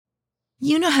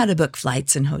You know how to book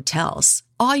flights and hotels.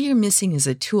 All you're missing is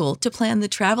a tool to plan the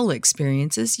travel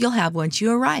experiences you'll have once you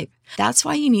arrive. That's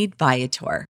why you need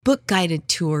Viator. Book guided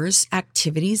tours,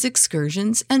 activities,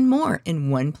 excursions, and more in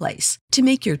one place to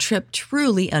make your trip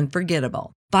truly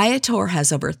unforgettable. Viator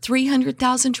has over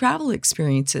 300,000 travel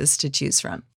experiences to choose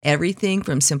from. Everything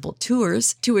from simple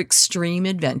tours to extreme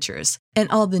adventures and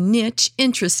all the niche,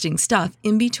 interesting stuff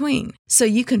in between. So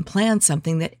you can plan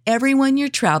something that everyone you're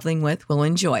traveling with will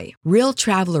enjoy. Real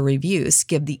traveler reviews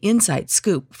give the inside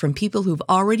scoop from people who've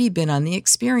already been on the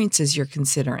experiences you're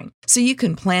considering. So you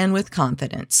can plan with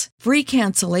confidence. Free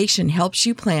cancellation helps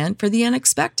you plan for the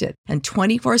unexpected. And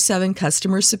 24/7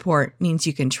 customer support means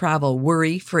you can travel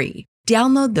worry-free.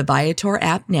 Download the Viator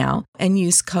app now and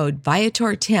use code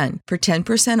Viator10 for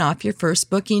 10% off your first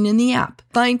booking in the app.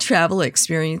 Find travel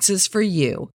experiences for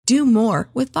you. Do more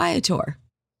with Viator.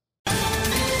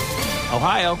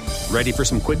 Ohio, ready for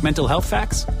some quick mental health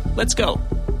facts? Let's go.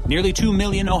 Nearly 2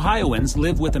 million Ohioans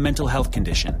live with a mental health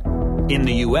condition. In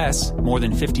the U.S., more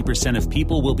than 50% of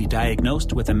people will be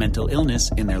diagnosed with a mental illness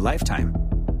in their lifetime.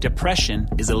 Depression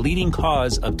is a leading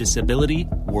cause of disability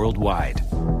worldwide.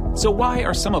 So why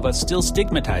are some of us still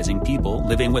stigmatizing people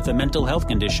living with a mental health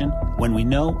condition when we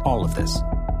know all of this?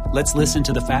 Let's listen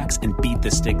to the facts and beat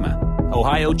the stigma.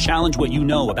 Ohio, challenge what you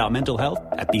know about mental health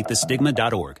at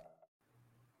beatthestigma.org.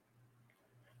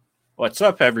 What's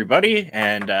up, everybody,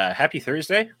 and happy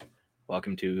Thursday.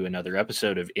 Welcome to another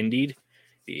episode of Indeed,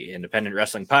 the independent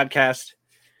wrestling podcast.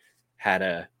 Had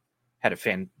a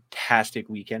fantastic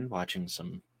weekend watching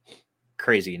some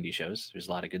crazy indie shows. There's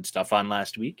a lot of good stuff on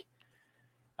last week.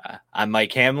 I'm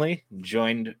Mike Hamley,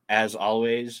 joined as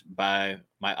always by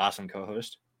my awesome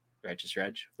co-host, Righteous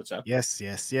Reg. What's up? Yes.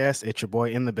 It's your boy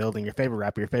in the building, your favorite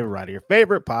rapper, your favorite writer, your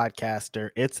favorite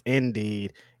podcaster. It's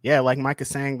Indeed. Yeah, like Mike is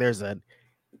saying, there's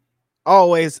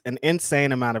always an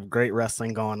insane amount of great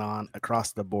wrestling going on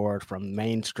across the board, from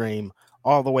mainstream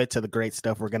all the way to the great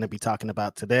stuff we're going to be talking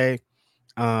about today.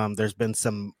 There's been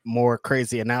some more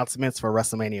crazy announcements for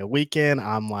WrestleMania weekend.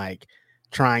 I'm like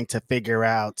trying to figure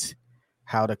out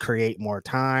how to create more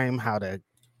time, how to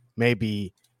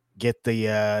maybe get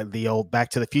the old Back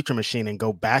to the Future machine and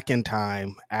go back in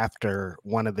time after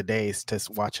one of the days to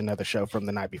watch another show from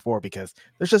the night before, because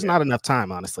there's just not enough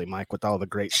time, honestly, Mike, with all the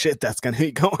great shit that's going to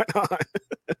be going on.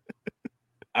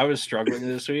 I was struggling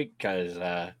this week because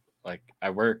I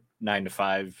work 9 to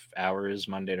 5 hours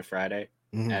Monday to Friday,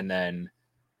 and then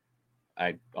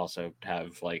I also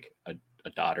have like a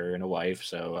daughter and a wife,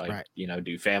 so I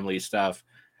do family stuff.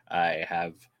 I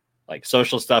have like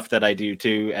social stuff that I do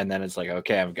too, and then it's like,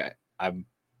 okay, I'm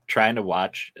trying to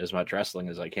watch as much wrestling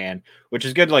as I can, which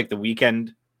is good. Like the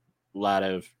weekend, a lot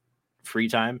of free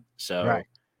time. So,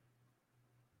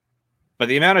 but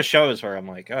the amount of shows where I'm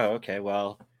like, oh, okay,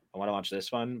 well, I want to watch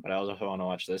this one, but I also want to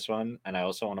watch this one, and I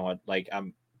also want to watch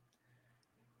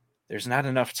there's not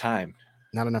enough time.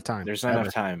 There's not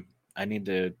enough time. I need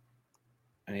to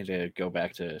go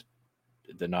back to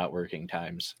the not working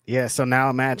times. Yeah, so now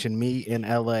imagine me in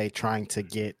LA trying to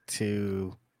get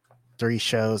to 3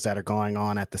 shows that are going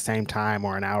on at the same time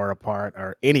or an hour apart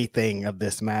or anything of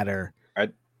this matter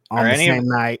on the same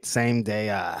night, same day.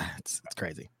 It's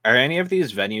crazy. Are any of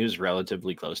these venues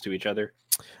relatively close to each other?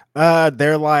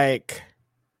 They're like,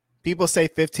 people say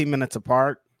 15 minutes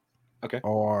apart. Okay.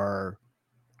 Or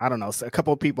I don't know. So a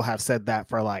couple of people have said that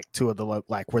for like 2 of the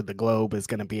like where the Globe is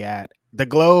going to be at. The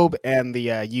Globe and the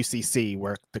UCC,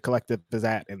 where the Collective is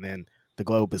at, and then the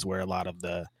Globe is where a lot of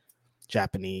the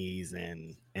Japanese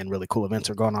and really cool events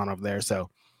are going on over there. So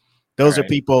those are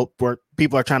people where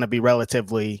people are trying to be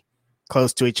relatively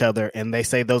close to each other, and they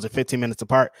say those are 15 minutes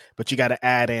apart, but you got to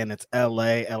add in it's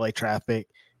LA traffic,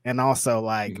 and also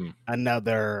like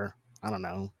another, I don't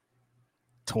know,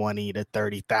 20 to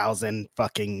 30,000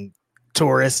 fucking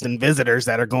tourists and visitors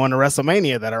that are going to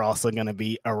WrestleMania that are also going to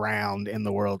be around in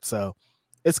the world. So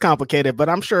it's complicated, but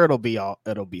I'm sure it'll be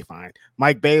fine.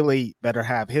 Mike Bailey better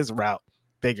have his route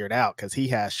figured out, because he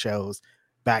has shows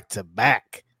back to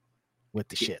back with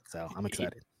the shit. So I'm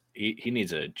excited. He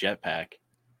needs a jetpack.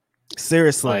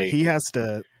 Seriously, he has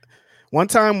to. One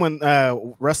time when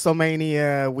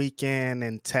WrestleMania weekend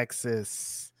in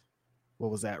Texas,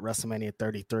 what was that? WrestleMania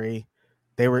 33.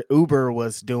 Uber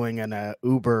was doing an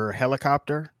Uber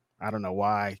helicopter. I don't know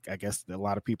why. I guess a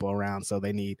lot of people around, so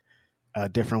they need a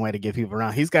different way to get people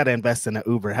around. He's got to invest in an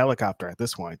Uber helicopter at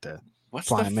this point to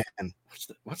fly him in.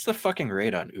 What's the fucking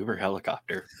rate on Uber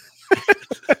helicopter?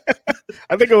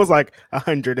 I think it was like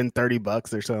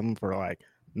 $130 or something for like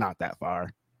not that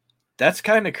far. That's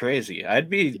kind of crazy.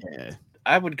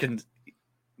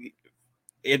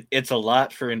 It's a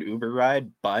lot for an Uber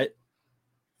ride, but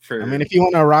for. I mean, if you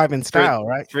want to arrive in style,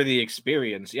 right? For the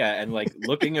experience, yeah, and like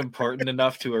looking important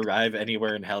enough to arrive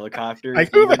anywhere in helicopter.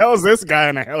 Like, who the hell is this guy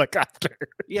in a helicopter?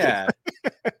 Yeah.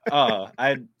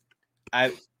 I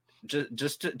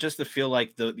just to feel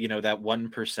like that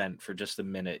 1% for just a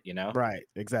minute, Right.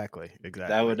 Exactly.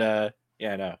 That would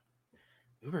no.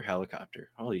 Uber helicopter.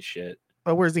 Holy shit.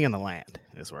 But where's he in the land?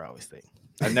 Is where I always think.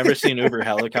 I've never seen Uber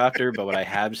helicopter, but what I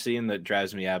have seen that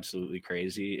drives me absolutely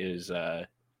crazy is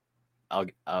I'll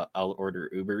order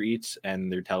Uber Eats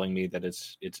and they're telling me that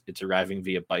it's arriving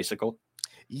via bicycle.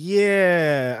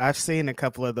 Yeah, I've seen a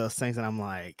couple of those things and I'm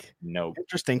like, nope.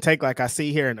 Interesting take. Like I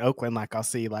see here in Oakland, like I'll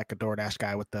see like a DoorDash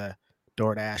guy with the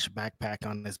DoorDash backpack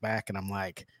on his back and I'm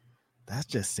like, that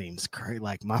just seems crazy.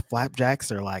 Like my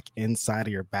flapjacks are like inside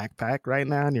of your backpack right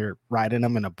now and you're riding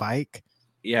them in a bike.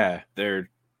 Yeah, they're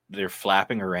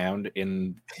flapping around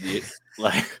in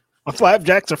like my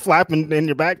flapjacks are flapping in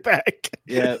your backpack.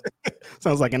 Yeah.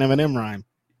 Sounds like an Eminem rhyme.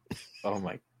 Oh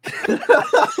my.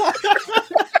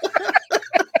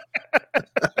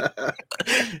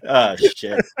 Oh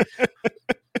shit.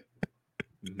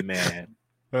 Man.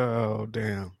 Oh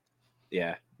damn.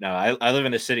 Yeah. No, I live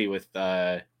in a city with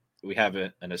we have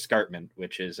an escarpment,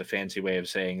 which is a fancy way of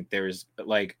saying there's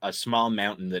like a small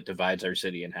mountain that divides our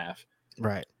city in half.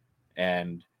 Right.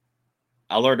 And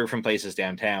I'll order from places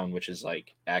downtown, which is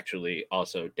like actually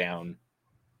also down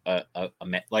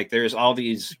like there's all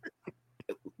these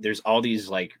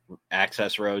like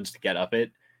access roads to get up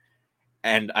it.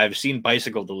 And I've seen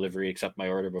bicycle delivery accept my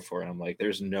order before, and I'm like,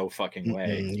 there's no fucking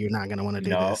way. You're not gonna want to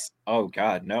do this. Oh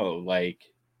God, no. Like,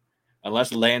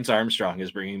 unless Lance Armstrong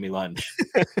is bringing me lunch.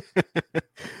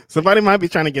 Somebody might be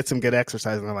trying to get some good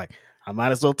exercise, and they're like, I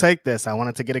might as well take this. I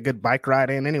wanted to get a good bike ride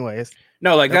in anyways.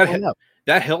 No, like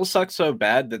that hill sucks so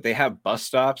bad that they have bus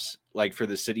stops like for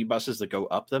the city buses that go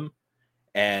up them.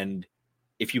 And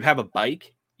if you have a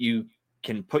bike, you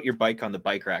can put your bike on the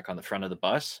bike rack on the front of the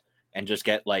bus and just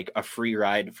get like a free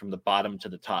ride from the bottom to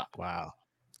the top. Wow.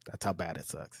 That's how bad it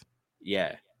sucks.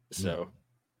 Yeah. So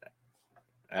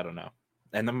I don't know.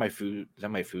 And then my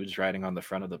food's riding on the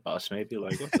front of the bus, maybe.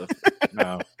 Like, what the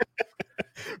no.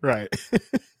 Right.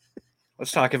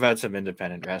 Let's talk about some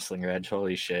independent wrestling, Reg.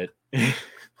 Holy shit.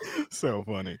 So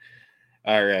funny.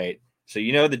 All right. So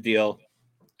you know the deal.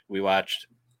 We watched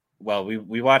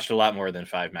we watched a lot more than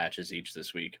 5 matches each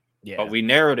this week. Yeah. But we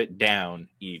narrowed it down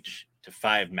each to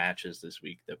 5 matches this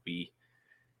week that we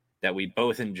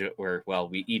both enjoy, or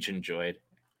we each enjoyed.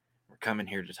 We're coming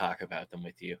here to talk about them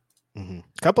with you. Mm-hmm.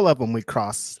 A couple of them we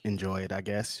cross enjoyed, I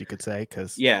guess you could say,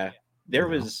 because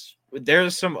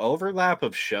there's some overlap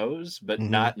of shows, but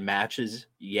not matches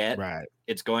yet. Right.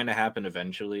 It's going to happen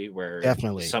eventually. Where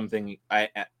definitely something I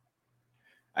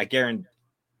guarantee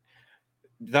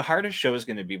the hardest show is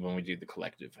going to be when we do the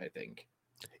collective. I think.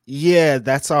 Yeah,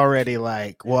 that's already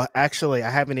like. Well, actually, I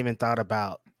haven't even thought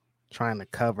about trying to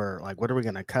cover. Like, what are we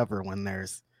going to cover when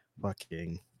there's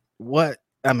fucking what?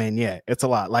 I mean, yeah, it's a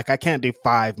lot. Like, I can't do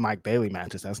 5 Mike Bailey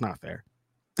matches. That's not fair.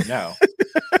 No.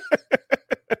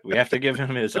 We have to give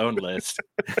him his own list.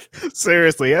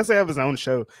 Seriously, he has to have his own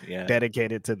show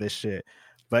dedicated to this shit.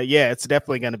 But yeah, it's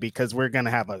definitely going to be, because we're going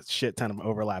to have a shit ton of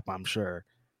overlap, I'm sure,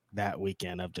 that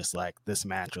weekend of just like, this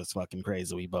match was fucking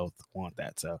crazy. We both want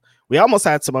that. So we almost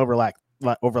had some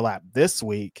overlap this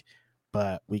week,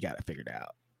 but we got it figured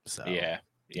out. So yeah.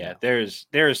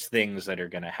 There's things that are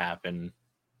going to happen.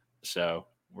 So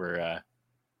we're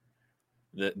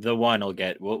the one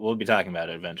we'll be talking about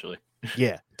it eventually.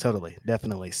 Yeah, totally,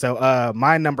 definitely. So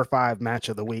my number 5 match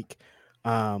of the week.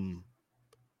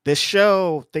 This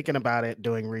show, thinking about it,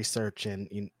 doing research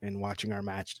and watching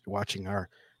our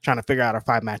trying to figure out our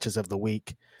 5 matches of the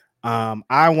week.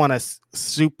 I want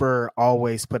to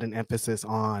always put an emphasis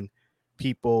on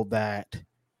people that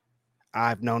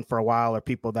I've known for a while, or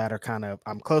people that are kind of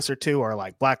I'm closer to, or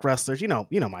like black wrestlers. You know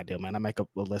my deal, man. I make a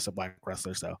list of black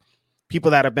wrestlers, so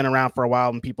people that have been around for a while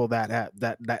and people that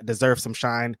deserve some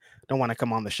shine. Don't want to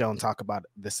come on the show and talk about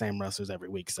the same wrestlers every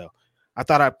week. So I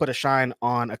thought I'd put a shine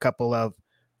on a couple of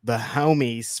the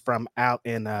homies from out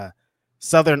in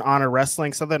Southern Honor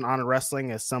Wrestling. Southern Honor Wrestling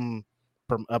is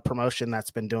a promotion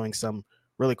that's been doing some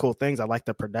really cool things. I like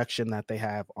the production that they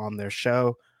have on their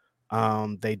show.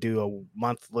 They do a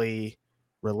monthly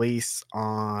release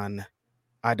on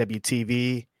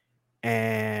IWTV,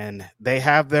 and they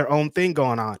have their own thing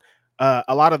going on.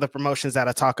 A lot of the promotions that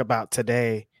I'm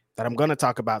going to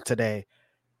talk about today,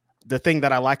 the thing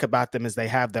that I like about them is they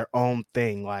have their own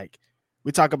thing. Like,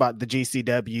 we talk about the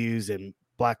GCWs and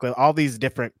all these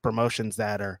different promotions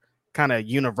that are kind of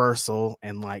universal,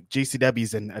 and like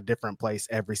GCW's in a different place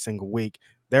every single week.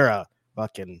 They're a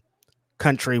fucking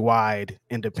countrywide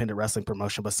independent wrestling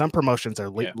promotion, but some promotions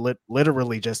are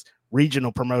literally just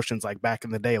regional promotions. Like back in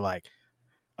the day, like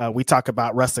we talk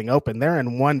about Wrestling Open, they're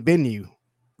in one venue.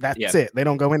 That's it. They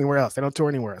don't go anywhere else. They don't tour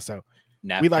anywhere. So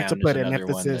we like to put an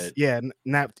emphasis.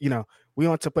 We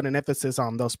want to put an emphasis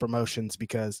on those promotions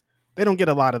because they don't get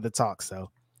a lot of the talk. So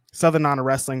Southern Honor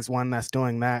Wrestling's one that's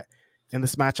doing that. In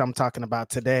this match I'm talking about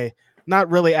today,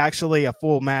 not really actually a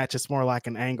full match. It's more like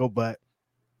an angle, but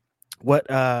what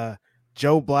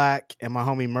Joe Black and my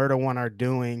homie Murder One are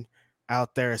doing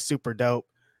out there is super dope.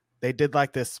 They did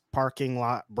like this parking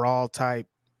lot brawl type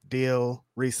deal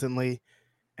recently.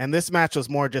 And this match was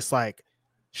more just like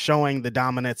showing the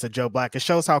dominance of Joe Black. It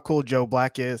shows how cool Joe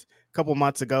Black is. A couple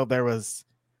months ago, there was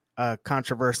a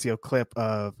controversial clip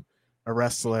of a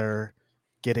wrestler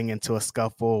getting into a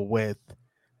scuffle with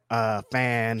a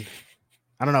fan.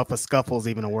 I don't know if a scuffle is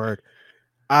even a word.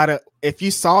 If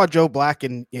you saw Joe Black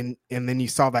and then you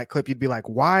saw that clip, you'd be like,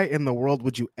 why in the world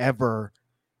would you ever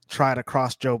try to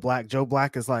cross Joe Black? Joe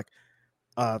Black is like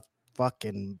a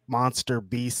fucking monster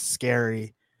beast,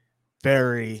 scary,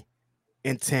 very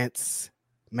intense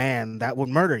man that would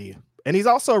murder you. And he's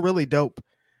also a really dope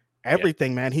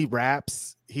everything, man. He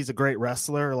raps. He's a great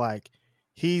wrestler. Like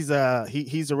he's a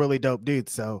really dope dude.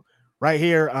 So right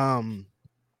here,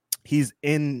 he's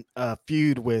in a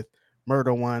feud with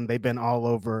Murder One. They've been all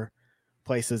over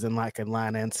places in like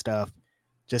Atlanta and stuff,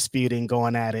 just feuding,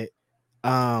 going at it.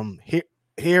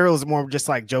 Here it was more just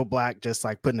like Joe Black just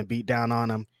like putting a beat down on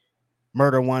him.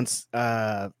 Murder One's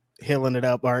healing it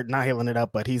up, or not healing it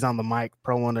up, but he's on the mic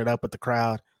proing it up with the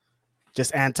crowd,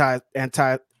 just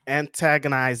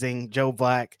antagonizing Joe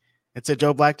Black. And so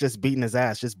Joe Black just beating his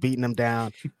ass, just beating him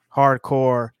down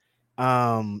hardcore.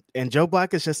 And Joe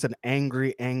Black is just an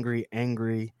angry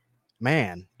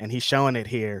man, and he's showing it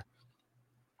here.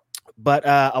 But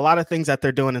a lot of things that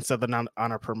they're doing in Southern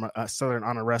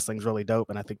Honor Wrestling is really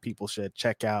dope, and I think people should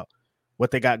check out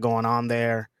what they got going on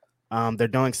there. They're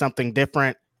doing something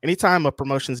different. Anytime a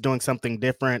promotion's doing something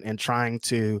different and trying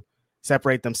to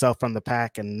separate themselves from the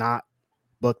pack and not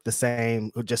book the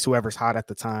same, just whoever's hot at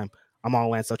the time, I'm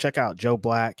all in. So check out Joe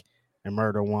Black and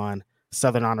Murder One.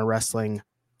 Southern Honor Wrestling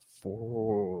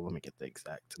let me get the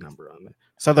exact number on it.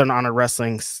 Southern Honor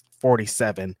Wrestling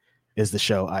 47 is the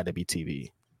show, IWTV.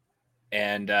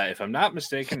 And if I'm not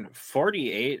mistaken,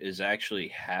 48 is actually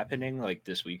happening like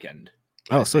this weekend.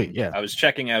 Oh, sweet. Yeah. I was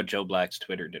checking out Joe Black's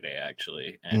Twitter today,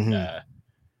 actually. And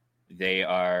they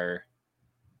are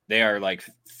like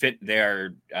fit. They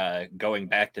are going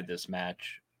back to this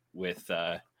match with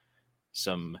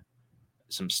some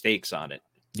stakes on it.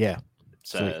 Yeah.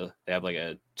 So they have like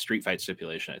a street fight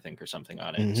stipulation, I think, or something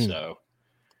on it. So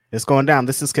it's going down.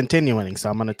 This is continuing. So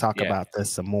I'm going to talk about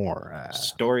this some more.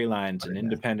 Storylines and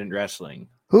independent wrestling.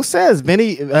 Who says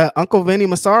Uncle Vinny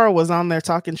Massaro was on there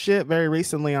talking shit very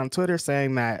recently on Twitter,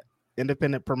 saying that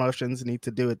independent promotions need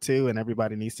to do it too, and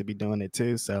everybody needs to be doing it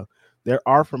too. So there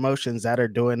are promotions that are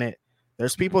doing it.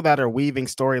 There's people that are weaving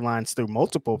storylines through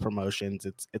multiple promotions.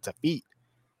 It's a feat,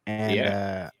 and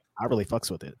I really fucks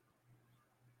with it.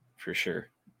 For sure.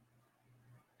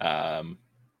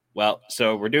 Well,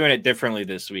 so we're doing it differently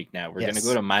this week now. We're gonna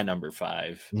go to my number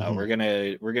 5. We're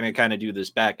gonna kind of do this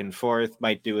back and forth.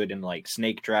 Might do it in like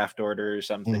snake draft order or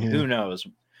something. Who knows?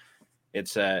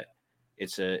 It's a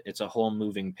whole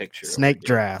moving picture. Snake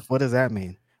draft. What does that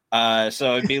mean?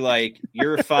 So it'd be like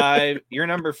your 5, your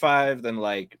number 5, then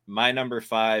like my number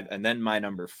 5, and then my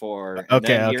number 4. And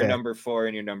then your number 4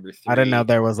 and your number 3. I didn't know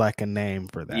there was like a name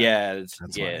for that. Yeah,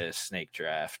 snake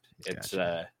draft. It's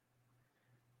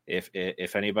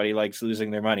if anybody likes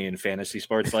losing their money in fantasy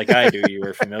sports like I do, you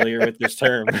are familiar with this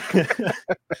term.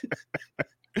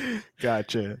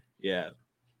 Gotcha. Yeah.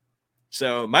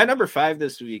 So my number 5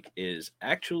 this week is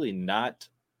actually not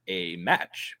a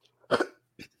match.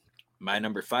 My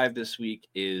number 5 this week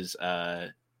is a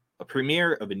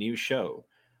premiere of a new show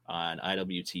on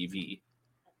IWTV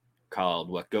called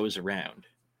What Goes Around.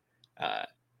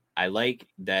 I like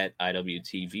that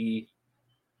IWTV,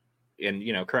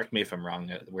 and correct me if I'm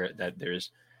wrong, that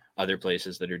there's other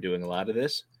places that are doing a lot of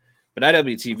this, but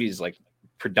IWTV is like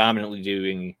predominantly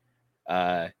doing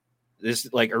this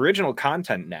like original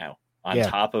content now on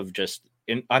top of just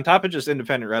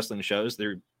independent wrestling shows.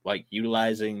 They're like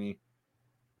utilizing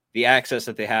the access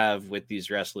that they have with these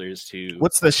wrestlers to...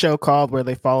 What's the show called where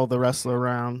they follow the wrestler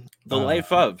around? The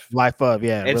Life of.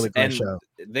 Yeah, really good show.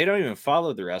 They don't even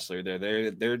follow the wrestler.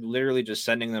 They're literally just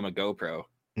sending them a GoPro,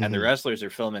 and the wrestlers are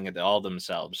filming it all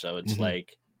themselves. So it's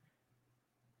like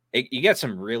you get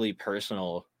some really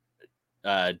personal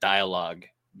dialogue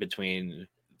between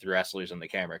the wrestlers and the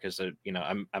camera, because you know,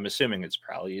 I'm assuming it's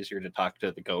probably easier to talk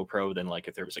to the GoPro than like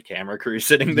if there was a camera crew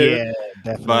sitting there. Yeah,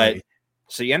 definitely. But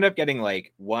so you end up getting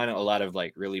like a lot of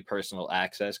like really personal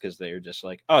access, because they're just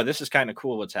like, oh, this is kind of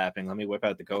cool what's happening. Let me whip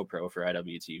out the GoPro for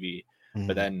IWTV.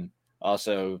 But then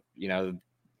also, you know,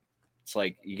 it's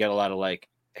like you get a lot of like,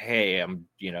 hey, I'm,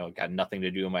 you know, got nothing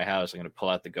to do in my house. I'm going to pull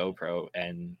out the GoPro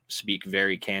and speak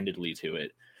very candidly to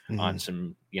it on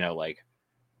some, you know, like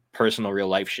personal real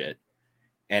life shit.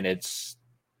 And it's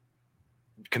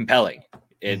compelling.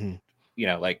 It, you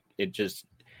know, like it just,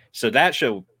 so that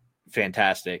show,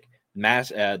 fantastic.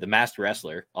 The Masked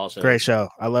Wrestler, also great show.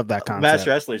 I love that concept. Masked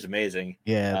Wrestler is amazing.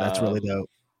 Yeah, that's really dope.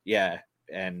 Yeah.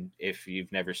 And if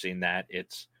you've never seen that,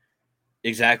 it's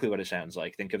exactly what it sounds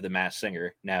like. Think of The Masked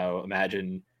Singer. Now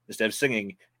imagine, instead of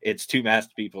singing, it's two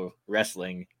masked people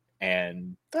wrestling.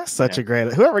 And that's such a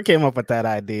great, whoever came up with that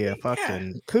idea,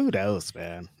 fucking kudos,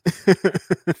 man.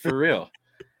 For real.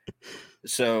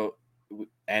 So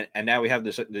and now we have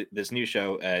this new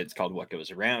show. It's called What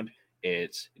Goes Around.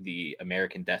 It's the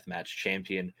American Deathmatch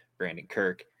champion Brandon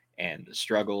Kirk and the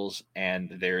struggles,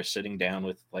 and they're sitting down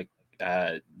with like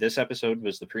this episode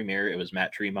was the premiere. It was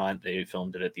Matt Tremont. They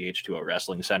filmed it at the H2O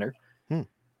Wrestling Center.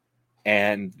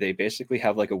 And they basically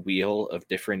have like a wheel of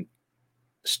different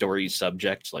story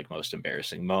subjects, like most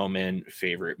embarrassing moment,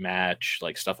 favorite match,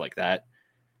 like stuff like that.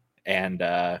 And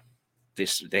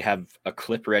they have a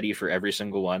clip ready for every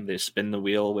single one. They spin the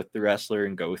wheel with the wrestler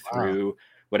and go through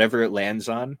whatever it lands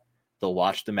on. They'll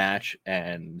watch the match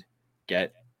and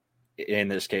get, in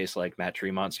this case, like Matt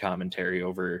Tremont's commentary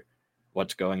over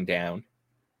what's going down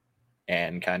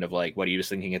and kind of like what he was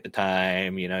thinking at the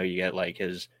time. You know, you get like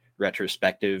his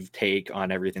retrospective take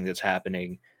on everything that's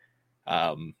happening.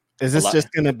 Is this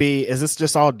just going to be, is this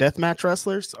just all deathmatch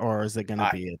wrestlers, or is it going to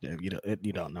be,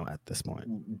 you don't know at this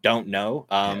point? Don't know.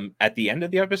 At the end of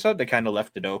the episode, they kind of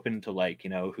left it open to like, you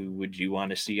know, who would you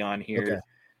want to see on here?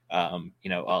 You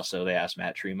know, also they asked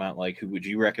Matt Tremont, like, who would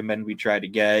you recommend we try to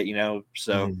get, you know?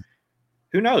 So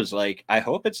who knows? Like, I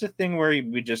hope it's a thing where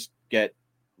we just get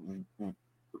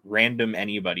random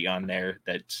anybody on there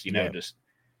that's, you know, just,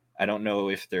 I don't know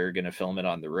if they're going to film it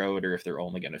on the road or if they're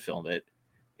only going to film it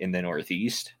in the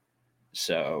Northeast.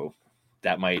 So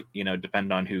that might, you know,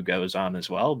 depend on who goes on as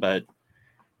well. But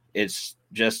it's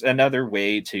just another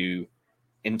way to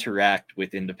interact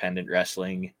with independent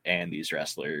wrestling and these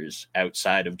wrestlers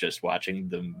outside of just watching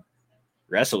them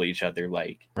wrestle each other.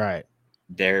 Like,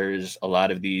 there's a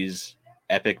lot of these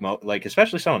epic like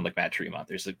especially someone like Matt Tremont,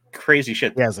 there's a crazy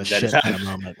shit. He has a shit ton of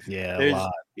moments. A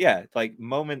lot. Like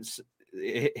moments.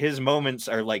 His moments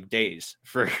are like days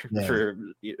for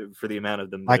the amount of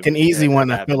them. Like an easy one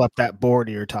to fill up that board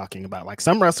you're talking about. Like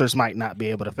some wrestlers might not be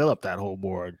able to fill up that whole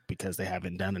board because they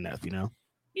haven't done enough, you know?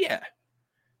 Yeah.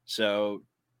 So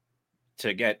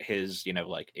to get his, you know,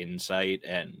 like insight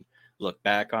and look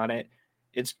back on it,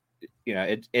 it's, you know,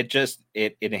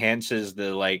 it enhances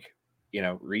the, like, you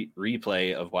know,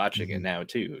 replay of watching it now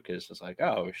too, because it's like,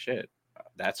 oh shit,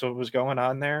 that's what was going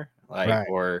on there. Like,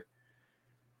 or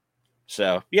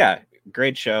so yeah,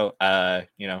 great show.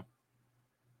 You know,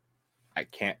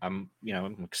 I'm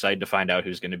excited to find out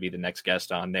who's going to be the next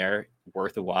guest on there.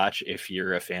 Worth a watch if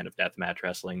you're a fan of deathmatch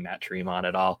wrestling, Matt Tremont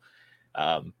at all.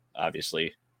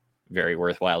 Obviously very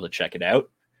worthwhile to check it out,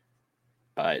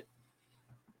 but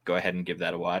go ahead and give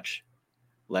that a watch.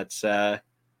 Let's go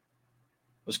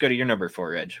to your number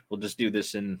 4, Reg. We'll just do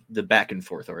this in the back and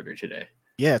forth order today.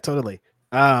 Yeah, totally.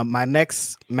 My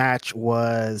next match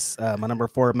was my number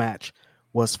 4 match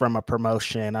was from a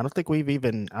promotion. I don't think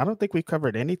we've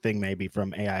covered anything maybe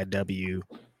from AIW,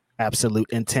 Absolute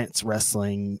Intense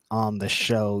Wrestling, on the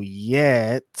show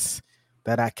yet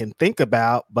that I can think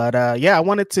about. But I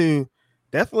wanted to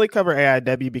definitely cover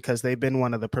AIW because they've been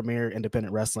one of the premier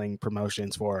independent wrestling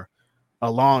promotions for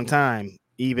a long time.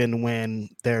 Even when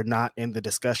they're not in the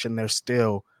discussion, they're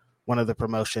still one of the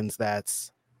promotions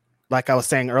that's, like I was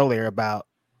saying earlier about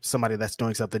somebody that's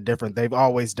doing something different. They've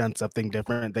always done something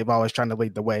different. They've always trying to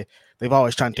lead the way. They've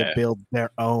always trying to build their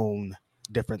own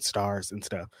different stars and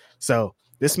stuff. So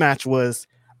this match was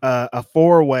a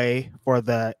 4-way for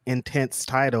the Intense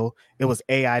title. It was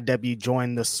AIW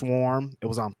Join the Swarm. It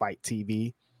was on Fight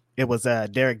TV. It was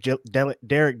Derek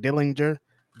Dillinger,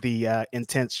 the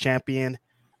Intense champion,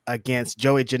 against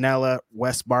Joey Janela,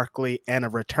 Wes Barkley, and a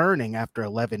returning after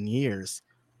 11 years,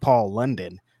 Paul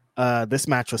London. This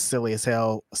match was silly as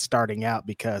hell starting out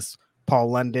because Paul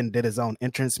London did his own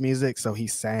entrance music, so he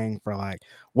sang for like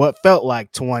what felt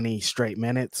like 20 straight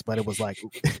minutes, but it was like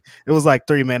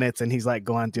 3 minutes, and he's like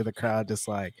going through the crowd just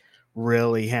like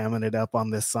really hamming it up on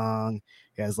this song.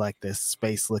 He has like this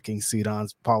space looking suit on.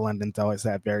 Paul London's always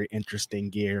had very interesting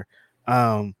gear.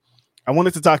 I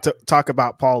wanted to talk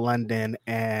about Paul London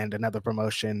and another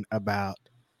promotion about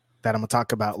that I'm gonna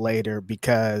talk about later,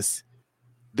 because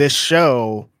this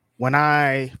show, when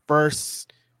I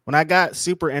got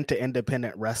super into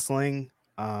independent wrestling,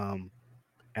 and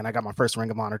I got my first Ring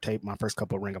of Honor tape, my first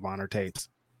couple of Ring of Honor tapes,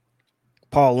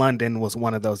 Paul London was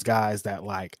one of those guys that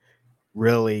like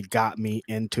really got me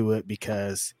into it,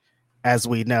 because as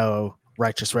we know,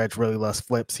 Righteous Reg really loves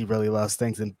flips. He really loves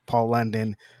things. And Paul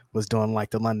London was doing like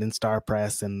the London Star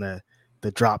Press and the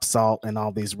drop salt and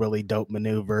all these really dope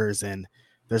maneuvers. And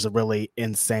there's a really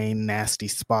insane, nasty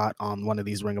spot on one of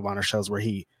these Ring of Honor shows where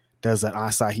he does an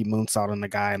Asahi moonsault on the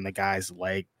guy, and the guy's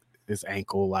leg, his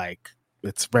ankle, like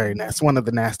it's very nasty. It's one of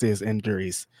the nastiest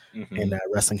injuries in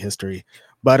wrestling history.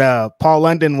 But Paul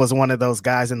London was one of those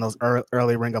guys in those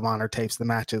early Ring of Honor tapes. The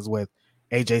matches with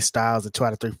AJ Styles, the 2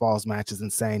 out of 3 falls match is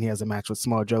insane. He has a match with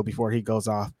Samoa Joe before he goes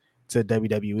off to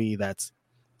WWE. That's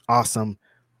awesome.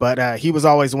 But he was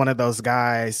always one of those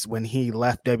guys. When he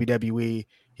left WWE,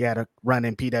 he had a run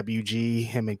in PWG.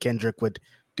 Him and Kendrick would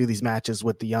do these matches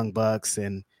with the Young Bucks,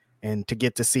 and to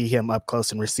get to see him up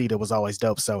close and Reseda was always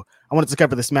dope. So I wanted to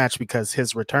cover this match because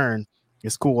his return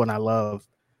is cool, and I love.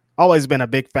 Always been a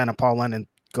big fan of Paul London,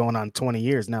 going on 20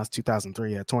 years now. It's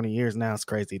 2003. Yeah, 20 years now. It's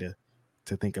crazy to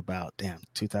think about. Damn,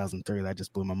 2003. That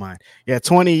just blew my mind. Yeah,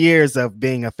 20 years of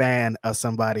being a fan of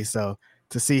somebody. So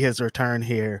to see his return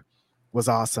here was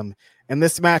awesome. And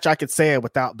this match, I could say it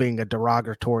without being a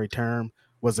derogatory term,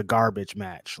 was a garbage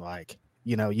match. Like,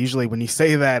 you know, usually when you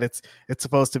say that, it's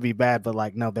supposed to be bad, but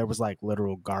like, no, there was like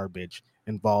literal garbage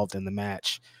involved in the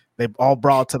match. They all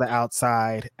brawled to the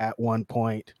outside at one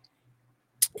point.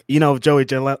 You know, if Joey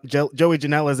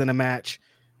Janela's in a match,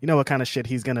 you know what kind of shit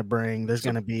he's gonna bring. There's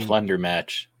gonna be plunder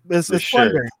match. This is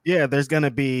plunder. Yeah, there's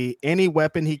gonna be any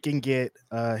weapon he can get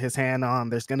his hand on.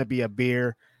 There's gonna be a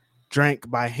beer drank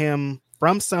by him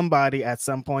from somebody at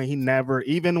some point. He never,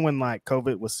 even when like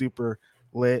COVID was super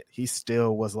lit, he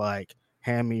still was like,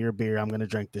 hand me your beer, I'm gonna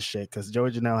drink this shit, because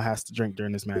Joey Janela has to drink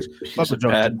during this match. He's a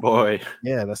bad boy.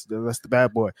 Yeah, that's the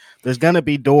bad boy. There's gonna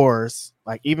be doors.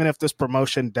 Like, even if this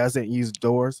promotion doesn't use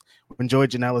doors, when Joey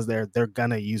Janela's there, they're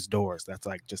gonna use doors. That's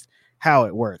like just how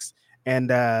it works. And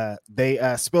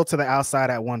they spill to the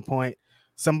outside at one point.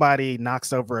 Somebody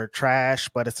knocks over trash,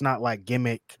 but it's not like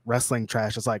gimmick wrestling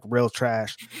trash. It's like real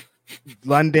trash.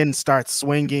 London starts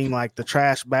swinging like the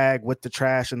trash bag with the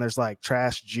trash, and there's like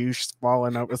trash juice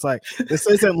falling up. It's like, this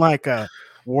isn't like a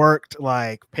worked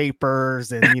like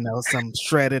papers and, you know, some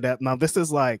shredded up. No, this is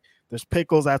like, there's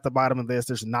pickles at the bottom of this.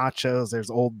 There's nachos. There's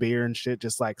old beer and shit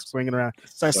just like swinging around.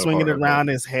 Starts swinging it around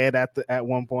his head at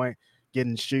one point,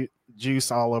 getting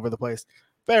juice all over the place.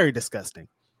 Very disgusting.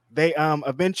 They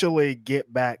eventually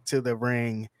get back to the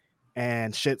ring,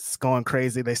 and shit's going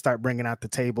crazy. They start bringing out the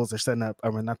tables. They're setting up,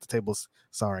 not the tables,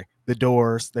 sorry, the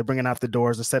doors. They're bringing out the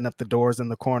doors. They're setting up the doors in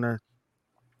the corner.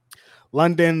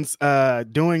 London's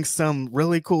doing some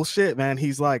really cool shit, man.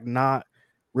 He's like not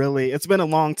really, it's been a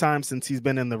long time since he's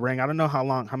been in the ring. I don't know how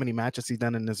many matches he's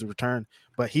done in his return,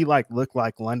 but he like looked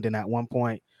like London at one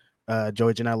point.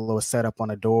 Joey Janela was set up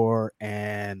on a door,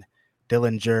 and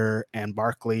Dillinger and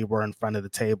Barkley were in front of the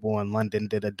table, and London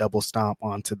did a double stomp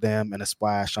onto them and a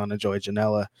splash on the Joey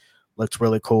Janela. Looked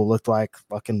really cool. Looked like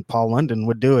fucking Paul London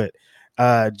would do it.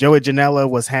 Joey Janela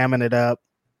was hamming it up,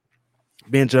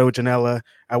 being Joey Janela.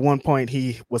 At one point,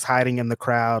 he was hiding in the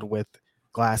crowd with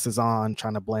glasses on,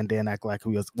 trying to blend in, act like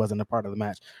he wasn't a part of the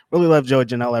match. Really love Joey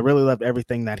Janela. I really loved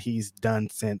everything that he's done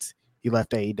since he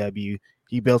left AEW.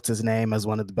 He built his name as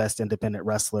one of the best independent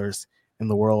wrestlers in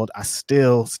the world. I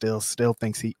still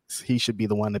think he should be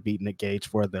the one to beat Nick Gage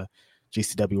for the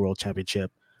GCW World Championship.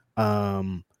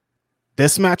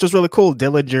 This match was really cool.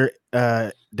 Derek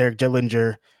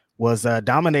Dillinger was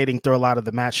dominating through a lot of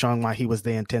the match, showing why he was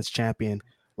the Intense champion.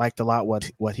 Liked a lot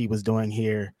what he was doing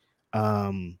here.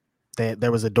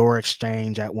 There was a door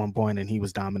exchange at one point, and he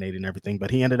was dominating everything, but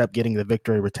he ended up getting the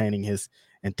victory, retaining his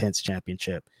Intense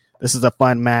championship. This is a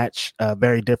fun match,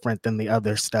 very different than the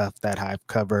other stuff that I've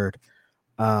covered.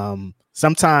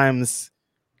 Sometimes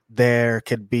there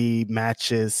could be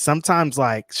matches, sometimes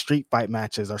like street fight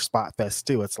matches or spot fest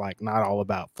too. It's like not all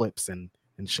about flips and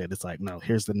shit. It's like, no,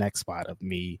 here's the next spot of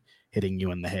me hitting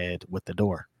you in the head with the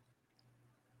door.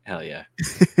 Hell yeah.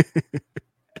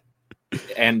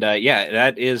 And yeah,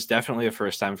 that is definitely a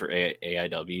first time for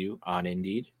AIW on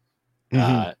Indeed.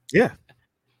 Yeah.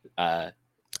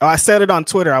 I said it on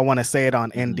Twitter. I want to say it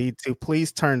on Indeed too.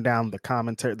 Please turn down the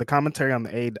commentary. The commentary on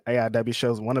the AIW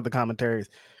shows, one of the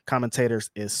commentators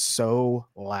is so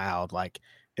loud. Like,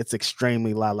 it's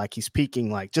extremely loud. Like he's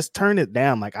speaking, like just turn it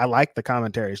down. Like I like the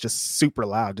commentary. It's just super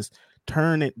loud. Just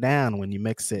turn it down when you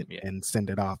mix it and send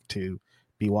it off to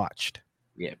be watched.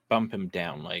 Yeah, bump him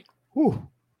down like Whew.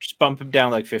 Just bump him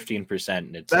down like 15%,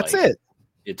 and that's like, it.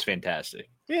 It's fantastic.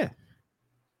 Yeah.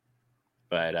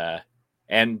 But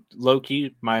and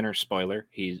low-key minor spoiler,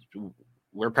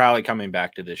 we're probably coming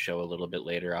back to this show a little bit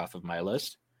later off of my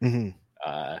list. Mm-hmm.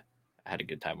 I had a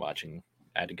good time watching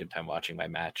my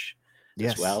match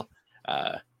as well.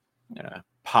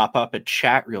 Pop up a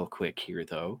chat real quick here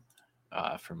though.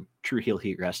 From True Heel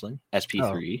Heat Wrestling,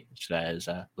 SP3 says,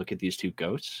 look at these two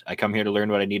goats. I come here to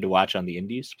learn what I need to watch on the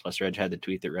indies. Plus, Reg had the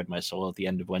tweet that read my soul at the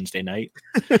end of Wednesday night.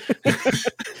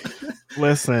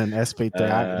 Listen,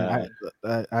 SP3,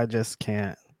 I just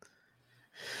can't.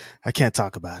 I can't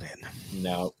talk about it.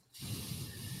 No.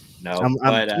 I'm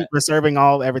reserving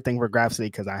everything for Grapsody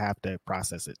because I have to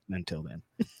process it until then.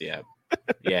 Yeah.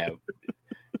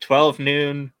 12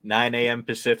 noon, 9 a.m.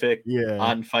 Pacific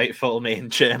on Fightful main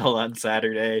channel on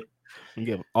Saturday. I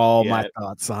give all my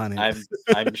thoughts on it.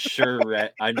 I'm sure Reg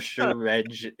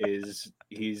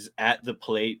he's at the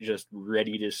plate just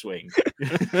ready to swing.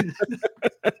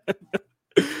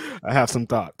 I have some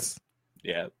thoughts.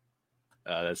 Yeah.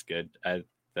 That's good.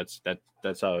 That's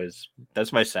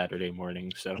my Saturday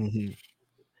morning. So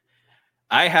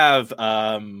I have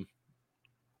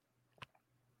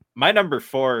my number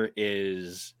 4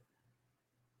 is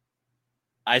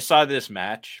I saw this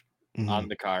match on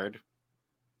the card.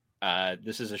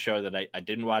 This is a show that I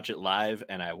didn't watch it live,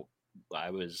 and I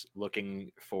was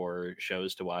looking for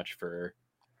shows to watch for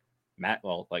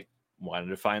wanted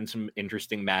to find some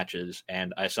interesting matches,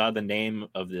 and I saw the name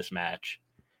of this match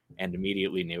and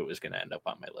immediately knew it was going to end up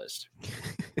on my list.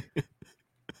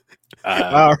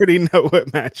 I already know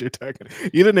what match you're talking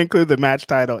about. You didn't include the match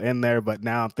title in there, but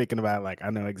now I'm thinking about I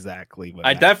know exactly what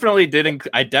I definitely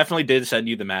did send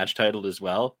you the match title as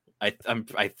well. I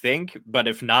think, but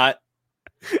if not,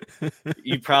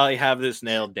 you probably have this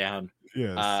nailed down.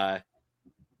 Yes. I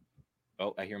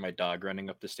hear my dog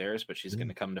running up the stairs, but she's going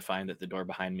to come to find that the door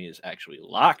behind me is actually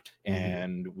locked,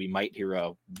 and we might hear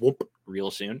a whoop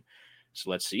real soon. So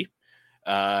let's see.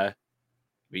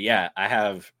 But yeah, I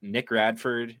have Nick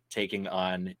Radford taking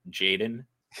on Jaden.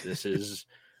 This is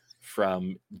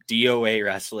from DOA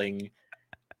Wrestling.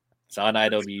 It's on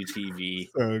IWTV.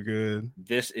 So good.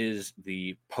 This is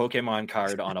the Pokemon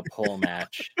card on a pole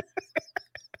match.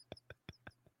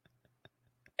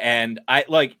 And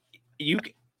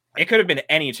it could have been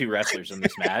any two wrestlers in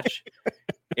this match.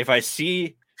 If I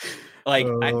see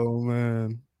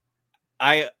man.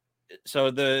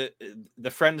 So the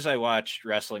friends I watch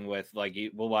wrestling with,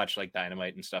 we'll watch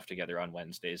Dynamite and stuff together on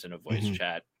Wednesdays in a voice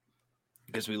chat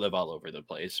because we live all over the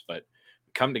place, but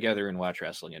we come together and watch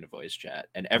wrestling in a voice chat.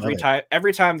 And every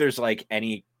time there's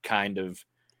any kind of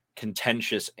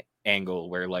contentious angle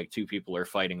where two people are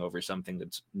fighting over something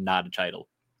that's not a title,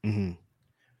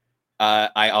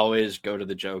 I always go to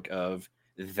the joke of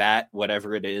that,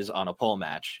 whatever it is on a pole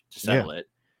match to settle it.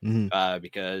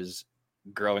 Because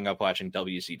growing up watching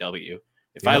WCW,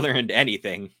 if I learned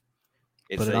anything,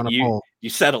 it's that you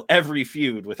settle every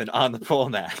feud with an on the pole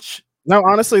match. No,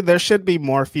 honestly, there should be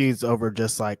more feuds over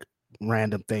just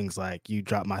random things like you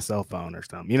dropped my cell phone or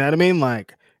something. You know what I mean?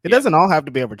 It doesn't all have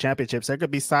to be over championships. There could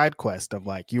be side quests of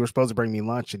you were supposed to bring me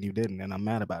lunch and you didn't, and I'm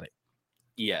mad about it.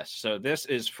 Yes. So this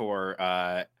is for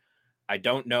I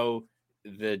don't know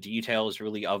the details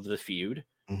really of the feud,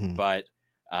 but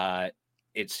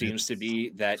it seems to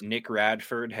be that Nick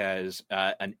Radford has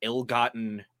an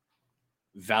ill-gotten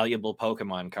valuable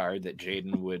Pokemon card that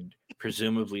Jaden would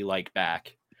presumably like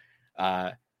back.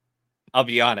 I'll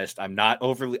be honest, I'm not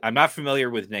familiar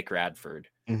with Nick Radford,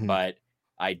 but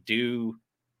I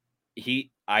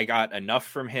got enough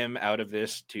from him out of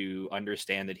this to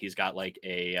understand that he's got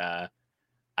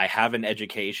I have an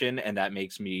education and that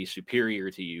makes me superior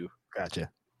to you.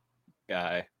 Gotcha.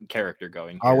 Character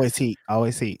going here.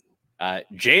 Always heat.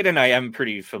 Jaden I am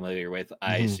pretty familiar with.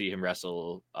 I see him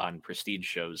wrestle on prestige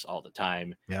shows all the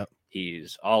time. Yep.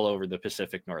 He's all over the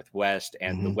Pacific Northwest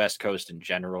and the West Coast in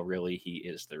general. Really, he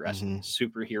is the wrestling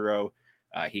superhero.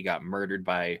 He got murdered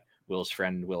by Will's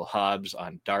friend Will Hobbs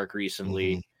on Dark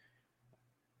recently,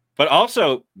 but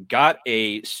also got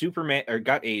a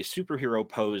superhero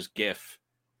pose gif.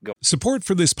 Support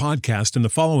for this podcast and the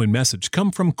following message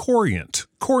come from Corient.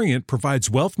 Corient provides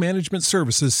wealth management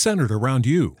services centered around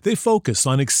you. They focus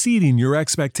on exceeding your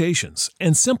expectations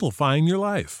and simplifying your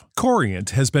life.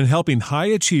 Corient has been helping high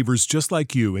achievers just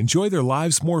like you enjoy their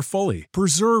lives more fully,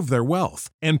 preserve their wealth,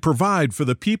 and provide for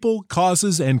the people,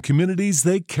 causes, and communities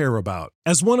they care about.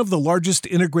 As one of the largest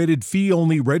integrated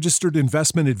fee-only registered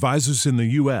investment advisors in the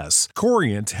U.S.,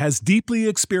 Corient has deeply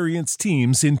experienced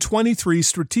teams in 23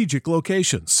 strategic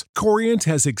locations. Corient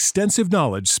has extensive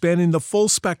knowledge spanning the full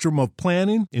spectrum of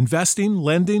planning, investing,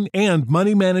 lending, and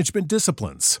money management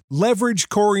disciplines. Leverage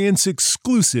Corient's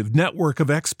exclusive network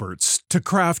of experts to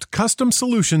craft custom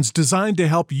solutions designed to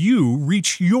help you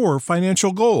reach your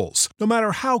financial goals, no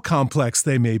matter how complex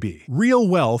they may be. Real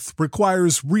wealth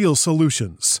requires real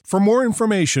solutions. For more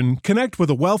information, connect with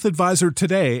a wealth advisor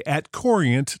today at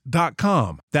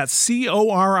Corient.com. That's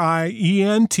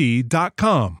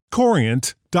Corient.com.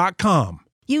 Corient.com.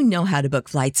 You know how to book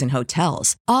flights and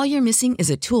hotels. All you're missing is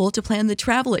a tool to plan the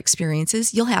travel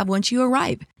experiences you'll have once you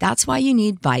arrive. That's why you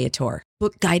need Viator.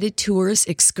 Book guided tours,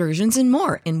 excursions, and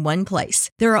more in one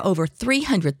place. There are over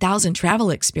 300,000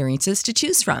 travel experiences to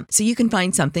choose from, so you can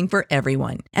find something for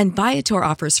everyone. And Viator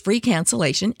offers free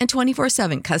cancellation and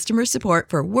 24/7 customer support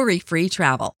for worry-free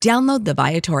travel. Download the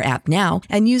Viator app now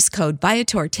and use code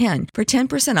Viator10 for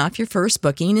 10% off your first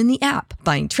booking in the app.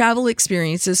 Find travel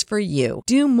experiences for you.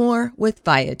 Do more with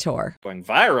Viator. Going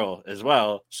viral as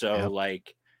well. So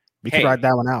like, we could ride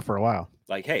that one out for a while.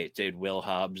 Like, hey, did Will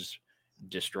Hobbs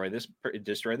destroy this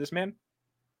man?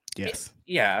 Yes.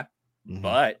 Yeah.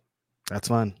 But that's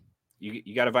fun.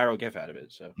 You got a viral gif out of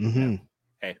it. So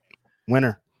hey,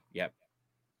 winner. Yep.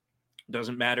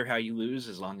 Doesn't matter how you lose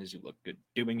as long as you look good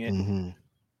doing it.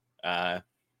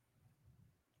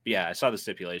 Yeah, I saw the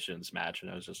stipulations match and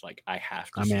I was just like, I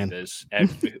have to see this. And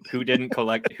who didn't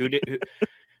collect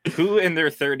who in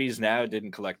their 30s now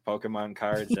didn't collect Pokemon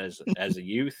cards as a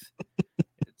youth?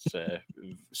 It's a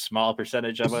small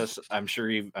percentage of us. I'm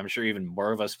sure even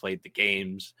more of us played the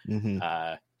games.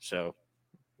 So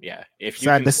yeah,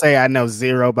 sad to say, I know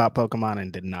zero about Pokemon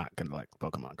and did not collect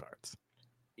Pokemon cards.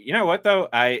 You know what though?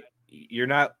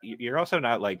 You're also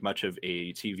not like much of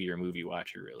a TV or movie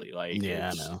watcher, really. Like,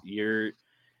 yeah, I know. You're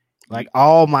like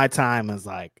all my time is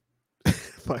like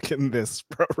fucking this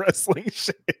pro wrestling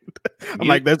shit. I'm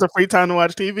like, there's a free time to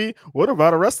watch TV. What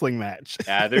about a wrestling match?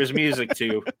 Yeah, there's music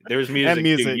too. There's music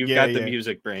too. You've got the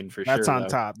music brain for sure. That's on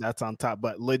top. That's on top.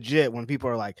 But legit, when people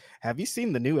are like, have you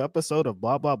seen the new episode of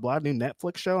blah blah blah new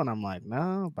Netflix show? And I'm like,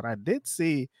 no, but I did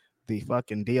see the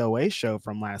fucking DOA show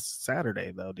from last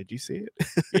Saturday though. Did you see it?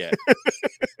 Yeah.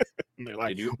 And they're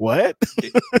like, what?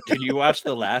 Did you watch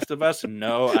The Last of Us?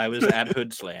 No, I was at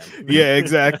Hood Slam. Yeah,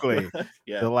 exactly.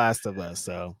 Yeah. The Last of Us.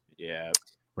 So yeah,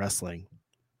 wrestling.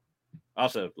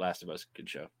 Also, Last of Us, good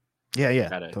show. Yeah,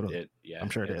 totally. I'm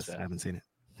sure it is. I haven't seen it.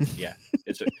 Yeah,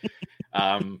 it's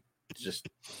just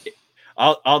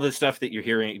all the stuff that you're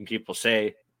hearing people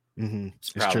say. It's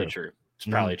probably true. It's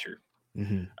probably true.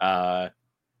 But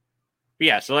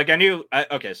yeah, so like I knew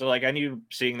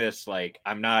seeing this, like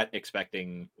I'm not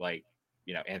expecting like,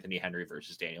 you know, Anthony Henry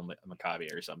versus Daniel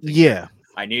Maccabi or something. Yeah,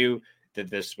 I knew that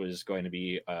this was going to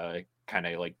be kind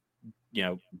of like, you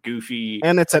know, goofy,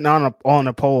 and it's on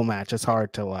a pole match. It's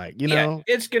hard to like, you know,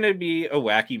 it's gonna be a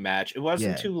wacky match. It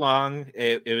wasn't too long.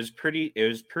 It was pretty,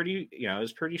 you know, it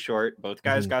was pretty short. Both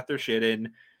guys got their shit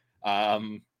in.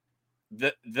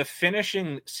 The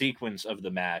finishing sequence of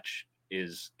the match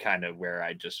is kind of where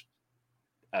I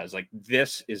was like,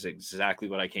 this is exactly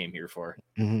what I came here for.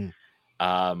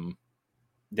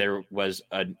 There was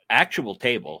an actual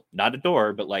table, not a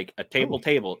door, but like a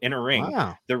table in a ring.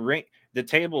 Wow. The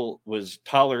table was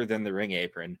taller than the ring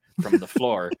apron from the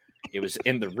floor. It was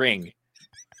in the ring.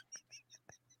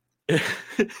 I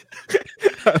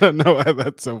don't know why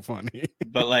that's so funny.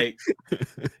 But like,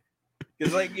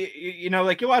 it's like, you know,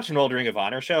 like you watch an old Ring of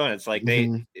Honor show and it's like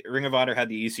Ring of Honor had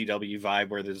the ECW vibe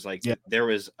where there's like, there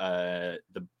was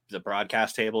the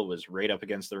broadcast table was right up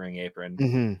against the ring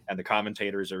apron and the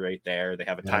commentators are right there. They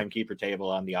have a timekeeper table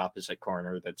on the opposite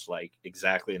corner that's like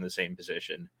exactly in the same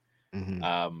position.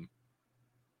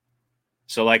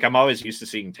 So like I'm always used to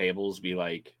seeing tables be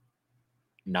like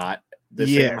not the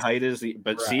same height as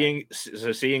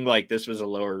seeing like this was a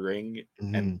lower ring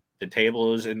and the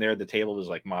table was in there. The table was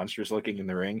like monstrous looking in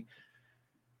the ring.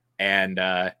 And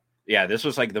this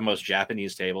was like the most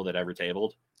Japanese table that ever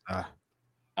tabled.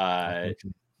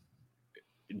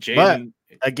 Jaden,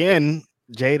 again,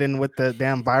 Jaden with the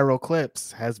damn viral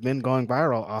clips has been going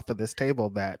viral off of this table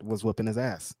that was whooping his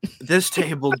ass. This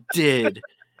table did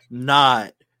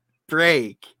not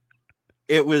break.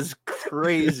 It was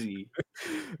crazy.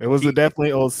 It was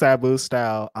definitely old Sabu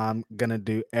style. I'm gonna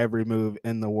do every move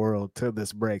in the world till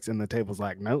this breaks. And the table's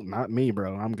like, nope, not me,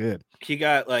 bro. I'm good. He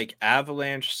got like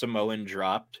avalanche Samoan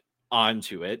dropped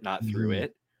onto it, not through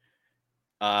it.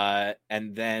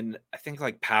 And then I think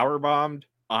like power bombed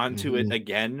onto it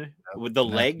again with the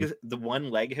leg. The one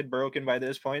leg had broken by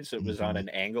this point, so it was on an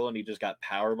angle, and he just got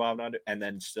power bombed on it, and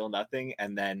then still nothing.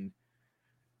 And then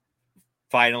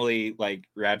finally, like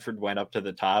Radford went up to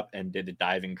the top and did a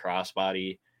diving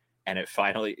crossbody, and it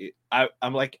finally.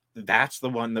 I'm like, that's the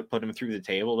one that put him through the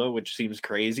table, though, which seems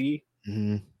crazy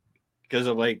because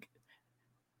of like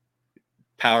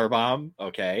power bomb.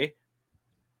 Okay,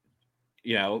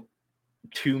 you know.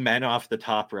 2 men off the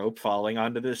top rope falling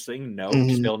onto this thing. No,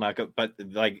 still not good. But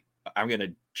like, I'm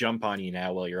gonna jump on you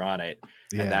now while you're on it.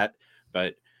 Yeah. And that,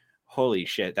 but holy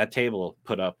shit, that table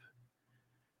got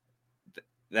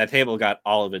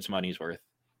all of its money's worth.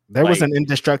 There was an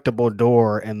indestructible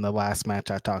door in the last match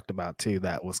I talked about too.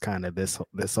 That was kind of this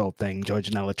whole thing. George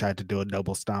Janela tried to do a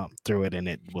double stomp through it, and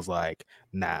it was like,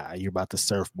 nah, you're about to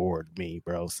surfboard me,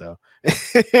 bro. So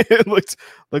it looks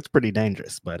pretty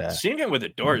dangerous. But seeing it with the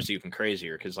door is even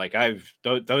crazier because like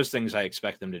those things I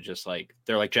expect them to just like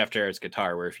they're like Jeff Jarrett's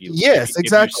guitar, where if you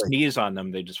sneeze on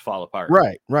them, they just fall apart.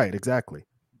 Right, exactly.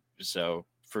 So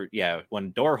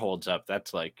when door holds up,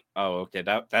 that's like, oh, okay,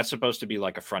 that's supposed to be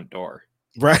like a front door.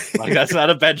 Right, like that's not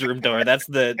a bedroom door. That's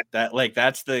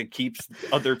the keeps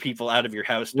other people out of your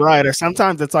house door. Right, or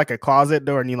sometimes it's like a closet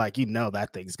door, and that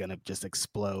thing's gonna just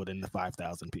explode into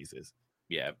 5,000 pieces.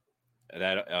 Yeah,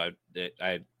 that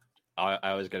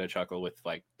I was gonna chuckle with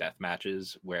like death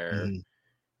matches where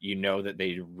that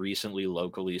they recently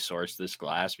locally sourced this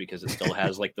glass because it still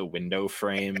has like the window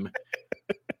frame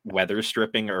weather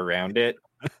stripping around it.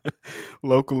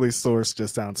 Locally sourced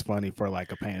just sounds funny for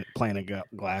like a pane of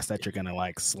glass that you're gonna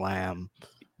like slam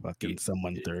fucking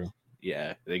someone through.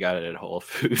 Yeah, they got it at Whole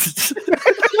Foods.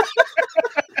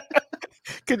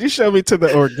 Could you show me to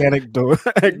the organic door,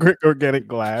 organic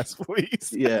glass, please?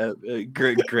 Yeah,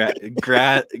 grass-fed,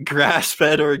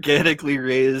 organically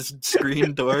raised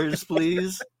screen doors,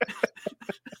 please.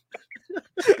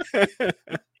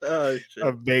 Oh, shit.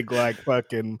 A big like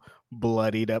fucking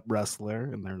bloodied up wrestler,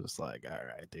 and they're just like, all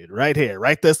right, dude, right here,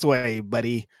 right this way,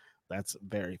 buddy. That's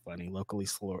very funny. Locally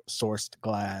sourced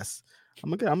glass.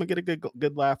 I'm gonna get a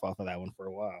good laugh off of that one for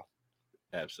a while.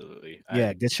 Absolutely.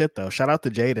 Yeah, good shit though. Shout out to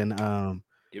Jaden.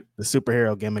 The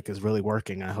superhero gimmick is really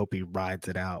working. I hope he rides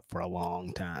it out for a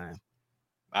long time.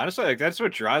 Honestly, like that's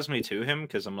what draws me to him,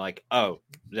 because I'm like, oh,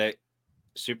 that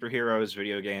superheroes,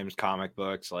 video games, comic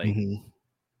books, like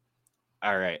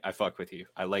all right, I fuck with you.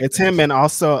 I like it's him. And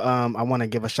also I want to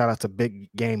give a shout out to Big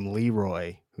Game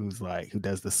Leroy, who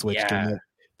does the Switch gimmick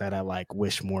that I like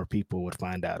wish more people would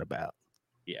find out about.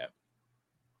 Yeah.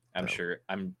 I'm sure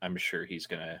he's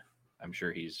gonna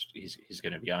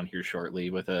be on here shortly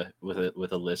with a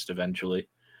list eventually.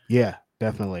 Yeah,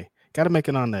 definitely. Got to make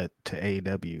it on to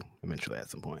AEW eventually at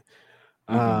some point.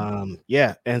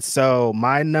 Yeah, and so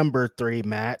my number 3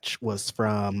 match was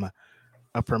from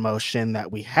a promotion that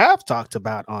we have talked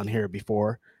about on here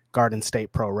before, Garden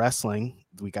State Pro Wrestling.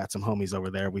 We got some homies over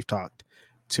there. We've talked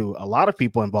to a lot of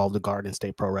people involved with Garden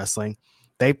State Pro Wrestling.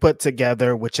 They put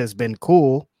together, which has been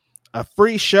cool, a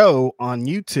free show on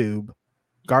YouTube,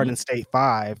 Garden State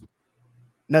 5.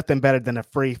 Nothing better than a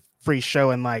free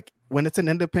show. And like when it's an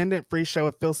independent free show,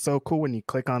 it feels so cool when you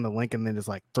click on the link and then there's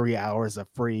like 3 hours of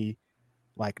free,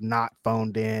 like not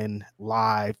phoned in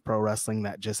live pro wrestling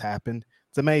that just happened.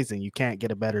 It's amazing. You can't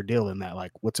get a better deal than that.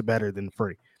 Like, what's better than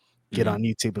free? Get on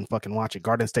YouTube and fucking watch it.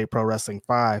 Garden State Pro Wrestling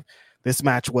 5. This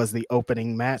match was the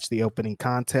opening match, the opening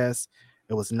contest.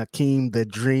 It was Nakeem the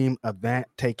Dream Event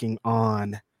taking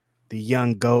on the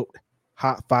young GOAT,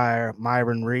 Hot Fire,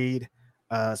 Myron Reed.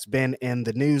 It's been in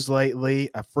the news lately.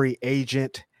 A free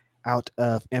agent out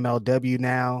of MLW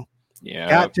now. Yeah.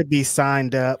 Got to be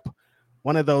signed up.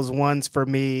 One of those ones for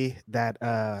me that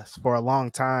for a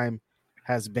long time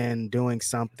has been doing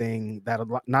something that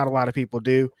not a lot of people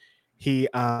do. He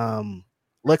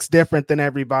looks different than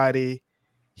everybody.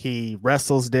 He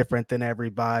wrestles different than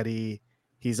everybody.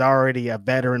 He's already a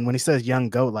veteran. When he says young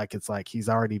GOAT, like it's like he's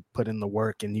already put in the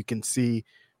work, and you can see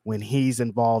when he's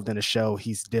involved in a show,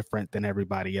 he's different than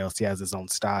everybody else. He has his own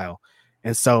style.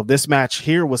 And so this match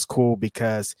here was cool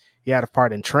because he had a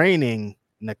part in training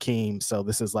Nakeem. So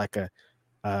this is like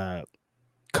a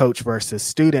coach versus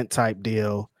student type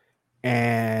deal.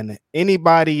 And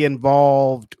anybody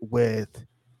involved with,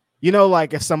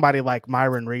 like if somebody like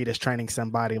Myron Reed is training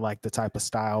somebody, like the type of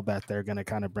style that they're going to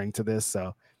kind of bring to this.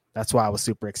 So that's why I was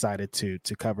super excited to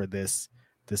cover this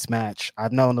this match.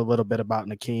 I've known a little bit about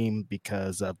Nakeem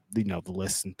because of the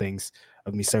lists and things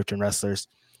of me searching wrestlers.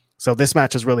 So this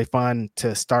match was really fun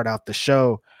to start out the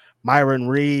show. Myron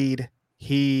Reed,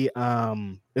 he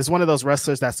is one of those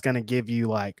wrestlers that's going to give you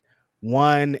like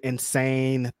one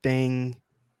insane thing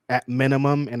at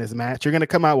minimum in his match. You're going to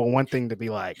come out with one thing to be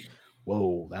like,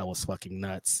 whoa, that was fucking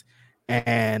nuts.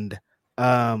 And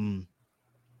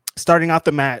starting out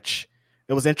the match,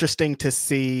 it was interesting to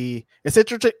see. It's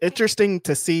interesting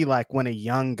to see like when a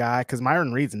young guy, because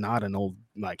Myron Reed's not an old,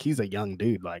 like he's a young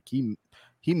dude. Like he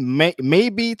may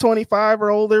be 25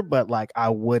 or older, but like I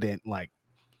wouldn't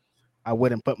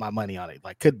put my money on it.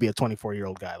 Like could be a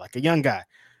 24-year-old guy, like a young guy.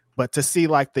 But to see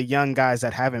like the young guys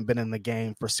that haven't been in the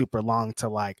game for super long to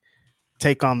like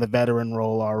take on the veteran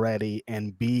role already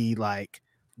and be like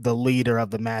the leader of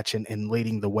the match and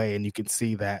leading the way. And you can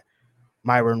see that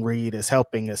Myron Reed is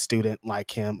helping a student like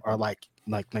him or like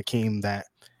Nakeem that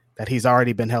he's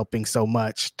already been helping so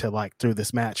much to like through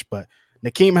this match. But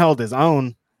Nakeem held his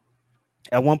own.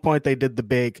 At one point they did the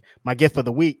big, my gift of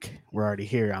the week. We're already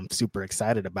here. I'm super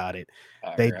excited about it.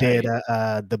 They did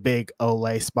the big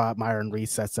Olay spot. Myron Reed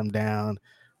sets him down,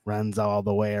 runs all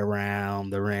the way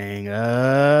around the ring.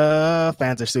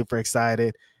 Fans are super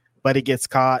excited, but he gets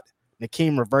caught.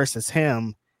 Nakeem reverses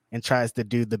him and tries to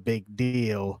do the big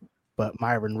deal. But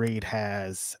Myron Reed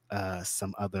has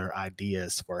some other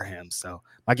ideas for him. So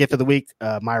my gift of the week,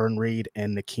 Myron Reed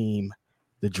and Nakeem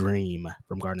the Dream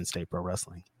from Garden State Pro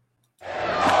Wrestling.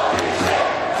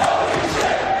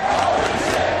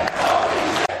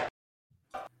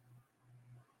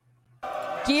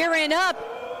 Gearing up,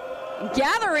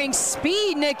 gathering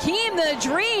speed, Nakeem the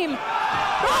Dream.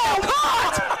 Oh, God!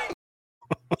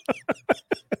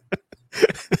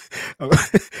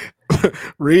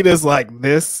 Reed is like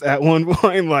this at one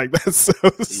point. Like that's so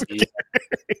scary.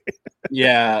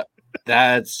 Yeah,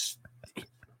 that's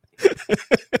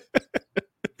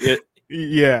it.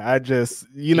 Yeah, I just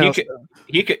he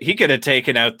could have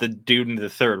taken out the dude in the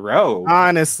third row.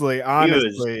 Honestly,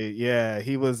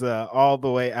 he was all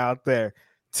the way out there.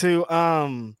 To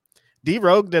D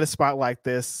Rogue did a spot like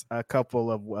this a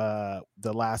couple of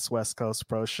the last West Coast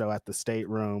Pro show at the State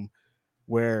Room,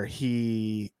 where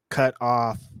he cut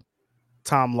off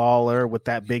Tom Lawler with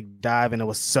that big dive, and it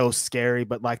was so scary.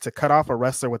 But like to cut off a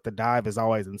wrestler with the dive is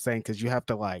always insane because you have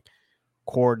to like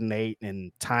coordinate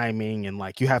and timing, and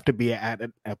like you have to be at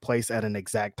a place at an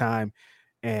exact time.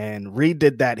 And Reed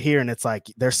did that here, and it's like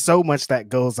there's so much that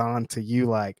goes on to you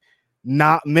like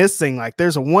not missing. Like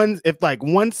there's if like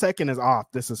 1 second is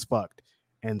off, this is fucked.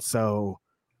 And so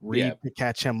Reed to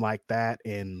catch him like that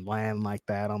and land like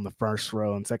that on the first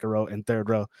row and second row and third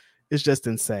row is just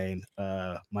insane.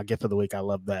 My gift of the week, I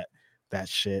love that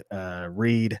shit.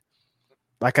 Reed,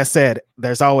 like I said,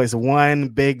 there's always one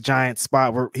big giant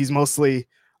spot where he's mostly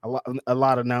a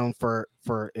lot of known for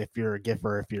if you're a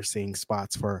giffer, if you're seeing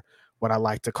spots for what I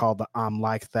like to call the I'm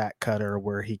like that cutter,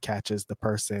 where he catches the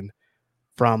person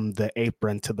from the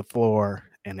apron to the floor.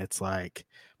 And it's like,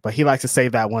 but he likes to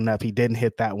save that one up. He didn't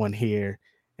hit that one here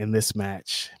in this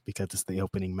match because it's the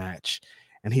opening match.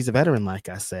 And he's a veteran, like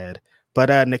I said. But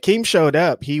Nakeem showed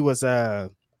up. He was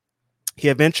he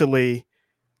eventually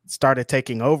started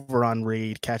taking over on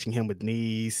Reed, catching him with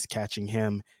knees, catching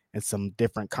him in some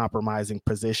different compromising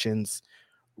positions.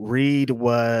 Reed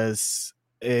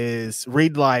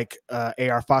like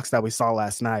AR Fox that we saw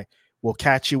last night, will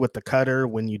catch you with the cutter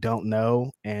when you don't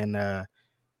know. And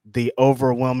the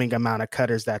overwhelming amount of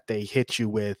cutters that they hit you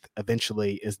with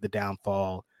eventually is the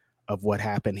downfall of what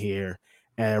happened here.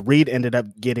 And Reed ended up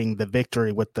getting the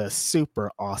victory with the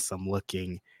super awesome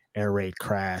looking air raid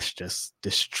crash, just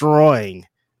destroying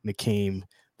Nakeem.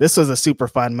 This was a super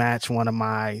fun match. One of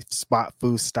my spot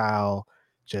foo style,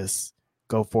 just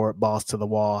go for it, balls to the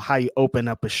wall. How you open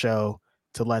up a show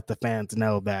to let the fans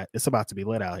know that it's about to be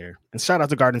lit out here. And shout out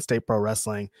to Garden State Pro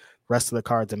Wrestling. The rest of the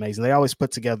card's amazing. They always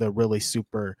put together really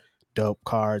super dope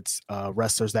cards,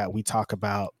 wrestlers that we talk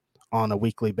about on a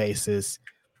weekly basis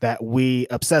that we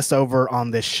obsess over on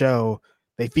this show.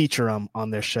 They feature them on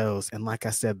their shows. And like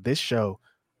I said, this show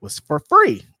was for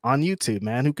free on YouTube,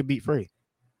 man. Who could beat free?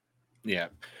 Yeah.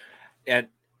 And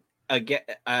again,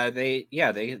 they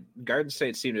Garden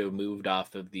State seemed to have moved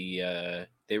off of the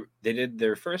they did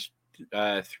their first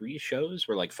 3 shows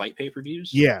were like fight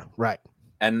pay-per-views. Yeah, right.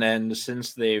 And then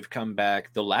since they've come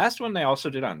back, the last one they also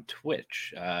did on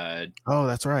Twitch. Oh,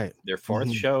 that's right. Their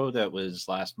 4th show that was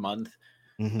last month.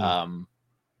 Mm-hmm.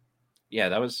 Yeah,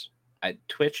 that was at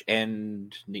Twitch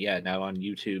and now on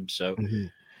YouTube. So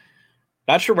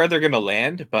not sure where they're gonna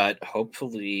land, but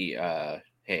hopefully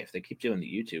hey, if they keep doing the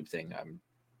YouTube thing,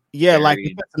 Yeah, like if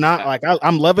very it's not like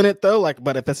I'm loving it though, like,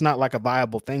 but if it's not like a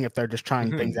viable thing, if they're just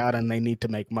trying things out and they need to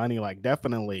make money, like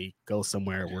definitely go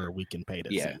somewhere where we can pay to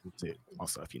see you too.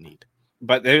 Also, if you need.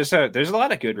 But there's a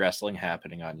lot of good wrestling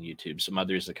happening on YouTube. Some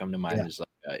others that come to mind is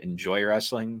like Enjoy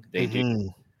Wrestling. They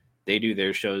do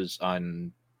their shows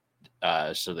on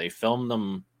so they film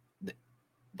them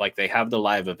like they have the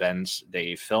live events,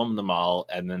 they film them all,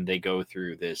 and then they go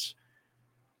through this.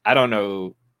 I don't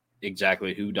know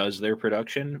exactly who does their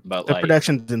production, but the like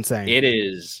production's insane. It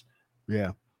is,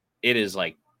 it is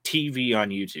like TV on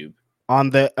YouTube. On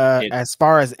the as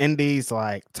far as indies,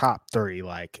 like top 3,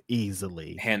 like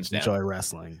easily, hands down. Enjoy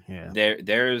Wrestling. Yeah,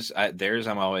 there's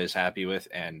I'm always happy with,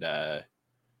 and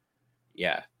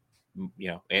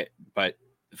but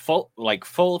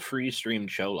full free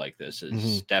streamed show like this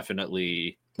is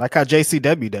definitely. Like how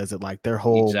JCW does it, like their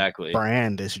whole Exactly.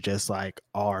 brand is just like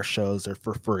our shows are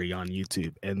for free on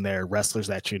YouTube, and they're wrestlers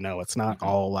that it's not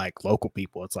all like local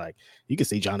people. It's like you can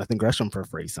see Jonathan Gresham for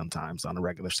free sometimes on a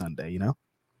regular Sunday.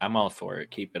 I'm all for it.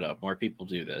 Keep it up. More people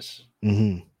do this.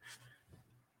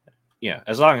 Yeah,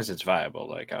 as long as it's viable.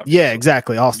 Like yeah,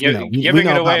 exactly. Also, giving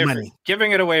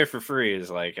it away for free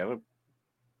is like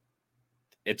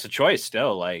it's a choice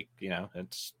still. Like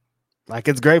it's like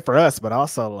it's great for us, but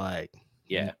also like.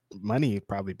 Yeah, money would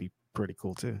probably be pretty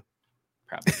cool too.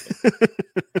 Probably.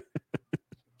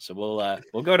 So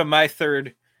we'll go to my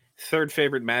third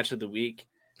favorite match of the week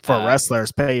for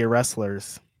wrestlers. Pay your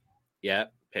wrestlers. Yeah,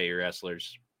 pay your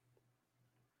wrestlers.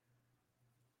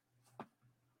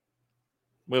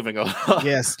 Moving along.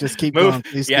 Yes, just keep going.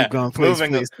 Please keep going.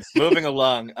 Please. Moving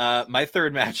along. My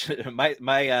third match,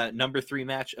 my number 3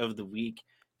 match of the week.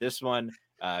 This one.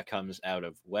 Comes out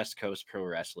of West Coast Pro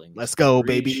Wrestling. Let's go,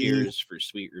 baby. Cheers for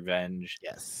Sweet Revenge.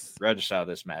 Yes. Roger saw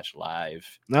this match live.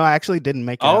 No, I actually didn't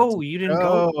make it. Oh, you didn't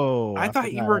go? I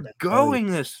thought you were going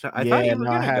this time. I thought you were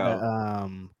going to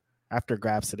go. After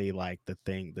Grapsody, like the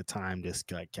time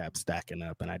just like kept stacking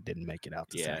up, and I didn't make it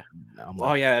out. I'm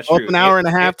like, that's true. An hour and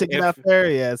a half to get out there.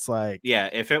 Yeah, it's like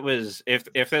if it was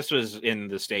if this was in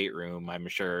the stateroom, I'm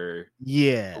sure.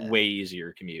 Yeah, way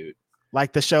easier commute.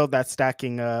 Like the show that's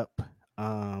stacking up.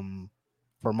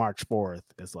 For March 4th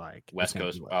is like West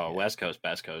Coast. West Coast,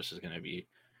 Best Coast is going to be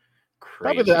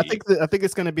crazy. Probably, I think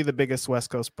it's going to be the biggest West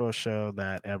Coast Pro show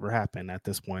that ever happened at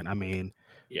this point. I mean,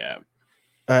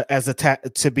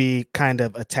 to be kind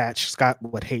of attached. Scott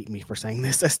would hate me for saying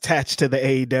this. Attached to the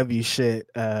AEW shit,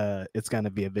 it's going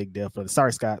to be a big deal for.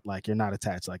 Sorry, Scott. Like you're not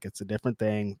attached. Like it's a different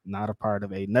thing. Not a part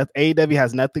of AEW.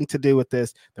 Has nothing to do with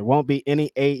this. There won't be any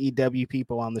AEW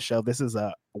people on the show. This is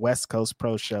a West Coast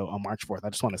Pro show on March 4th. I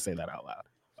just want to say that out loud.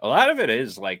 A lot of it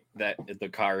is like that. The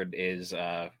card is,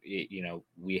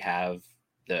 we have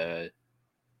the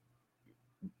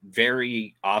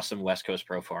very awesome West Coast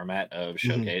Pro format of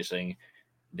showcasing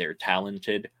their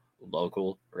talented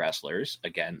local wrestlers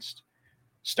against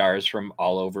stars from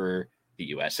all over the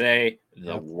USA,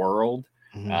 the world.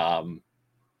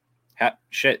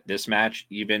 This match,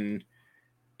 even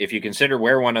if you consider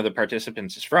where one of the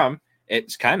participants is from,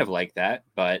 it's kind of like that,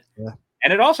 but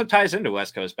and it also ties into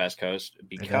West Coast, Best Coast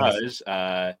because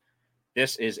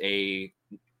this is a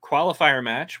qualifier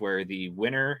match where the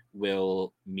winner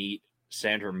will meet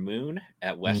Sandra Moon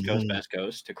at West Coast, Best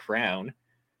Coast to crown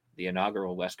the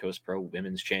inaugural West Coast Pro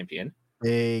Women's Champion.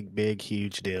 Big,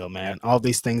 huge deal, man. All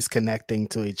these things connecting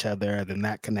to each other, and then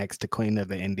that connects to Queen of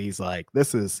the Indies. Like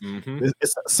this is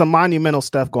it's some monumental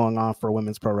stuff going on for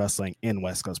women's pro wrestling in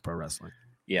West Coast Pro Wrestling.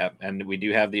 Yeah, and we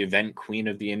do have the event Queen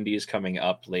of the Indies coming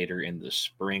up later in the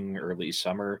spring, early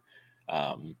summer.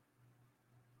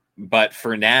 But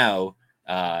for now,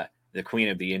 the Queen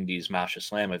of the Indies, Masha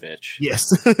Slamovich,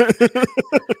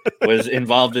 was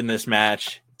involved in this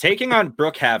match, taking on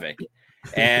Brooke Havoc.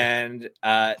 And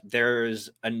there's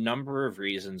a number of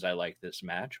reasons I like this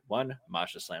match. One,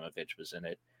 Masha Slamovich was in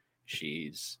it.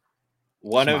 She's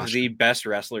one of the best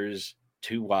wrestlers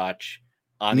to watch.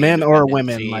 On men or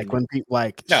women, scene. Like when people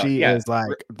is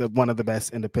like one of the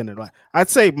best independent. I'd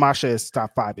say Masha is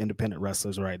top 5 independent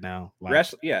wrestlers right now.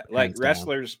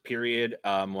 Wrestlers. Period.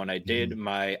 When I did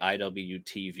my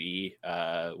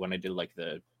IWTV, when I did like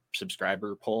the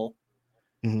subscriber poll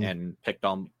and picked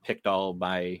all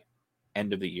my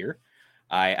end of the year,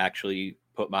 I actually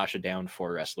put Masha down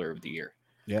for Wrestler of the Year.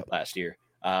 Last year.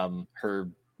 Her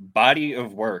body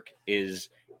of work is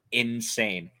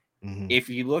insane. If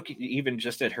you look even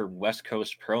just at her West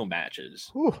Coast Pro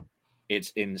matches, it's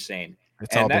insane.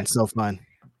 It's all been so fun.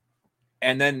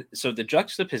 And then, so the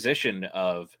juxtaposition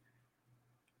of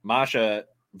Masha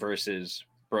versus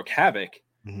Brooke Havoc,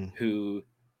 who,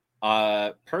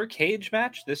 per cage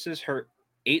match, this is her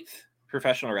 8th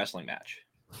professional wrestling match.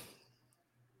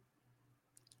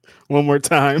 One more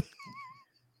time.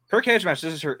 Her cage match.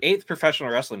 This is her 8th professional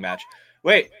wrestling match.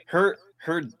 Wait, her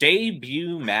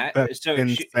debut match. That's So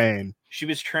insane. She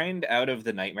was trained out of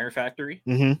the Nightmare Factory.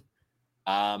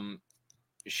 Mm-hmm.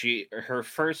 Her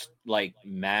first like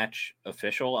match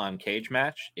official on Cage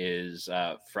Match is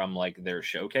from like their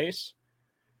showcase.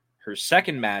 Her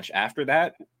second match after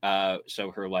that,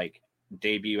 so her like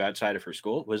debut outside of her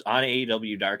school was on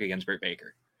AEW Dark against Britt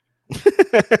Baker.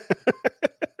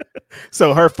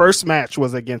 So her first match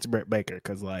was against Britt Baker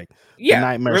because like the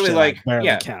Nightmare really shit, like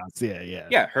barely counts. Yeah.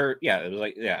 It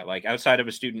was like outside of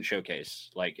a student showcase.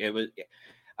 Like it was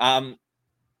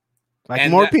like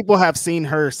more people have seen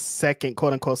her second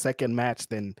quote unquote second match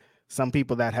than some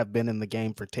people that have been in the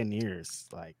game for 10 years,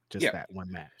 like just that one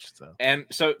match.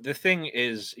 So the thing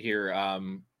is here,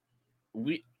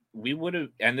 we would have,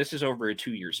 and this is over a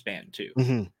 2-year span too.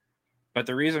 Mm-hmm. But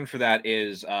the reason for that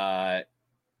is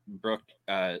Brooke,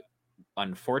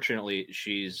 unfortunately,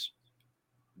 she's,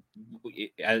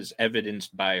 as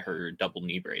evidenced by her double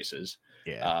knee braces.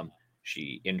 Yeah.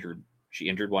 She injured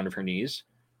one of her knees,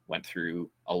 went through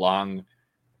a long,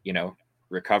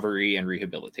 recovery and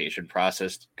rehabilitation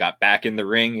process, got back in the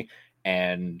ring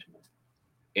and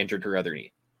injured her other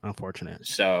knee. Unfortunate.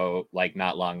 So like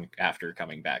not long after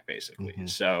coming back, basically. Mm-hmm.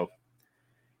 So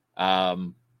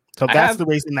that's the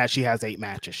reason that she has 8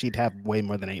 matches. She'd have way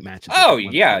more than 8 matches. Oh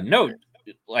yeah. No,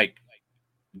 like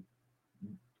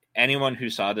anyone who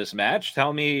saw this match,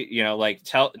 tell me,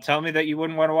 tell me that you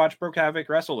wouldn't want to watch Brooke Havoc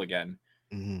wrestle again.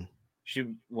 Mm-hmm.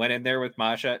 She went in there with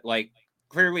Masha, like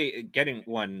clearly getting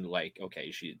one, like,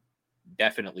 okay, she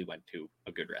definitely went to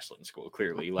a good wrestling school.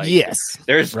 Clearly, like, yes,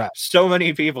 there's so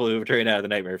many people who've trained out of the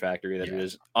Nightmare Factory that it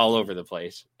was all over the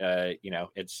place.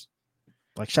 It's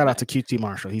like shout out to QT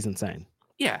Marshall. He's insane.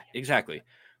 Yeah, exactly.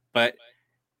 But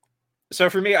so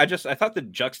for me, I thought the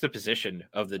juxtaposition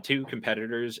of the two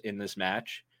competitors in this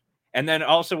match, and then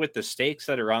also with the stakes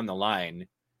that are on the line,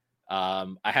 I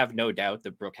have no doubt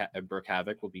that Brooke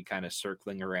Havoc will be kind of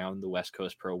circling around the West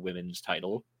Coast Pro Women's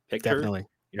title picture. Definitely.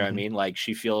 You know what I mean? Like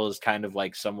she feels kind of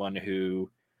like someone who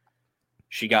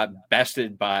she got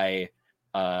bested by,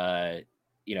 like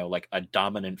a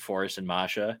dominant force in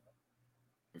Masha.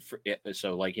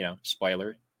 So like,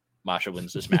 spoiler, Masha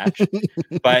wins this match.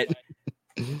 But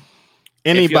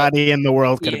anybody in the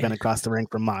world could have been across the ring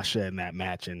from Masha in that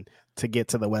match, and to get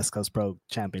to the West Coast Pro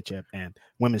Championship and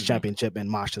Women's Championship, and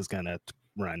Masha's gonna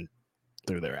run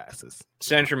through their asses.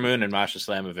 Sandra Moon and Masha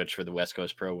Slamovich for the West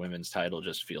Coast Pro Women's title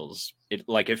just feels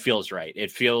it feels right. It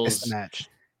feels match.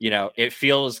 It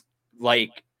feels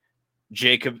like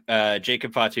Jacob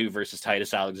Fatu versus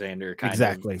Titus Alexander kind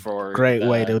of for great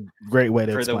way to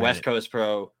for the West Coast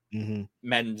Pro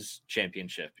Men's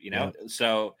Championship,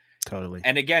 So totally.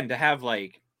 And again, to have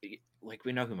like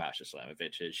we know who Masha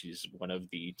Slamovich is. She's one of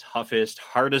the toughest,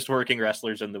 hardest working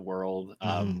wrestlers in the world.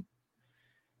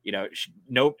 She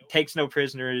takes no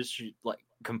prisoners. She's like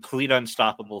complete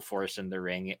unstoppable force in the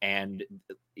ring. And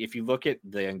if you look at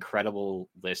the incredible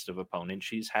list of opponents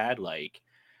she's had, like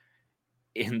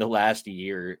in the last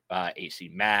year, AC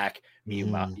Mack,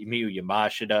 Miyu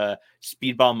Yamashita,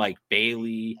 Speedball Mike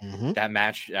Bailey, that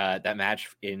match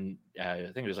in I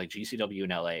think it was like GCW in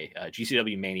LA,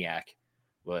 GCW Maniac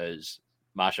was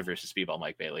Masha versus Speedball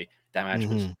Mike Bailey. That match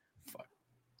was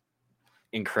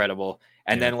incredible.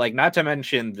 And then like not to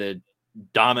mention the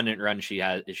dominant run she's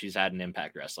had in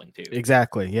Impact Wrestling too.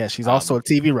 Exactly. Yeah, she's also a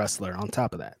TV wrestler on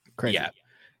top of that. Crazy. Yeah.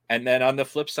 And then on the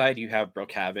flip side, you have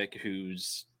Brooke Havoc,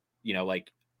 who's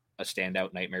like a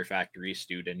standout Nightmare Factory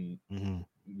student,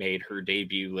 made her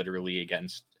debut literally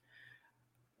against.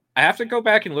 I have to go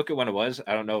back and look at when it was.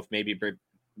 I don't know if maybe Britt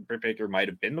Baker might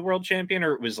have been the world champion,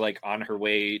 or it was like on her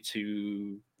way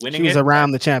to winning. She was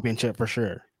around the championship for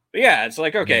sure. But yeah, it's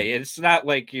like, okay, it's not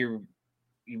like you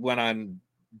went on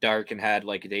Dark and had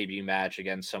like a debut match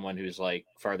against someone who's like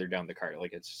farther down the card.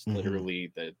 Like it's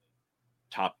literally the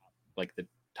top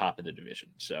of the division.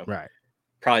 So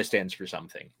probably stands for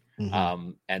something.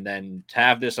 And then to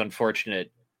have this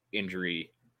unfortunate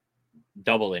injury,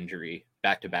 double injury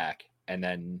back to back, and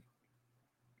then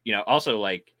also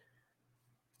like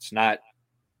it's not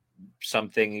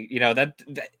something that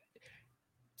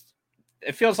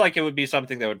it feels like it would be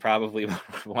something that would probably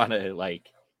want to like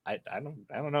I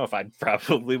don't know if I'd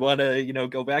probably want to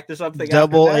go back to something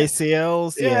double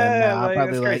ACLs.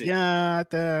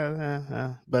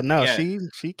 But no,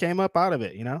 she came up out of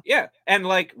it. And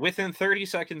like within 30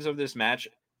 seconds of this match,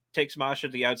 takes Masha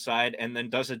to the outside and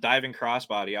then does a diving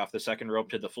crossbody off the second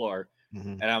rope to the floor.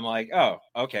 And I'm like, oh,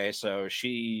 okay, so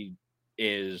she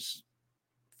is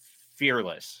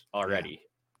fearless already.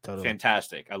 Totally.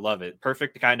 Fantastic. I love it.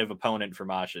 Perfect kind of opponent for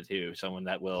Masha too. Someone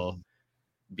that will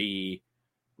be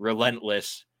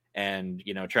relentless and,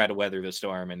 you know, try to weather the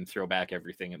storm and throw back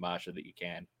everything at Masha that you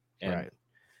can. And right.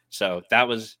 So that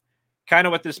was kind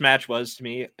of what this match was to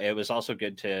me. It was also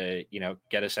good to, you know,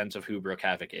 get a sense of who Brooke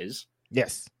Havoc is.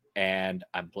 Yes. And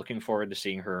I'm looking forward to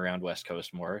seeing her around West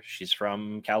Coast more. She's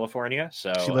from California,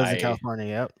 so she lives in California.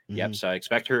 Yep. Yep. So I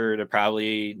expect her to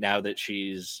probably, now that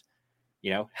she's,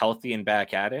 you know, healthy and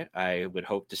back at it, I would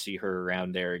hope to see her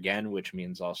around there again, which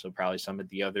means also probably some of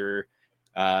the other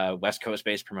West Coast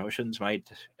based promotions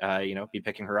might, you know, be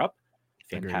picking her up.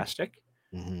 Fantastic.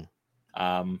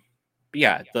 But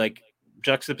yeah, like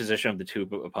juxtaposition of the two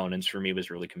opponents for me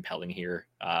was really compelling here.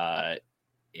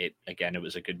 It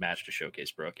was a good match to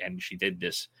showcase Brooke, and she did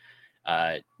this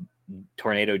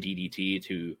tornado DDT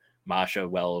to Masha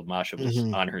while Masha was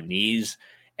on her knees,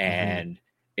 and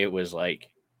it was like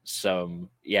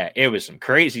it was some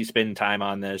crazy spin time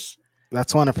on this.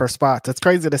 That's one of her spots. It's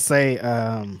crazy to say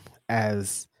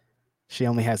as she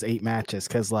only has 8 matches,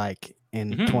 because like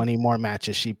in 20 more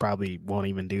matches she probably won't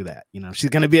even do that. You know, she's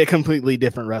going to be a completely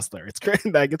different wrestler. It's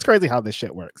crazy. Like, it's crazy how this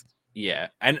shit works. Yeah,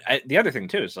 and the other thing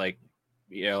too is like,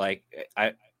 you know, like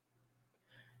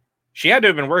she had to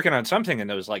have been working on something in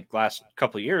those like last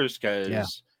couple of years,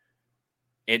 because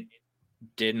it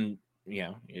didn't, you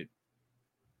know, it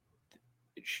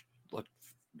looked,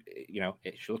 you know,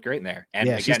 she looked great in there.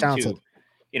 And she's talented. too,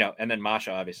 you know, and then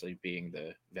Masha obviously being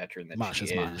the veteran that Masha's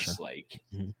she is, Masha. like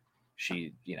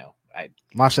she, you know,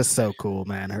 Masha's so cool,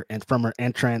 man. And from her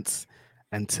entrance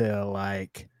until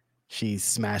like she's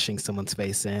smashing someone's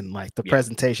face in, like the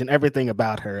presentation, everything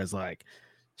about her is like,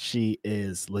 she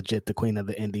is legit the queen of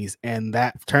the indies, and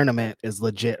that tournament is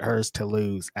legit hers to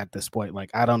lose at this point. Like,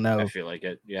 I don't know. I feel like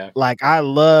it. Yeah. Like, I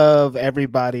love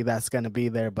everybody that's going to be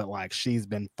there, but like, she's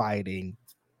been fighting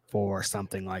for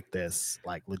something like this,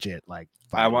 like legit. Like,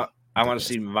 I want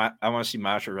to see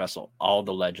Masha wrestle all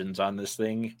the legends on this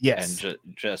thing. Yes. And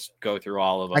just go through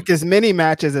all of them. Like as many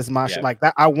matches as Masha, like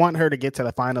that. I want her to get to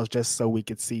the finals just so we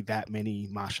could see that many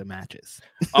Masha matches.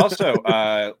 Also,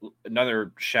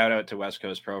 another shout out to West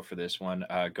Coast Pro for this one.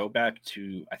 Go back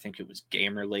to, I think it was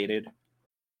Game Related.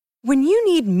 When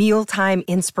you need mealtime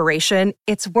inspiration,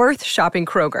 it's worth shopping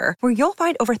Kroger, where you'll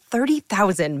find over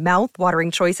 30,000 mouth-watering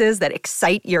choices that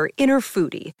excite your inner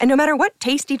foodie. And no matter what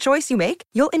tasty choice you make,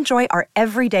 you'll enjoy our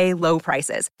everyday low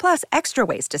prices, plus extra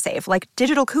ways to save, like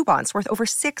digital coupons worth over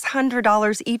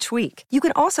 $600 each week. You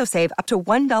can also save up to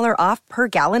 $1 off per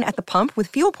gallon at the pump with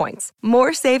fuel points.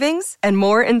 More savings and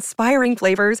more inspiring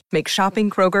flavors make shopping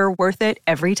Kroger worth it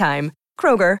every time.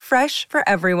 Kroger, fresh for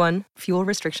everyone. Fuel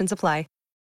restrictions apply.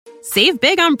 Save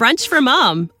big on brunch for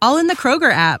mom, all in the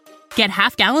Kroger app. Get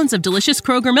half gallons of delicious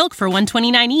Kroger milk for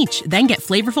 $1.29 each. Then get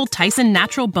flavorful Tyson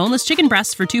natural boneless chicken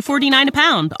breasts for $2.49 a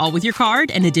pound, all with your card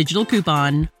and a digital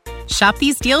coupon. Shop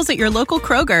these deals at your local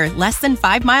Kroger, less than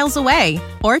 5 miles away.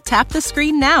 Or tap the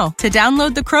screen now to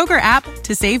download the Kroger app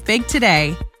to save big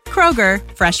today. Kroger,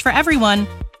 fresh for everyone.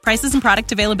 Prices and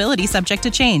product availability subject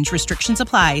to change. Restrictions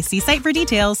apply. See site for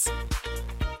details.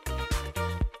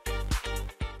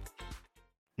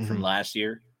 From last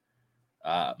year,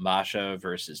 Masha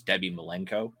versus Debbie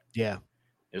Malenko. Yeah,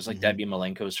 it was like Debbie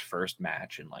Malenko's first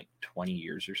match in like 20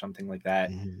 years or something like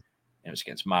that. And it was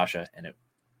against Masha, and it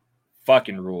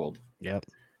fucking ruled. Yep.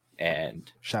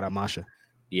 And shout out Masha.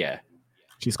 Yeah,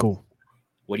 she's cool.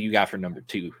 What do you got for number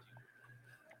 2?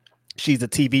 She's a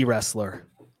TV wrestler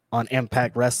on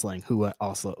Impact Wrestling who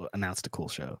also announced a cool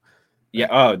show. Yeah.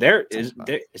 Oh, is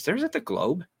theirs at the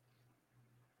Globe?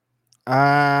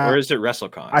 Or is it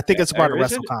WrestleCon? I think it's a part of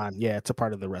WrestleCon. Yeah, it's a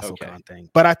part of the WrestleCon thing.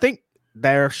 But I think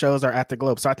their shows are at the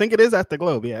Globe, so I think it is at the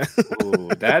Globe. Yeah. Ooh,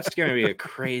 that's gonna be a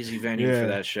crazy venue for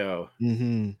that show.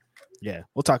 Yeah,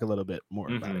 we'll talk a little bit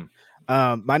more about it.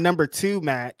 My number 2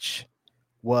 match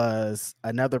was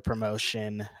another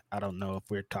promotion. I don't know if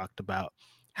we're talked about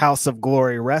House of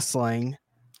Glory Wrestling.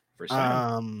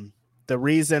 The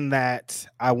reason that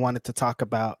I wanted to talk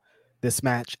about this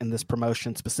match and this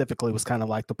promotion specifically was kind of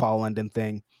like the Paul London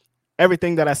thing.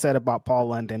 Everything that I said about Paul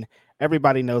London,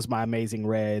 everybody knows my Amazing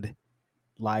Red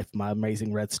life, my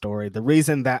Amazing Red story. The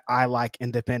reason that I like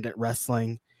independent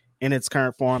wrestling in its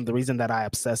current form, the reason that I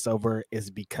obsess over is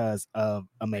because of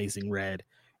Amazing Red.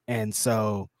 And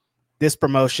so this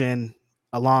promotion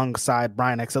alongside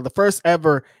Brian XL, the first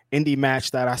ever indie match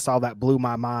that I saw that blew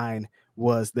my mind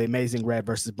was the Amazing Red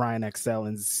versus Brian XL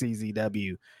in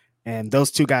CZW. And those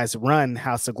two guys run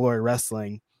House of Glory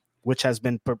Wrestling, which has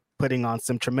been putting on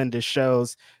some tremendous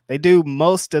shows. They do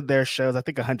most of their shows. I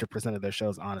think 100% of their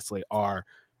shows, honestly, are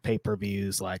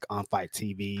pay-per-views like on Fight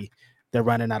TV. They're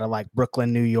running out of like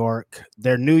Brooklyn, New York.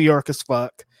 They're New York as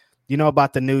fuck. You know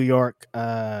about the New York,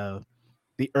 the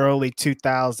early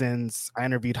 2000s. I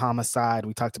interviewed Homicide.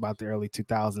 We talked about the early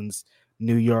 2000s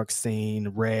New York scene,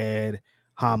 Red,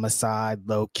 Homicide,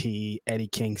 Low Key, Eddie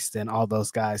Kingston, all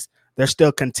those guys. They're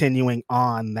still continuing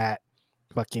on that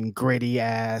fucking gritty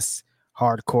ass,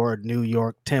 hardcore New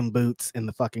York Tim Boots in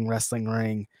the fucking wrestling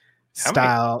ring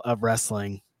style of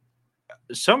wrestling.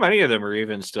 So many of them are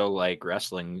even still like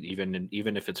wrestling,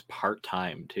 even if it's part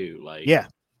time too. Like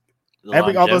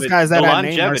all those guys that I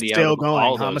named are still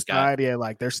going. Homicide,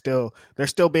 like they're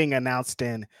still being announced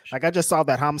in. Like I just saw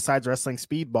that Homicide's wrestling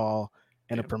Speedball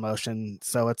in a promotion,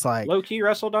 so it's like Low Key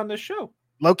wrestled on this show.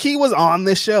 Low Key was on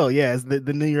this show, yeah. It's the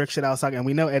New York shit I was talking, and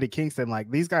we know Eddie Kingston. Like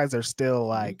these guys are still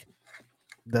like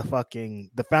the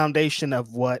foundation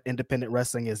of what independent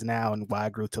wrestling is now, and why I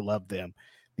grew to love them.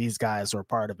 These guys were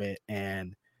part of it,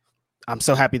 and I'm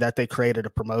so happy that they created a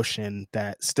promotion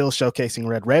that's still showcasing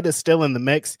Red. Red is still in the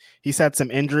mix. He's had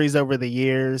some injuries over the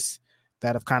years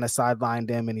that have kind of sidelined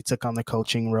him, and he took on the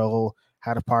coaching role,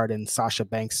 had a part in Sasha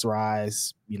Banks'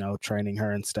 rise, training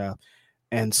her and stuff.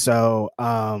 And so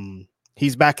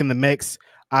he's back in the mix.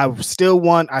 I still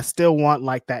want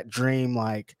like that dream,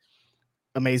 like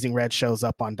Amazing Red shows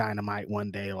up on Dynamite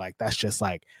one day. Like that's just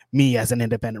like me as an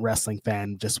independent wrestling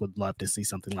fan, just would love to see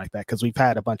something like that, because we've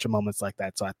had a bunch of moments like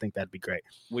that. So I think that'd be great.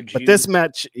 This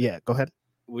match, yeah, go ahead.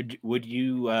 Would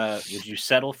you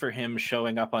settle for him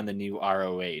showing up on the new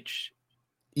ROH?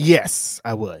 Yes,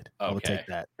 I would. Okay. I would take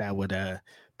that. That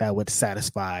would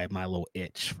satisfy my little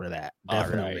itch for that.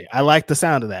 Definitely. Right. I like the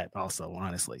sound of that also,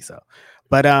 honestly. So,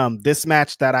 but this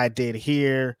match that I did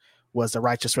here was a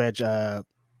Righteous Reg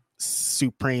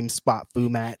Supreme Spot Fu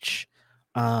match.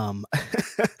 House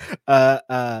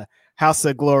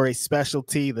of Glory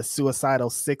specialty, the Suicidal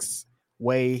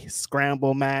 6-way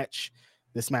scramble match.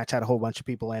 This match had a whole bunch of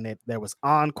people in it. There was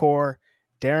Encore,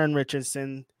 Darren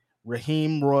Richardson,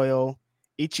 Raheem Royal,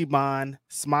 Ichiban,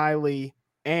 Smiley,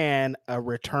 and a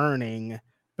returning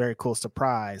very cool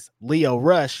surprise, Leo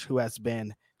Rush, who has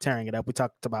been tearing it up. We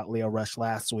talked about Leo Rush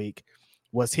last week,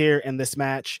 was here in this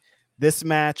match. This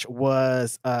match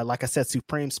was, like I said,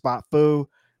 Supreme Spot Fu.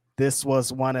 This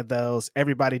was one of those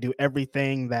everybody do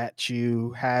everything that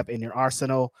you have in your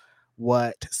arsenal.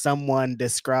 What someone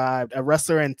described, a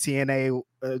wrestler in TNA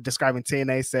describing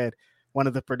TNA said, one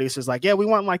of the producers like, yeah, we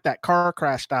want like that car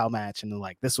crash style match. And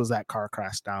like, this was that car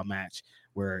crash style match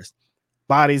where there's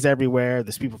bodies everywhere.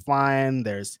 There's people flying.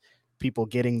 There's people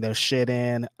getting their shit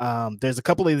in. There's a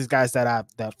couple of these guys that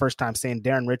the first time seeing,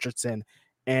 Darren Richardson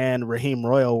and Raheem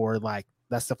Royal, were like,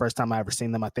 that's the first time I ever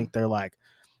seen them. I think they're like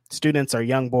students or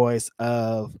young boys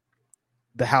of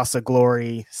the House of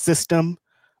Glory system.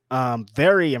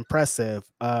 Very impressive.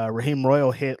 Raheem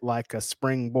Royal hit like a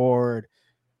springboard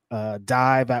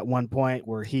dive at one point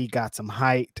where he got some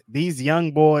height. These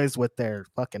young boys with their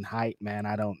fucking height, man,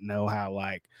 I don't know how,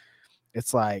 like,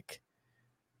 it's like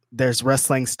there's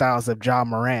wrestling styles of Ja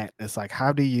Morant. It's like,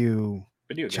 how do you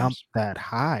jump that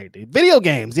high, dude? Video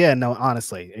games. Yeah, no,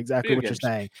 honestly, exactly what you're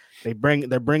saying.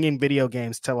 They're bringing video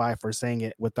games to life. We're seeing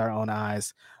it with our own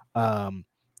eyes.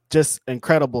 Just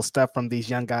incredible stuff from these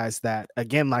young guys that,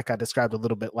 again, like I described a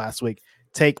little bit last week,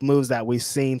 take moves that we've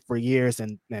seen for years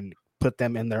and put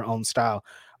them in their own style.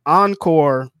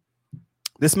 Encore,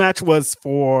 this match was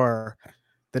for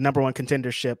the number one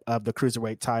contendership of the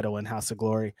Cruiserweight title in House of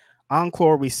Glory.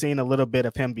 Encore, we've seen a little bit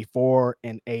of him before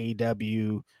in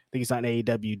AEW. I think he's on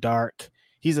AEW Dark.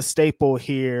 He's a staple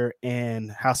here in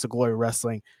House of Glory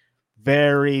Wrestling.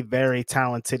 Very, very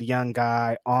talented young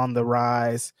guy on the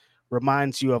rise.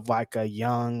 Reminds you of like a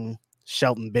young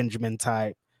Shelton Benjamin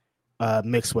type,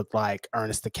 mixed with like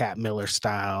Ernest the Cat Miller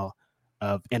style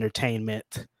of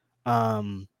entertainment.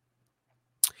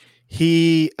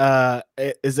 He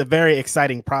is a very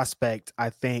exciting prospect. I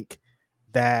think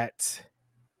that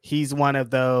he's one of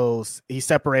those, he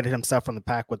separated himself from the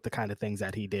pack with the kind of things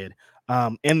that he did.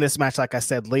 In this match, like I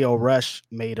said, Leo Rush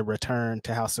made a return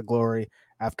to House of Glory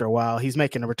after a while. He's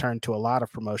making a return to a lot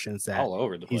of promotions that all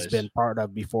over the place. He's been part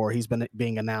of before. He's been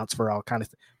being announced for all kinds of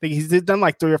things. I think he's done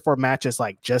like 3 or 4 matches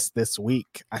like just this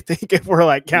week. I think if we're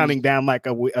like counting down like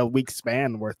a week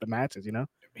span worth of matches, you know?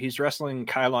 He's wrestling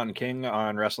Kylon King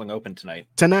on Wrestling Open tonight.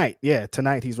 Tonight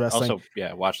he's wrestling. Also,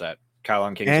 yeah, watch that.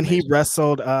 Kylon King. And he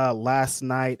wrestled last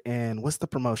night in, what's the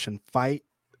promotion? Fight.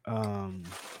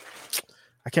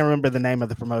 I can't remember the name of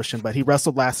the promotion, but he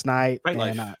wrestled last night. Fight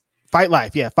Life. Fight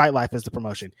Life. Yeah, Fight Life is the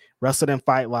promotion. Wrestled in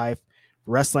Fight Life.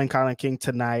 Wrestling Kylon King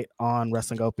tonight on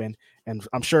Wrestling Open. And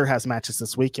I'm sure has matches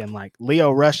this weekend. Like,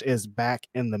 Leo Rush is back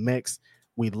in the mix.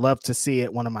 We'd love to see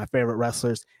it. One of my favorite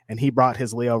wrestlers. And he brought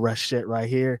his Leo Rush shit right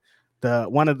here.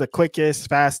 one of the quickest,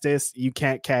 fastest, you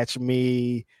can't catch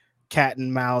me cat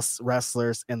and mouse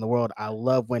wrestlers in the world. I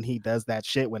love when he does that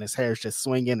shit, when his hair's just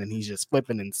swinging and he's just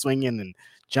flipping and swinging and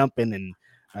jumping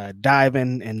and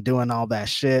diving and doing all that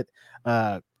shit.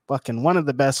 Fucking one of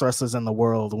the best wrestlers in the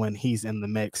world when he's in the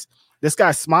mix. This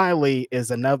guy Smiley is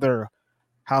another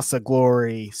House of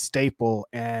Glory staple,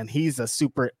 and he's a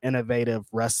super innovative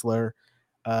wrestler.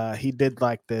 He did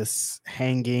like this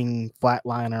hanging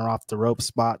flatliner off the rope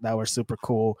spot that was super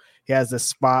cool. He has this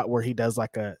spot where he does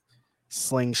like a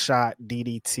slingshot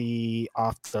DDT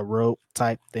off the rope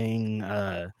type thing.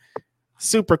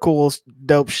 Super cool,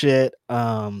 dope shit.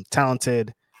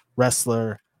 Talented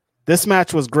wrestler. This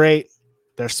match was great.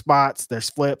 There's spots, there's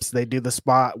flips. They do the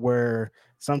spot where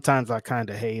sometimes I kind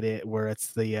of hate it, where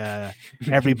it's the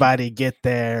everybody get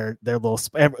their little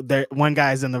one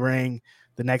guy's in the ring,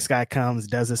 the next guy comes,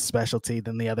 does his specialty,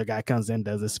 then the other guy comes in,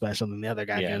 does his special, then the other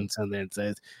guy comes and then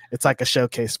says it's like a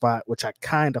showcase spot, which I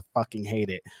kind of fucking hate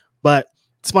it. But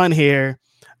it's fun here.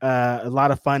 A lot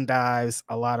of fun dives,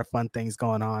 a lot of fun things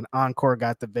going on. Encore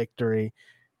got the victory,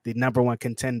 the number one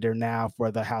contender now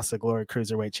for the House of Glory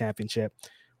Cruiserweight Championship.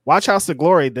 Watch House of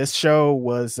Glory. This show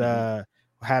was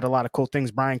had a lot of cool things.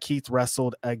 Brian Keith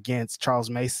wrestled against Charles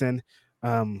Mason,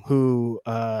 who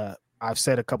I've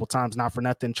said a couple times, not for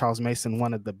nothing, Charles Mason,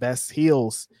 one of the best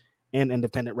heels in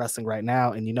independent wrestling right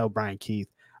now. And you know Brian Keith,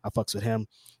 I fucks with him.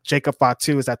 Jacob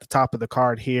Fatu is at the top of the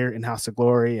card here in House of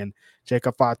Glory, and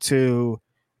Jacob Fatu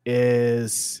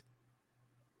is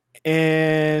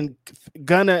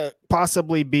gonna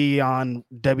possibly be on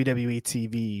WWE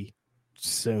TV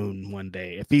soon one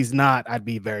day. If he's not, I'd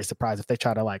be very surprised if they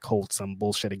try to like hold some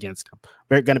bullshit against him.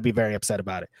 They're going to be very upset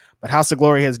about it. But House of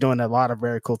Glory is doing a lot of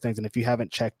very cool things, and if you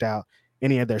haven't checked out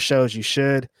any of their shows, you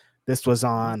should. This was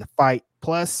on Fight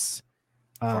Plus.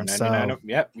 So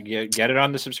yep, you get it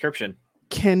on the subscription.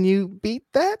 Can you beat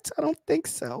that? I don't think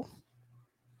so.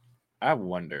 I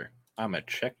wonder. I'm gonna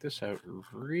check this out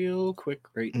real quick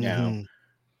right now,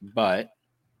 but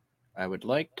I would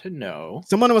like to know.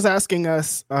 Someone was asking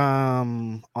us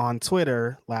on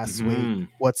Twitter last week,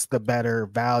 what's the better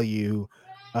value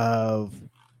of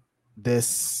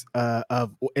this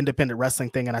of independent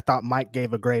wrestling thing? And I thought Mike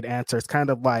gave a great answer. It's kind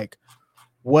of like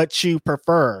what you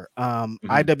prefer.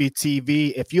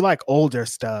 IWTV, if you like older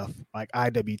stuff, like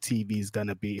IWTV is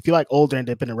gonna be. If you like older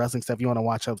independent wrestling stuff, you want to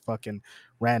watch a fucking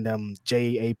random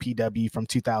JAPW from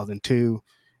 2002.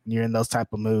 And you're in those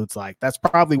type of moods, like that's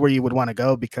probably where you would want to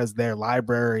go, because their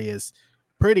library is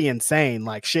pretty insane.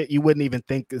 Like shit you wouldn't even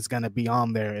think is going to be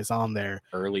on there is on there.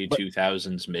 Early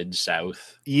 2000s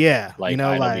Mid-South. Yeah. Like, you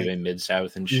know, like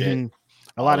Mid-South and shit.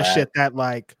 A lot of shit that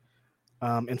like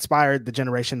inspired the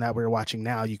generation that we're watching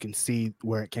now. You can see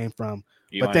where it came from.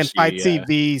 But then Fight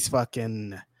TV's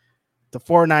fucking the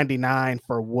 $4.99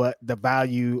 for what the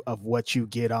value of what you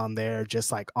get on there, just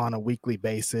like on a weekly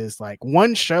basis. Like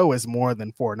one show is more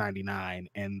than $4.99,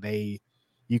 and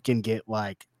you can get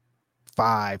like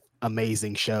 5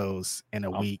 amazing shows in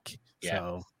a week. Yeah.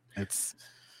 So it's.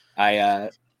 I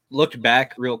looked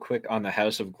back real quick on the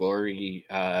House of Glory.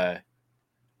 I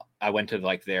went to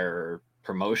like their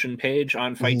promotion page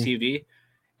on Fight TV,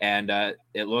 and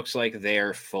it looks like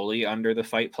they're fully under the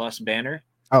Fight Plus banner.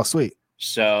 Oh, sweet.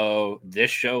 So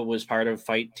this show was part of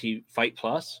Fight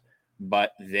Plus,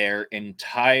 but their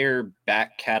entire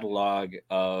back catalog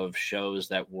of shows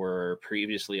that were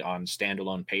previously on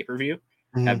standalone pay-per-view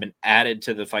have been added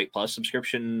to the Fight Plus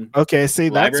subscription. Okay, see,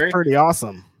 library. That's pretty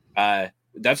awesome.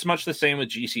 That's much the same with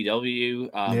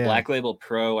GCW. Black Label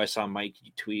Pro, I saw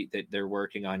Mikey tweet that they're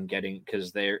working on getting,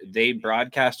 because they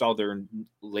broadcast all their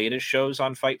latest shows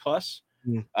on Fight Plus.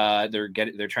 They're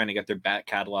trying to get their back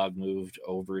catalog moved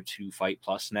over to Fight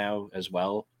Plus now as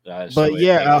well. But so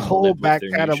a whole back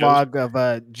catalog of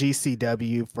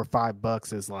GCW for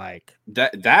 $5 is like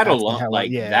that alone.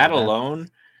 Alone,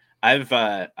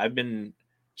 I've been.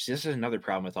 See, this is another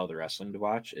problem with all the wrestling to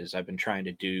watch is I've been trying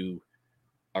to do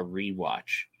a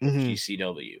rewatch of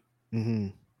GCW.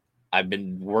 I've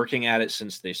been working at it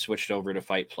since they switched over to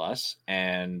Fight Plus,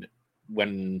 and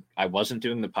when I wasn't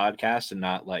doing the podcast and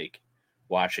not like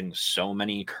watching so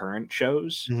many current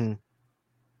shows,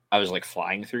 I was like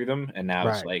flying through them, and now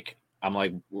it's like I'm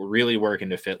like really working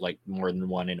to fit like more than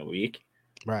one in a week.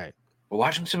 Right. But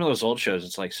watching some of those old shows,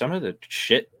 it's like some of the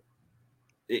shit,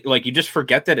 like you just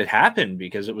forget that it happened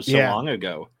because it was so long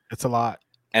ago. It's a lot.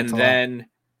 And then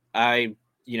I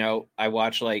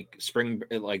watched like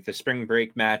the spring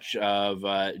break match of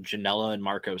Janela and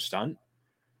Marco Stunt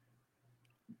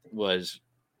was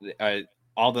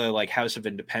all the like House of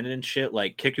Independence shit,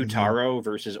 like Kikutaro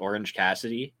versus Orange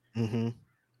Cassidy.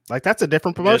 Like that's a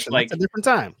different promotion. Like, that's a different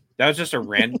time. That was just a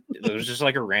random. It was just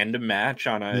like a random match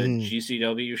on a Mhm.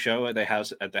 GCW show at the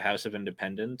House of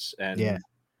Independence, and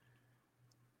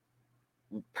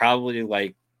probably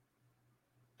like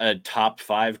a top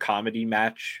 5 comedy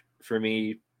match for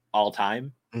me all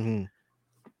time. Mhm.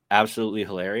 Absolutely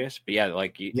hilarious. But yeah,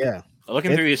 like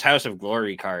looking It's- through these House of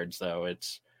Glory cards, though,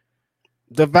 it's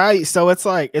the value. So it's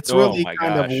like it's Oh really my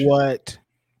kind gosh. of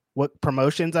what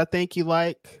promotions I think you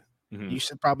like. Mhm. You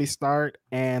should probably start,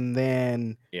 and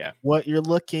then Yeah. what you're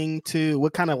looking to,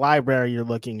 what kind of library you're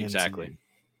looking exactly.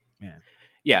 into.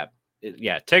 Yeah.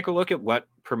 Take a look at what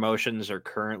promotions are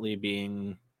currently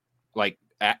being like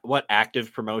what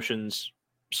active promotions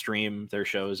stream their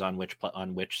shows on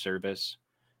which service.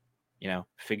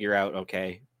 Figure out,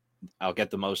 okay, I'll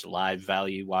get the most live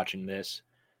value watching this,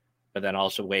 but then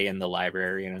also weigh in the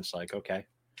library, and it's like, okay,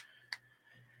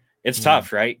 it's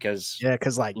tough, right? Because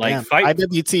because like fight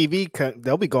IWTV,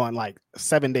 they'll be going like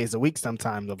 7 days a week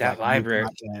sometimes. Of that like new library.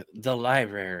 content. The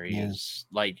library is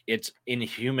like it's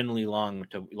inhumanly long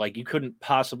to like you couldn't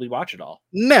possibly watch it all.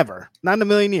 Never, not in a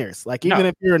million years. Like even No.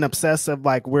 if you're an obsessive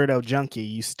like weirdo junkie,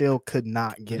 you still could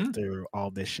not get through all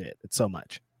this shit. It's so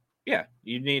much. Yeah,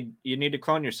 you need to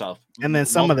clone yourself. And then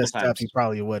some of the multiple stuff times. you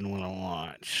probably wouldn't want to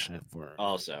watch.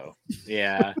 Also,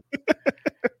 yeah.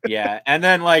 Yeah, and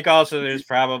then like also there's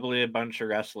probably a bunch of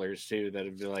wrestlers too that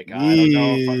would be like,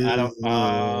 I don't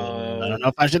know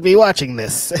if I should be watching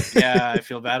this. Yeah, I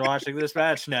feel bad watching this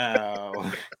match now.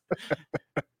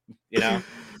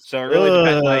 So it really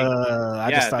depends. Like, I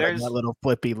just thought of there's that little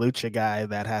flippy lucha guy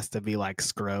that has to be like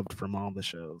scrubbed from all the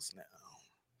shows now.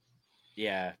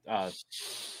 Yeah.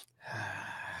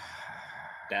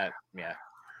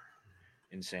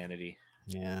 Insanity.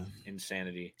 Yeah.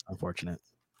 Insanity. Unfortunate.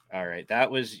 All right. That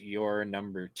was your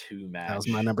number 2 match. That was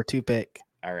my number 2 pick.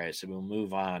 All right. So we'll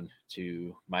move on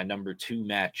to my number 2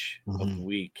 match of the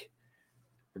week.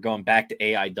 We're going back to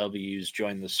AIW's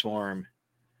Join the Swarm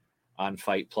on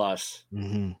Fight Plus.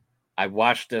 Mm-hmm. I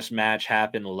watched this match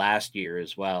happen last year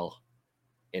as well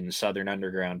in Southern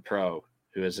Underground Pro,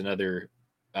 who is another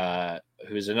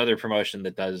promotion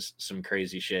that does some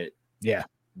crazy shit. Yeah.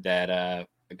 That I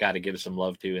got to give some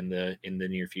love to in the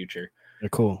near future. They're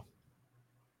cool.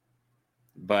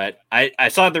 But I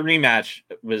saw the rematch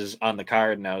was on the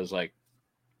card and I was like,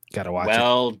 gotta watch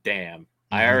it. Damn.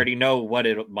 I already know what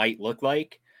it might look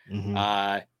like.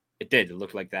 It did. It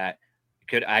looked like that.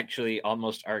 Could actually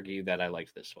almost argue that I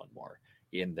liked this one more.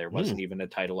 And there wasn't even a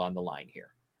title on the line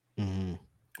here.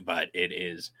 But it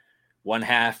is one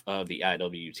half of the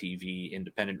IWTV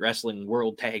Independent Wrestling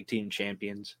World Tag Team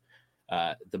Champions,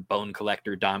 the Bone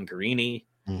Collector Dom Guarini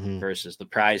versus the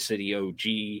Prize City OG,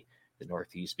 the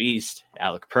Northeast Beast,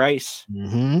 Alec Price.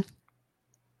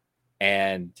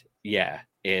 And yeah,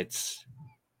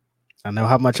 I know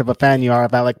how much of a fan you are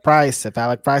of Alec Price. If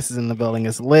Alec Price is in the building,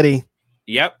 it's Liddy.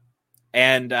 Yep.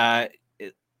 And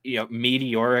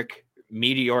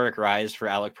meteoric rise for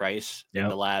Alec Price in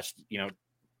the last,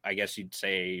 I guess you'd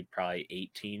say probably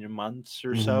 18 months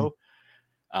or so.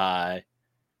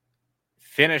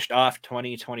 Finished off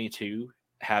 2022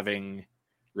 having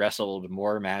wrestled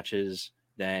more matches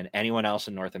than anyone else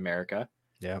in North America.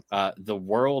 Yeah. The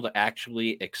world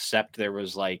actually, except there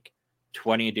was like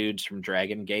 20 dudes from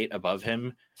Dragon Gate above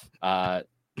him,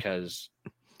 because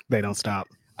they don't stop.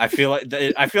 I feel like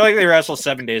they wrestle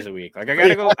 7 days a week. Like I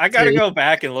gotta go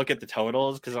back and look at the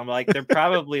totals because I'm like, they're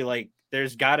probably like,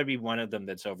 there's got to be one of them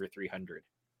that's over 300.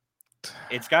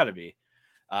 It's got to be.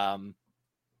 But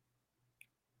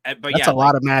that's a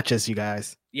lot of matches, you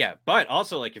guys. Yeah, but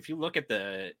also like if you look at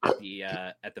the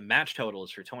match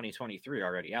totals for 2023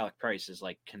 already, Alec Price is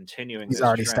like continuing. He's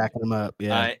already stacking them up.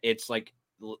 Yeah, it's like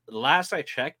last I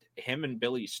checked, him and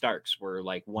Billy Starks were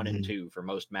like 1 and 2 for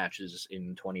most matches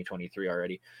in 2023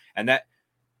 already, and that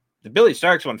the Billy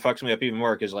Starks one fucks me up even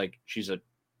more because like she's a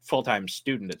full-time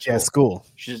student at school. Yeah, school.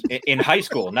 She's in high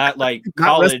school, not like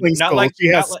college. Not like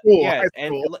school. Yeah,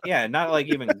 and not like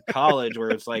even college where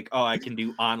it's like, oh, I can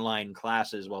do online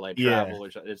classes while I travel. Or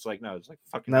it's like no, it's like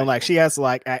fucking. No, like she has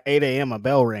like at 8 a.m. a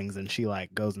bell rings and she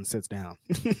like goes and sits down.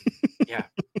 Yeah,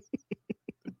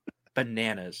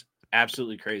 bananas,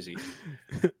 absolutely crazy.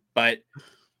 But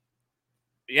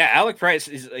yeah, Alec Price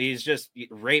he's just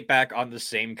right back on the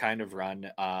same kind of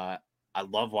run. I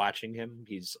love watching him.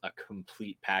 He's a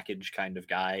complete package kind of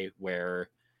guy where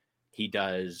he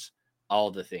does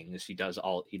all the things. He does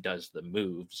the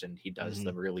moves and he does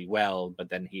them really well, but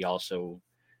then he also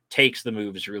takes the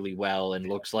moves really well and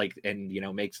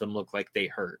makes them look like they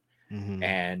hurt.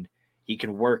 And he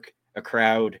can work a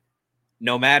crowd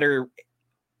no matter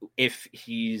if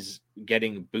he's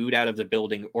getting booed out of the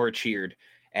building or cheered.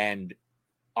 And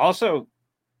also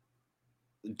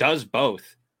does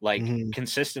both like Mhm.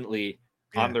 consistently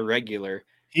Yeah. on the regular.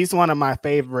 He's one of my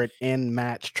favorite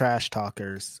in-match trash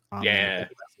talkers on Yeah. there,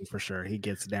 for sure. He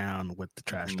gets down with the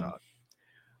trash talk.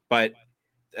 But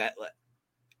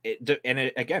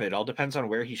it all depends on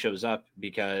where he shows up,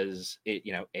 because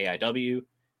AIW,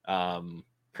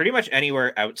 pretty much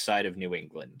anywhere outside of New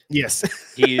England. Yes.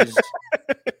 He's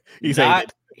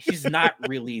hated. He's not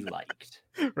really liked.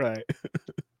 Right.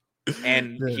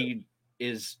 And Yeah. he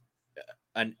is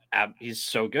he's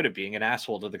so good at being an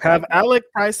asshole to the crowd. Have Alec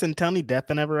Price and Tony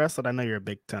Deppen ever wrestled? I know you're a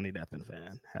big Tony Deppen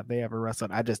fan. Have they ever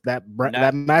wrestled? I just that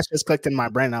match just clicked in my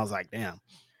brain. And I was like, damn.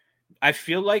 I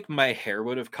feel like my hair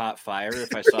would have caught fire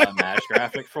if I saw a match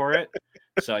graphic for it.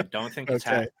 So I don't think it's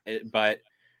happened. But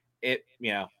it,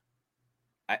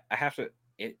 I have to.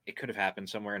 It could have happened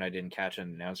somewhere, and I didn't catch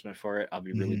an announcement for it. I'll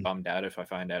be really bummed out if I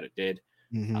find out it did.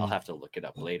 I'll have to look it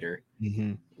up later.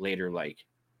 Later, like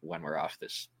when we're off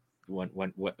this.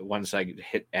 Once I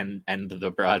hit end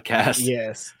the broadcast.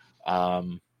 Yes.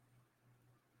 But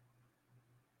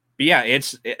yeah,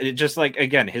 it's just like,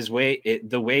 again, his way,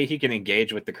 the way he can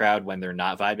engage with the crowd when they're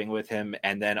not vibing with him.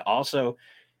 And then also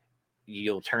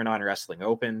you'll turn on Wrestling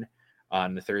Open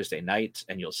on the Thursday nights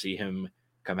and you'll see him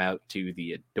come out to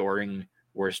the adoring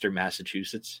Worcester,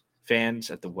 Massachusetts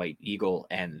fans at the White Eagle,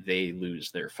 and they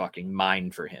lose their fucking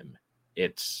mind for him.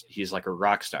 He's like a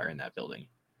rock star in that building.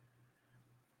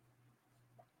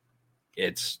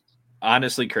 It's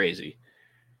honestly crazy.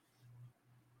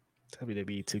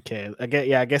 WWE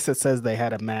 2K. I guess it says they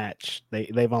had a match.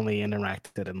 They've only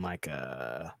interacted in like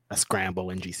a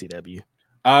scramble in GCW.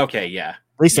 Okay, yeah.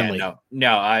 Recently. Yeah,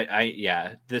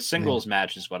 no, the singles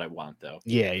match is what I want though.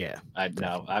 Yeah. I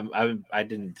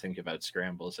didn't think about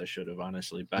scrambles. I should have,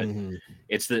 honestly, but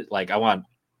it's I want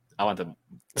the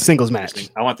singles match.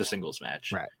 I want the singles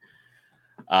match. Right.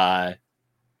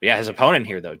 Yeah, his opponent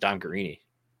here though, Don Garrini,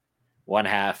 one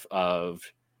half of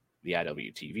the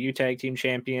IWTV Tag Team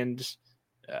Champions,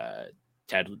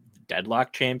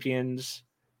 Deadlock Champions.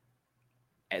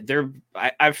 I don't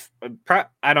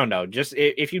know. Just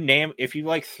if you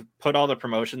put all the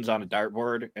promotions on a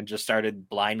dartboard and just started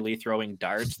blindly throwing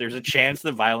darts, there's a chance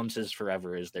the Violence is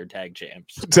Forever is their tag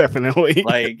champs. Definitely.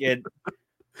 Like it.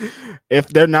 If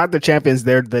they're not the champions,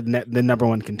 they're the number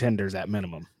one contenders at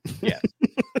minimum. Yeah.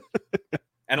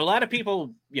 And a lot of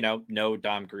people, know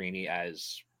Dom Garrini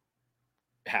as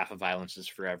half of Violence is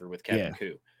Forever with Kevin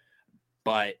Koo,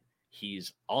 but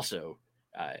he's also,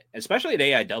 especially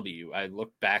at AIW, I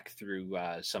looked back through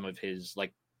some of his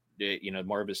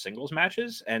more of his singles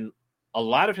matches, and a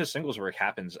lot of his singles work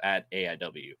happens at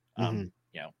AIW.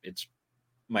 It's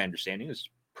my understanding is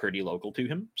pretty local to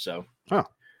him, so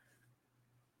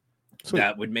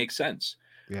that would make sense.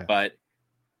 Yeah, but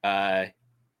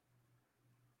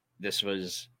this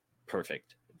was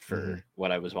perfect for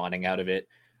what I was wanting out of it.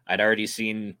 I'd already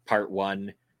seen part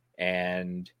 1,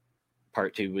 and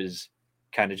part 2 was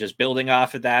kind of just building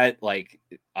off of that. Like,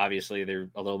 obviously they're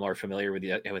a little more familiar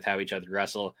with how each other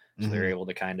wrestle, so they're able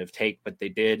to kind of take what they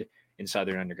did in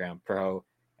Southern Underground Pro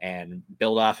and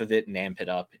build off of it and amp it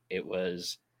up. It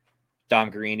was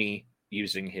Dom Garrini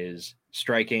using his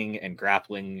striking and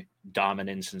grappling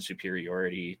dominance and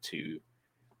superiority to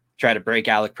try to break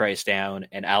Alec Price down,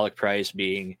 and Alec Price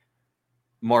being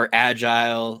more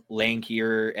agile,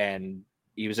 lankier, and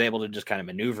he was able to just kind of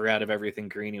maneuver out of everything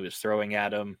Garrini was throwing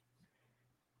at him.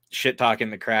 Shit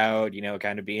talking the crowd,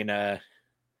 kind of being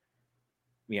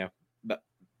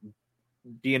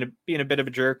being a bit of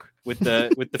a jerk with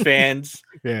the fans.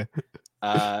 Yeah.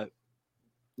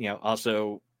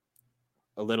 Also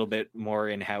a little bit more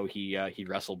in how he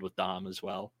wrestled with Dom as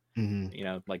well.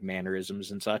 Like mannerisms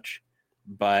and such.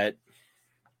 But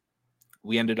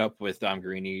we ended up with Dom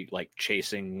Garrini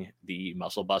chasing the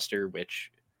Muscle Buster,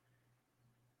 which,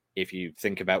 if you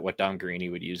think about what Dom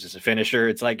Garrini would use as a finisher,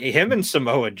 it's like him and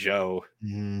Samoa Joe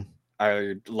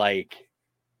are like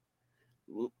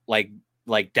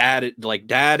dad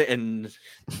and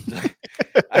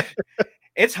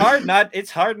it's hard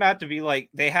not to be like,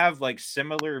 they have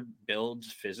similar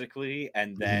builds physically,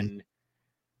 and then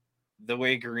the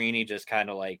way Garrini just kind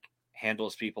of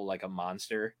handles people like a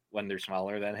monster when they're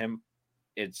smaller than him,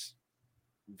 it's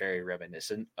very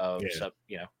reminiscent of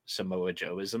Samoa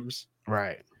Joe-isms.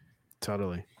 Right.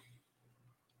 Totally.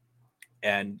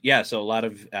 And so a lot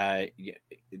of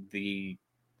the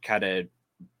kind of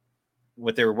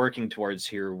what they were working towards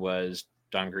here was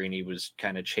Don Garrini was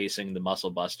kind of chasing the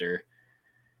Muscle Buster,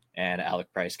 and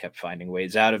Alec Price kept finding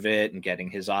ways out of it and getting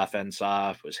his offense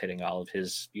off, was hitting all of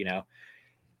his, hitting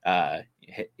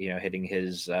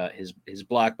his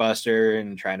blockbuster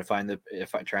and trying to find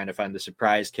the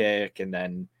surprise kick, and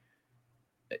then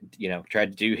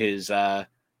tried to do his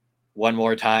one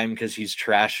more time because he's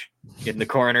trash in the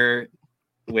corner,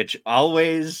 which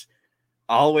always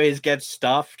gets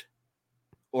stuffed,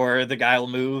 or the guy will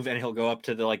move and he'll go up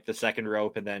to the second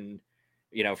rope and then,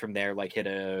 from there, hit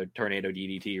a tornado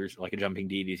DDT or a jumping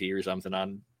DDT or something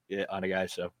on a guy.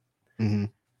 So,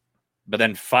 But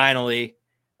then finally,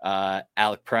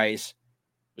 Alec Price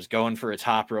was going for a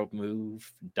top rope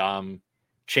move. Dom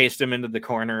chased him into the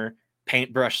corner,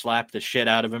 paintbrush slapped the shit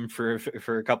out of him for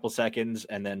a couple seconds,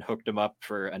 and then hooked him up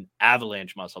for an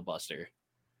avalanche muscle buster,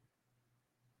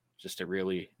 just to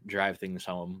really drive things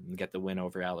home and get the win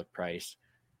over Alec Price.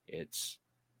 It's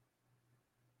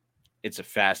a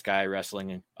fast guy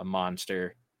wrestling a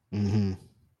monster, and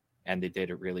they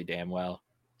did it really damn well.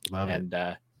 Love it. And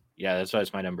that's why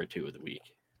it's my number 2 of the week.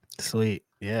 Sweet.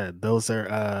 Yeah, those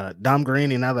are Dom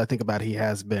Garrini. Now that I think about it, he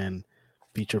has been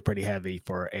featured pretty heavy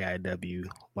for AIW.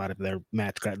 A lot of their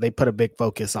match, they put a big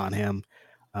focus on him.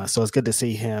 So it's good to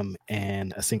see him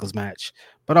in a singles match.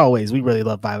 But always, we really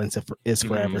love Violence is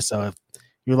Forever. So if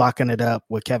you're locking it up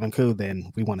with Kevin Koo,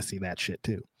 then we want to see that shit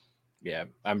too. Yeah,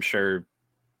 I'm sure.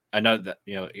 I know that,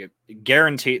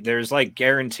 guaranteed, there's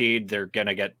guaranteed they're going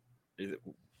to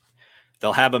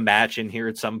they'll have a match in here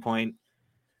at some point.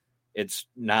 It's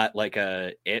not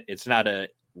it's not a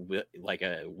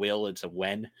will, it's a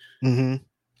when.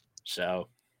 So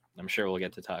I'm sure we'll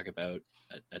get to talk about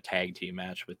a tag team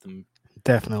match with them.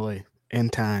 Definitely. In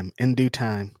due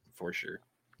time. For sure.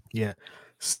 Yeah.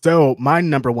 So my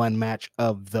number 1 match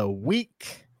of the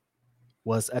week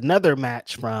was another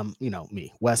match from,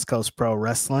 me, West Coast Pro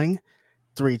Wrestling.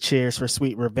 3 Cheers for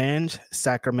Sweet Revenge,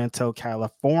 Sacramento,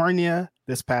 California,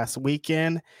 this past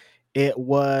weekend. It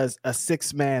was a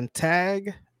 6-man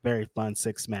tag, very fun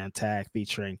 6-man tag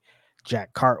featuring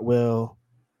Jack Cartwheel,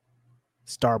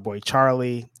 Starboy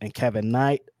Charlie, and Kevin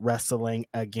Knight wrestling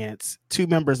against 2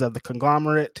 members of the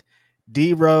conglomerate,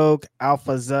 D-Rogue,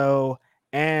 Alpha Zoe,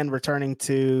 and returning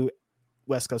to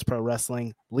West Coast Pro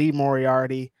Wrestling, Lee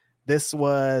Moriarty. This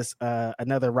was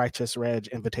another Righteous Reg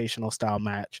invitational style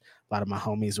match. A lot of my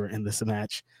homies were in this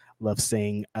match. Love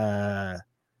seeing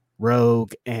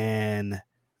Rogue and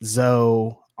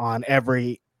Zoe on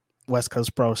every West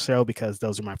Coast Pro show because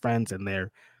those are my friends and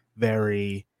they're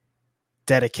very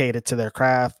dedicated to their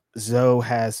craft. Zoe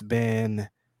has been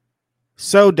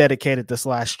so dedicated this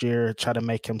last year, try to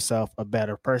make himself a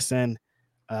better person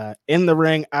in the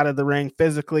ring, out of the ring,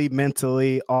 physically,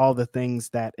 mentally, all the things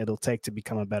that it'll take to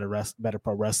become a better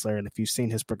pro wrestler. And if you've seen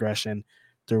his progression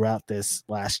throughout this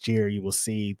last year, you will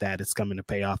see that it's coming to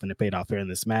pay off, and it paid off here in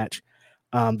this match.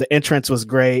 The entrance was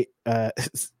great.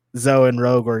 Zoe and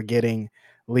Rogue were getting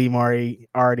Lee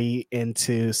Moriarty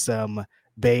into some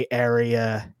Bay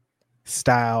Area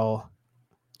style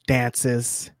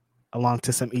dances along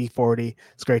to some E40.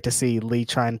 It's great to see Lee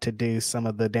trying to do some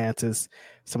of the dances,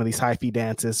 some of these hyphy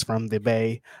dances from the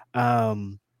Bay.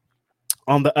 On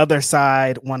the other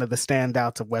side, one of the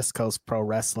standouts of West Coast Pro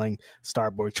Wrestling,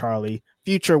 Starboy Charlie,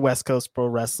 future West Coast Pro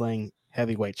Wrestling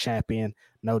heavyweight champion,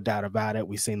 no doubt about it.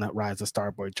 We've seen that rise of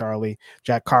Starboy Charlie.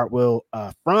 Jack Cartwheel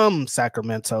from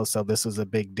Sacramento, so this was a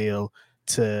big deal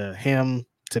to him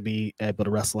to be able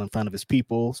to wrestle in front of his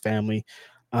people, his family.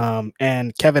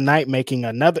 And Kevin Knight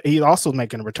he's also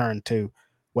making a return to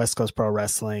West Coast Pro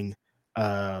Wrestling,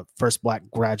 first Black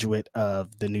graduate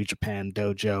of the New Japan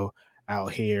Dojo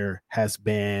out here, has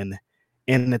been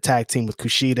in the tag team with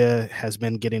Kushida, has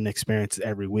been getting experience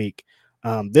every week.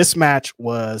 This match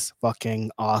was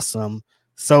fucking awesome.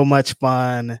 So much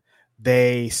fun.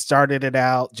 They started it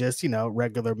out just,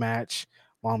 regular match.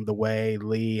 On the way,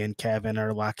 Lee and Kevin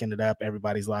are locking it up.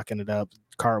 Everybody's locking it up.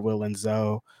 Cartwheel and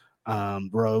Zoe,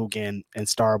 Rogue and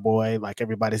Starboy,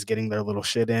 everybody's getting their little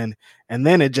shit in. And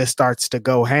then it just starts to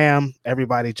go ham.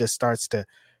 Everybody just starts to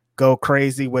go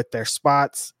crazy with their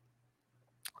spots.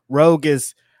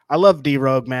 I love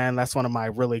D-Rogue, man. That's one of my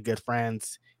really good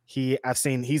friends.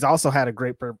 He's also had a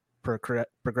great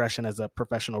progression as a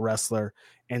professional wrestler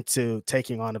into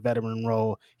taking on a veteran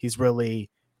role. He's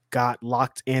really got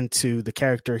locked into the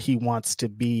character he wants to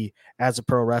be as a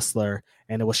pro wrestler,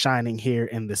 and it was shining here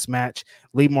in this match.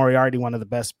 Lee Moriarty, one of the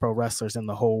best pro wrestlers in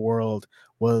the whole world,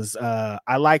 was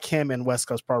I like him in West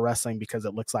Coast Pro Wrestling because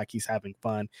it looks like he's having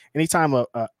fun. Anytime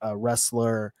a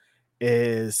wrestler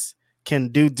can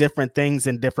do different things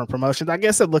in different promotions, I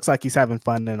guess it looks like he's having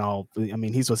fun and all. I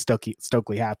mean, he's with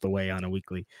Stokely Hathaway on a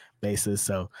weekly basis.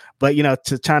 So, but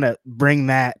to try to bring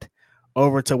that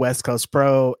over to West Coast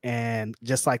Pro, and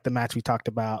just like the match we talked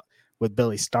about with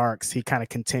Billy Starks, he kind of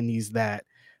continues that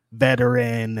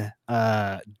veteran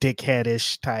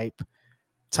dickheadish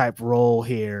type role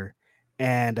here.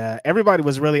 and everybody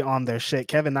was really on their shit.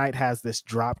 Kevin Knight has this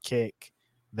drop kick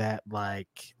that, like,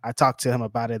 I talked to him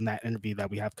about it in that interview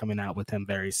that we have coming out with him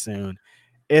very soon.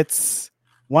 It's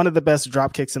one of the best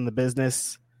drop kicks in the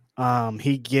business.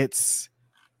 He gets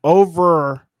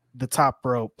over the top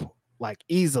rope like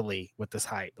easily with this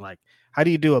height. Like, how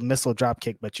do you do a missile drop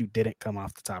kick but you didn't come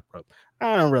off the top rope?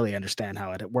 I don't really understand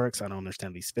how it works. I don't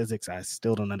understand these physics. I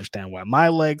still don't understand why my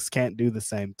legs can't do the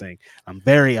same thing. I'm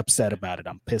very upset about it.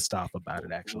 I'm pissed off about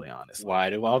it, actually, honestly.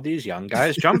 Why do all these young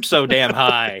guys jump so damn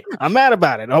high? I'm mad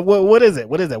about it. Oh, what is it?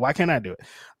 What is it? Why can't I do it?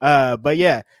 But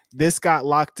yeah, this got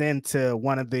locked into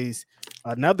one of these,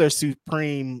 another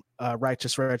supreme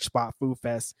Righteous Reg spot, Foo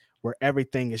Fest, where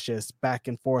everything is just back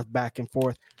and forth,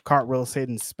 cartwheels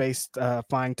hitting, space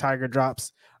flying tiger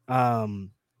drops,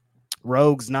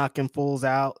 Rogues knocking fools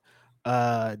out,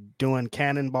 doing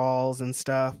cannonballs and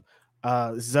stuff,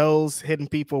 Zoes hitting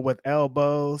people with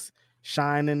elbows,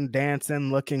 shining,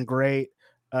 dancing, looking great.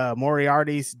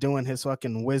 Moriarty's doing his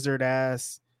fucking wizard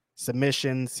ass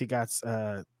submissions. He got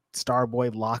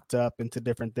Starboy locked up into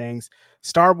different things.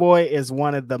 Starboy is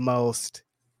one of the most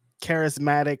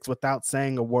charismatics without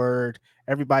saying a word.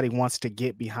 Everybody wants to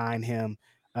get behind him.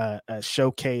 A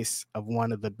showcase of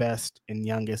one of the best and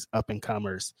youngest up and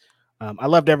comers. I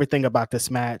loved everything about this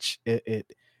match. It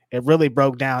really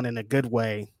broke down in a good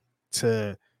way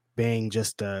to being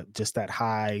just that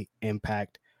high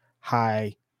impact,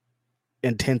 high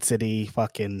intensity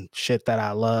fucking shit that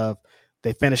I love.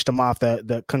 They finished him off.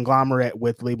 The conglomerate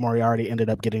with Lee Moriarty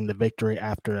ended up getting the victory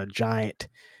after a giant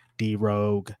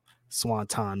D-Rogue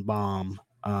Swanton bomb.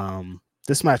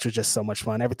 This match was just so much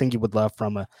fun. Everything you would love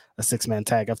from a six-man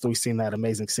tag. After we've seen that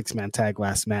amazing six-man tag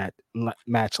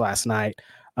match last night,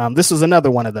 this was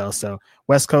another one of those. So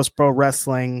West Coast Pro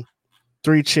Wrestling,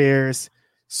 3 cheers,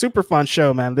 super fun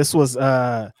show, man. This was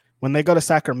when they go to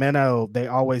Sacramento, they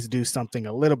always do something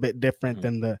a little bit different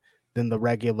than the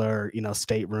regular,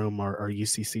 stateroom or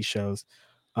UCC shows.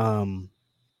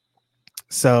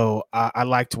 So I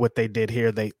liked what they did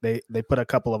here. They put a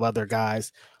couple of other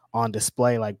guys on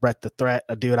display, like Brett the Threat,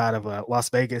 a dude out of Las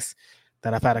Vegas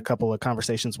that I've had a couple of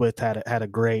conversations with, had a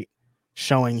great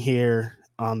showing here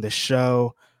on the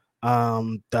show.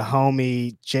 The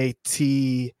homie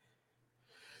JT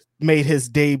made his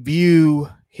debut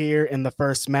here in the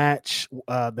first match,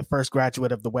 the first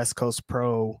graduate of the West Coast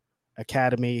Pro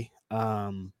Academy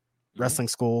wrestling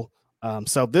school.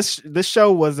 So this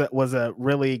show was a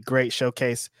really great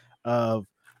showcase of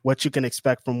what you can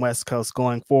expect from West Coast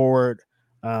going forward,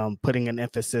 putting an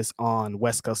emphasis on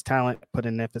West Coast talent,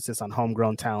 putting an emphasis on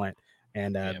homegrown talent,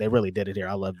 and they really did it here.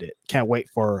 I loved it. Can't wait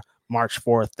for March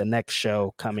 4th, the next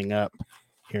show coming up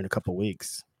here in a couple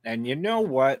weeks. And you know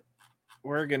what?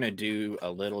 We're going to do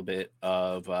a little bit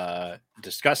of not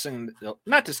discussing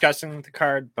the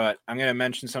card, but I'm going to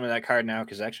mention some of that card now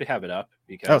because I actually have it up.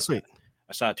 Because sweet.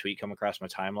 I saw a tweet come across my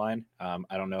timeline.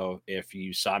 I don't know if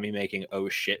you saw me making oh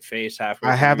shit face halfway.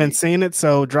 I haven't seen it,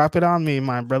 so drop it on me,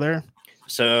 my brother.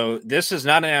 So this is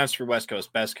not announced for West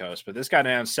Coast, Best Coast, but this got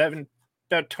announced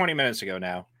about 20 minutes ago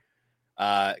now.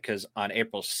 Because on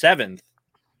April 7th,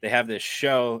 they have this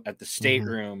show at the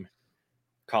stateroom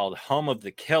called Home of the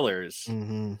Killers.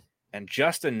 And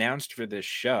just announced for this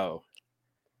show,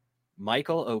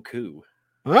 Michael Oku.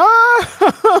 Oh,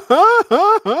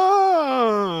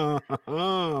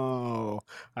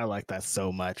 I like that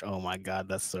so much. Oh my God,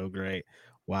 that's so great.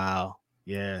 Wow.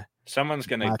 Yeah. Someone's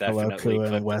gonna definitely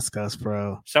clip West Coast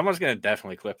Pro. Someone's gonna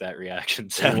definitely clip that reaction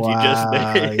sound wow. you just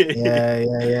made.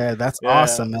 Yeah. That's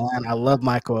awesome, man. I love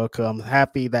Michael Oku. I'm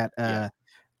happy that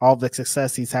all the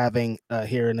success he's having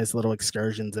here in his little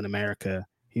excursions in America.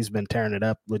 He's been tearing it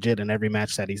up legit in every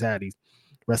match that he's had. He's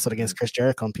wrestled against Chris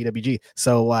Jericho on PWG.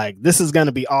 So like this is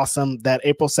gonna be awesome. That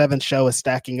April 7th show is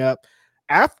stacking up.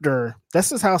 After,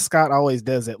 this is how Scott always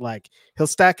does it. Like he'll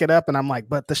stack it up and I'm like,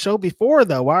 but the show before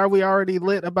though, why are we already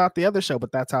lit about the other show?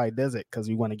 But that's how he does it, because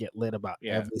we want to get lit about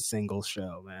every single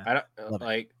show, man. I don't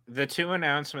like the 2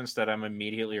 announcements that I'm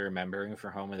immediately remembering for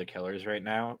Home of the Killers right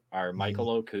now are Michael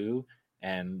Oku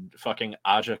and fucking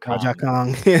Aja Kong. Aja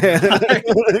Kong.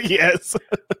 Yes.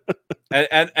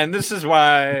 and this is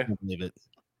why I believe it.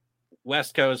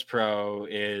 West Coast Pro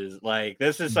is like,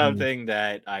 this is something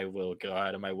that I will go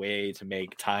out of my way to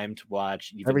make time to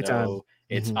watch, even every though time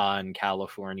it's on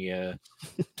California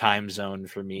time zone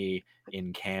for me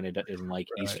in Canada, in like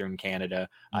Eastern Canada.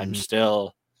 I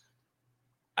still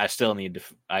need to,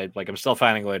 I'm still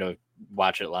finding a way to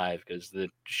watch it live because the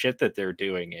shit that they're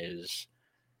doing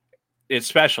it's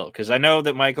special. Because I know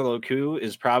that Michael Oku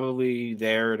is probably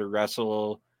there to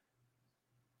wrestle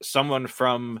someone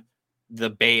from the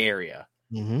Bay Area.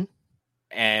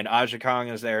 and Aja Kong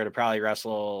is there to probably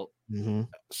wrestle Mm-hmm.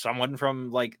 someone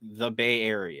from like the Bay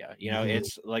Area. You know, Mhm.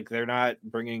 it's like they're not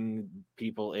bringing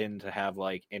people in to have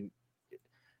like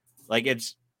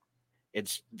it's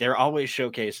they're always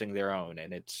showcasing their own,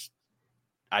 and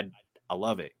I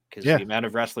love it because Yeah. the amount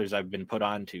of wrestlers I've been put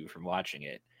onto from watching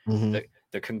it, Mhm.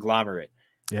 the conglomerate,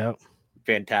 Yep.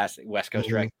 fantastic. West Coast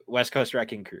Mhm. West Coast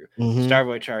Wrecking Crew, Mhm.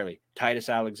 Starboy Charlie, Titus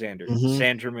Alexander, Mhm.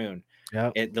 Sandra Moon.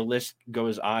 Yep. The list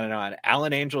goes on and on.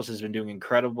 Alan Angels has been doing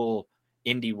incredible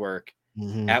indie work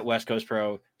Mhm. at West Coast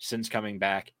Pro since coming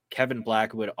back. Kevin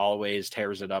Blackwood always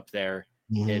tears it up there.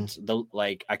 Mhm.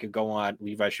 It's I could go on.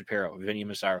 Levi Shapiro, Vinny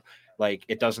Massaro, like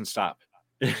it doesn't stop.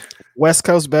 West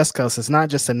Coast, Best Coast. It's not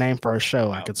just a name for a show.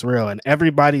 Like No. it's real. And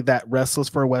everybody that wrestles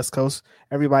for West Coast,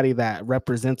 everybody that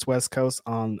represents West Coast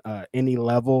on any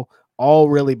level, all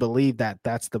really believe that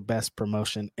that's the best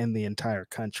promotion in the entire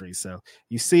country. So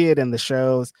you see it in the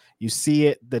shows. You see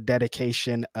it, the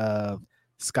dedication of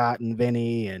Scott and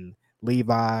Vinny and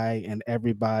Levi and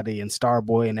everybody and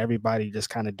Starboy and everybody just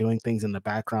kind of doing things in the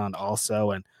background also,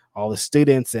 and all the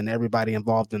students and everybody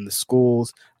involved in the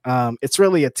schools. It's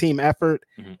really a team effort,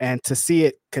 and to see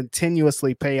it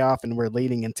continuously pay off, and we're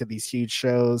leading into these huge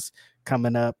shows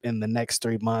coming up in the next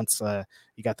 3 months.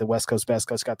 You got the West Coast, Best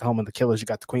Coast, you got the Home of the Killers, you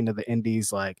got the Queen of the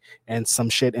Indies, and some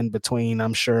shit in between,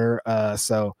 I'm sure.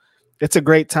 So it's a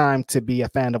great time to be a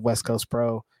fan of West Coast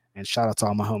Pro. And shout out to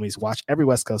all my homies. Watch every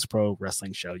West Coast Pro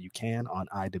wrestling show you can on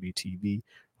IWTV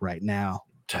right now.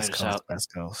 West Coast,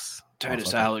 Best Coast.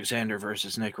 Titus Alexander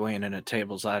versus Nick Wayne in a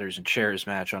tables, ladders, and chairs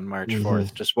match on March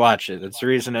 4th. Mhm. Just watch it. It's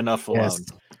reason enough alone. Yes,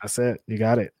 that's it. You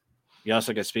got it. You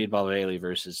also get Speedball Bailey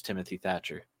versus Timothy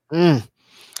Thatcher. What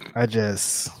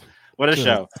a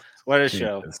show. What a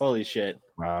show. Jesus. Holy shit.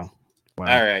 Wow. All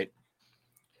right.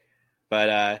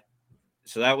 But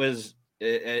so that was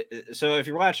so if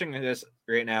you're watching this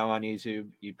right now on YouTube,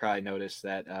 you probably noticed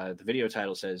that the video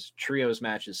title says Trios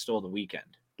Matches Stole the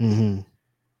Weekend. Mm-hmm.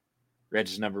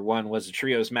 Reg's number 1 was a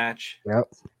Trios match.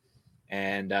 Yep.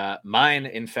 And mine,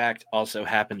 in fact, also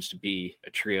happens to be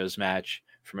a Trios match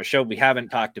from a show we haven't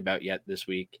talked about yet this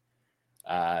week.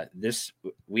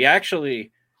 We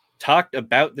actually talked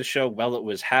about the show while it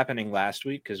was happening last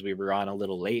week because we were on a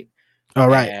little late. All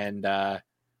right. And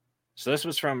so this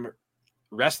was from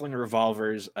Wrestling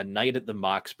Revolvers, A Night at the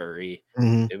Moxbury.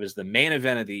 Mm-hmm. It was the main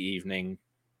event of the evening.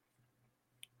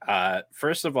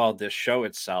 First of all, this show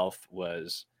itself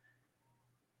was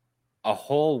a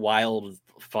whole wild,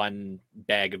 fun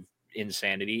bag of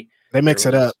insanity. They mix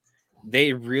it up.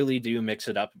 They really do mix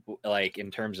it up, like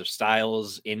in terms of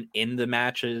styles in the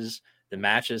matches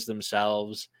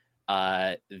themselves.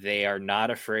 They are not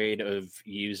afraid of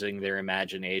using their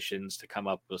imaginations to come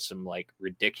up with some like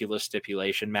ridiculous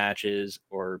stipulation matches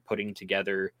or putting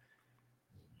together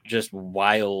just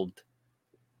wild.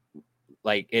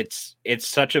 Like it's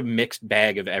such a mixed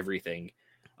bag of everything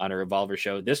on a Revolver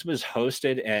show. This was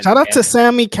hosted and shout out to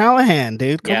Sammy Callahan,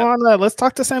 dude. Come Yeah. on, let's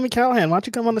talk to Sammy Callahan. Why don't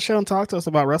you come on the show and talk to us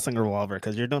about Wrestling Revolver?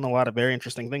 Because you're doing a lot of very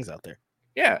interesting things out there.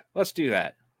 Yeah, let's do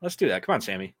that. Come on,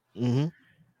 Sammy.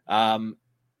 Mm-hmm.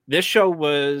 This show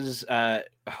was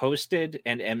hosted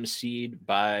and emceed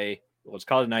by what's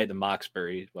called a Night at the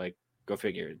Moxbury. Like, go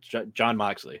figure. John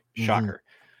Moxley, shocker,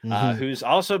 Mhm. who's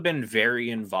also been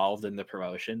very involved in the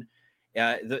promotion.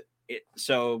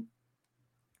 So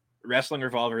Wrestling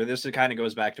Revolver, this kind of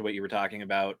goes back to what you were talking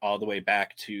about all the way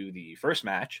back to the first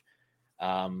match.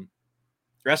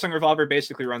 Wrestling Revolver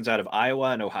basically runs out of Iowa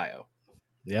and Ohio.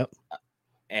 Yep.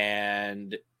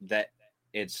 And that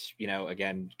it's,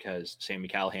 again, because Sammy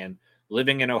Callahan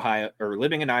living in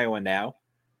Iowa now,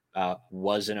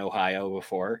 was in Ohio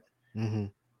before. Mm-hmm.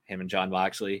 Him and John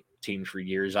Moxley teamed for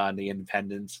years on the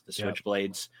Independents, the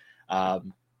Switchblades.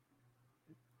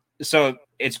 So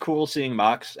it's cool seeing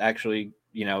Mox actually,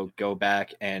 go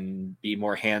back and be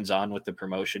more hands-on with the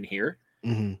promotion here.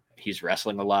 Mm-hmm. He's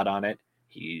wrestling a lot on it.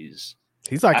 He's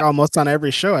like almost on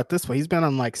every show at this point. He's been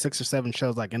on like 6 or 7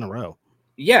 shows like in a row.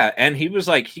 Yeah, and he was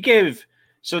like,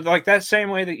 so like that same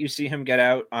way that you see him get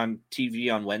out on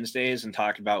TV on Wednesdays and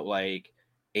talk about like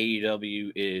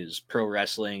AEW is pro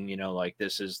wrestling, like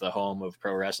this is the home of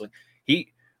pro wrestling.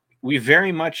 We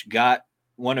very much got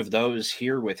one of those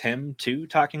here with him too,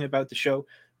 talking about the show,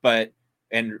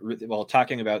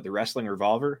 talking about the Wrestling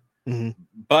Revolver. Mm-hmm.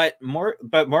 But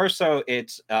more so,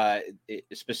 it's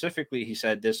specifically he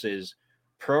said this is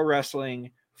pro wrestling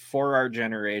for our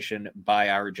generation by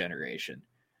our generation,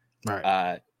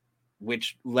 right?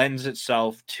 Which lends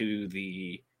itself to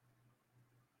the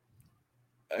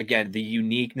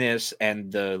uniqueness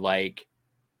and the like,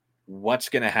 what's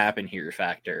going to happen here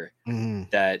factor Mm-hmm.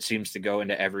 that seems to go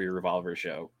into every Revolver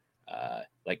show.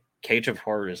 Like Cage of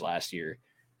Horrors last year,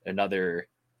 another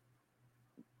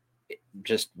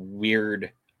just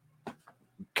weird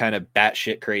kind of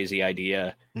batshit crazy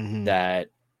idea that,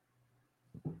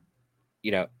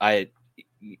 you know, I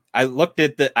looked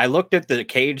at the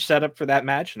cage setup for that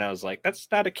match and I was like, that's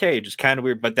not a cage. It's kind of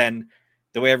weird. But then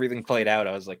the way everything played out,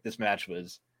 I was like, this match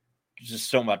was just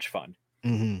so much fun.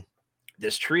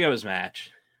 This trios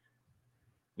match,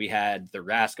 we had the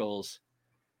Rascals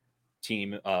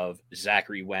team of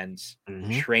Zachary Wentz,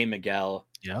 Trey Miguel,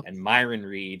 and Myron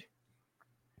Reed.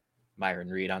 Myron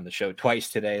Reed on the show twice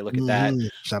today. Look at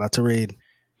that. Shout out to Reed.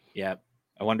 Yeah.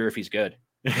 I wonder if he's good.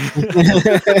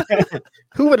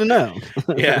 Who would have known?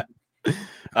 Yeah.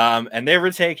 And they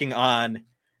were taking on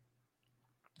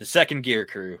the Second Gear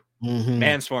Crew,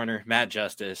 Manswarner, Matt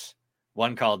Justice,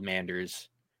 one called Manders,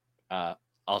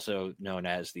 also known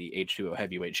as the H2O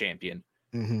heavyweight champion.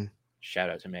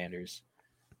 Shout out to Manders.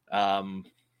 Well,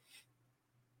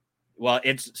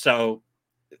 it's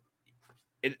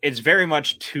very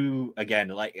much too, again,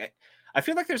 like, I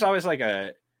feel like there's always like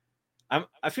I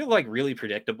feel like really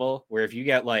predictable where if you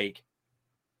get like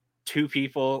two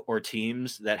people or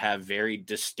teams that have very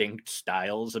distinct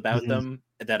styles about them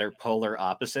that are polar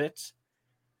opposites,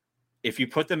 if you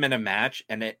put them in a match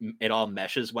and it all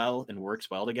meshes well and works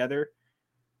well together,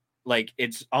 like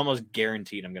it's almost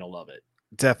guaranteed I'm going to love it.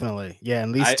 Definitely. Yeah.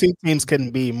 And these two teams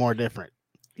couldn't be more different.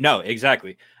 No,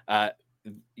 exactly.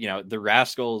 You know, the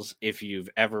Rascals, if you've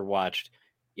ever watched,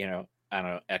 you know, I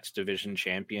don't know, X Division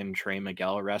champion Trey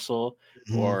Miguel wrestle,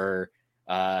 or,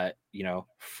 you know,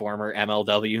 former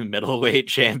MLW middleweight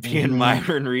champion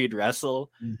Myron Reed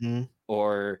wrestle,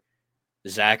 or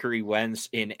Zachary Wentz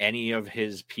in any of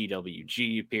his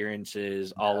PWG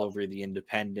appearances all over the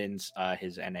independents,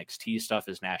 his NXT stuff,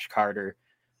 his Nash Carter,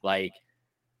 like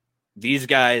these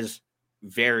guys,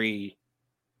 very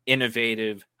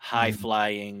innovative, high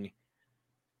flying,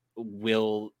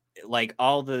 will like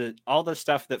all the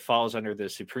stuff that falls under the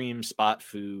Supreme Spot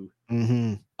Fu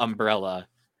umbrella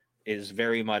is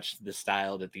very much the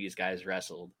style that these guys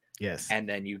wrestled. Yes. And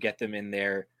then you get them in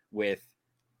there with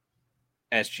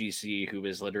SGC, who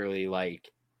is literally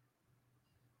like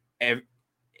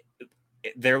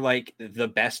they're like the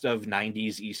best of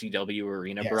 90s ECW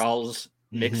arena brawls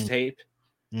mixtape.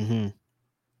 And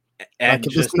like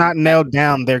if it's not nailed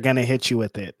down, they're gonna hit you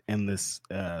with it in this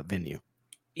venue.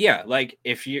 Yeah, like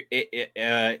if you're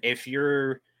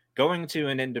going to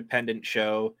an independent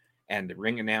show and the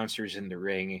ring announcer's in the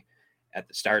ring at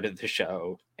the start of the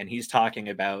show and he's talking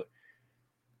about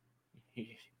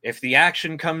if the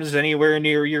action comes anywhere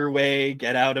near your way,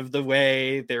 get out of the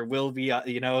way. There will be,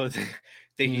 you know,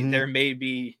 there may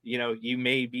be, you know, you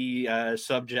may be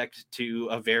subject to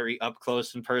a very up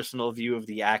close and personal view of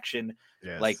the action.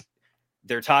 Yes. Like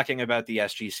they're talking about the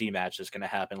SGC match that's going to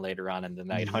happen later on in the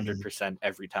night, 100%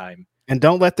 every time. And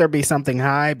don't let there be something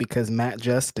high because Matt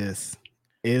Justice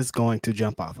is going to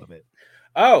jump off of it.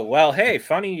 Oh, well, hey,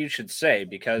 funny you should say,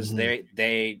 because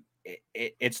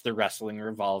it's the Wrestling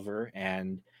Revolver,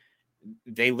 and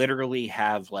they literally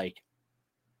have like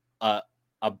a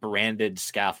branded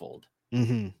scaffold.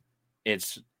 I'm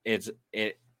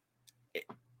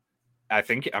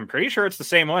pretty sure it's the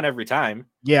same one every time.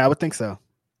 Yeah, I would think so.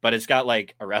 But it's got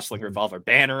like a Wrestling Revolver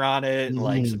banner on it, and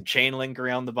like some chain link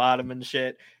around the bottom and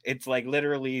shit. It's like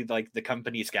literally like the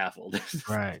company scaffold.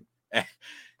 Right.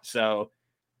 So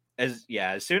as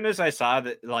soon as I saw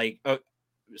that, like,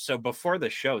 so before the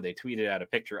show, they tweeted out a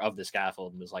picture of the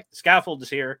scaffold and was like, the scaffold is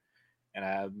here. And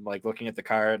I'm like looking at the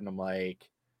card and I'm like,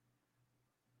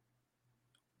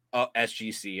 oh,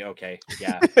 SGC. Okay.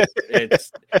 Yeah.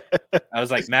 I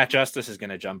was like, Matt Justice is going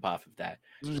to jump off of that.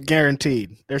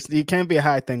 Guaranteed. You can't be a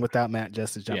high thing without Matt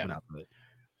Justice jumping off of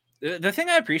it. The thing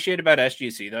I appreciate about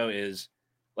SGC though, is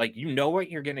like, you know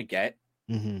what you're going to get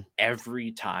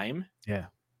every time. Yeah.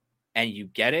 And you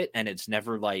get it. And it's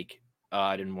never like, oh,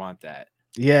 I didn't want that.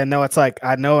 Yeah, no, it's like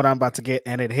I know what I'm about to get,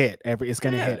 and it hit. It's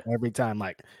gonna hit every time.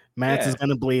 Like Mance is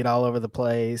gonna bleed all over the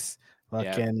place.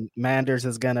 Fucking Manders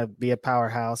is gonna be a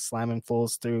powerhouse, slamming people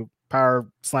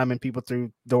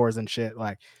through doors and shit.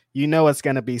 Like, you know, it's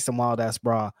gonna be some wild ass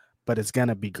brawl, but it's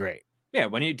gonna be great. Yeah,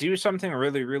 when you do something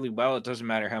really, really well, it doesn't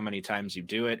matter how many times you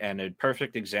do it. And a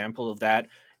perfect example of that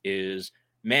is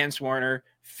Manswarner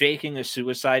faking a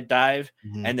suicide dive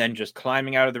and then just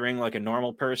climbing out of the ring like a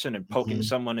normal person and poking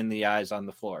someone in the eyes on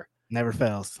the floor. Never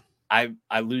fails. I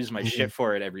lose my shit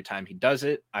for it every time he does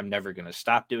it. I'm never going to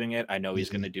stop doing it. I know he's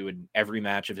going to do it in every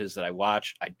match of his that I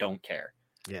watch. I don't care.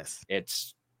 Yes.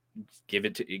 It's give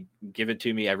it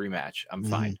to me every match. I'm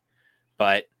fine.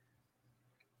 But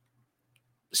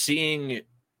seeing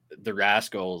the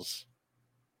Rascals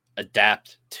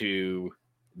adapt to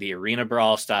the Arena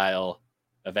Brawl style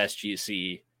of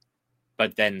SGC,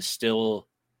 but then still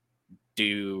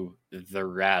do the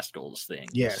Rascals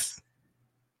things. Yes.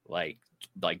 Like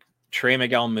Trey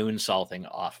Miguel moonsaulting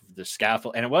off of the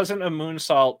scaffold. And it wasn't a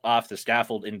moonsault off the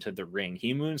scaffold into the ring.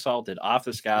 He moonsaulted off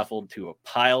the scaffold to a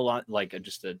pile on, like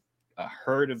just a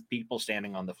herd of people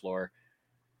standing on the floor.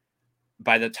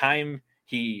 By the time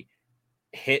he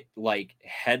hit like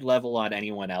head level on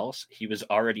anyone else, he was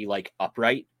already like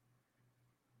upright.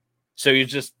 So he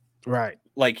was just right.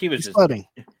 Like he was He's just floating.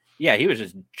 Yeah, he was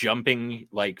just jumping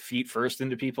like feet first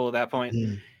into people at that point.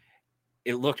 Mm.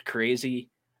 It looked crazy.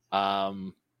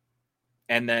 And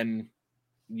then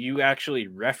you actually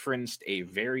referenced a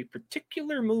very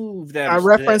particular move that I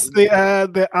referenced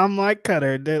the I'm like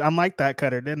cutter. I'm like that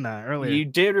cutter, didn't I? Earlier. You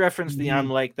did reference the I'm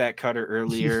like that cutter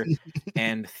earlier.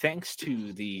 And thanks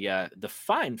to the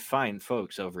fine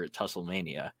folks over at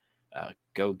Tusslemania,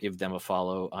 go give them a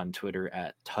follow on Twitter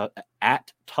at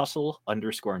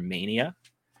Tussle_mania.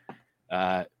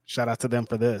 Shout out to them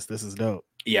for this. This is dope.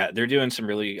 Yeah, they're doing some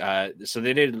really so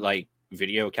they did like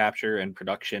video capture and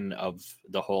production of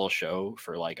the whole show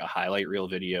for like a highlight reel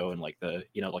video and like the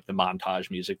like the montage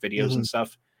music videos and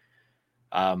stuff.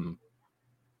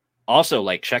 Also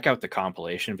like check out the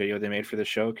compilation video they made for the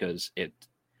show, because it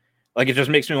just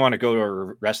makes me want to go to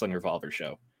a Wrestling Revolver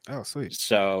show. Oh, sweet.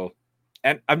 So,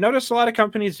 and I've noticed a lot of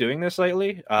companies doing this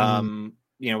lately.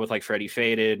 With like Freddie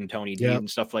Faded and Tony D and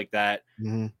stuff like that.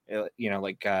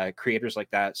 Creators like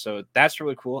that. So that's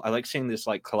really cool. I like seeing this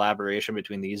like collaboration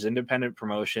between these independent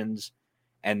promotions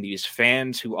and these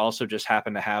fans who also just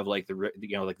happen to have like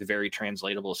the very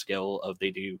translatable skill of they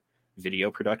do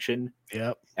video production.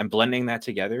 Yep. And blending that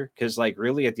together, because like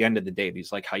really at the end of the day,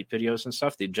 these like hype videos and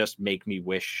stuff, they just make me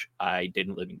wish I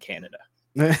didn't live in Canada.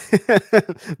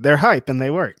 They're hype and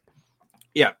they work.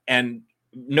 Yeah, and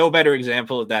no better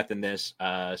example of that than this. So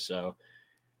I'll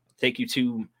take you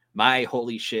to my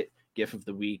holy shit gif of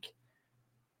the week,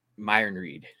 Myron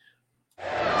Reed.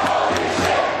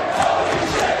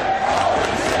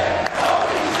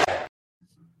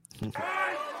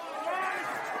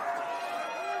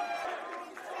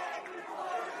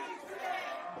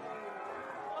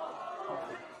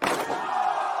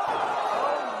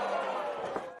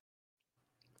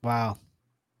 Wow.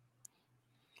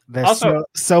 There's also,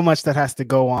 so much that has to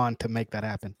go on to make that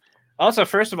happen. Also,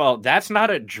 first of all, that's not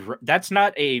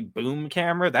a boom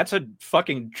camera. That's a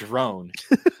fucking drone.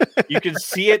 You can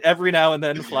see it every now and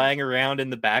then flying around in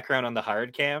the background on the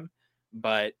hard cam.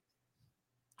 But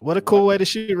what a cool way to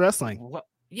shoot wrestling.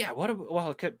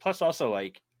 Plus also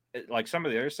like some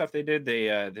of the other stuff they did.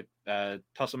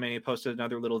 Tusslemania posted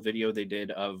another little video they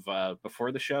did of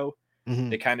before the show. Mm-hmm.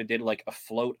 They kind of did like a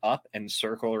float up and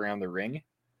circle around the ring.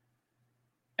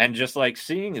 And just like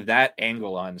seeing that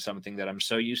angle on something that I'm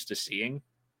so used to seeing,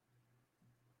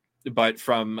 but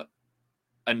from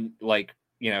a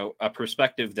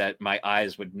perspective that my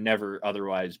eyes would never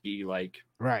otherwise be like.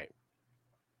 Right.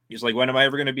 He's like, when am I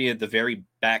ever going to be at the very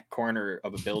back corner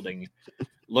of a building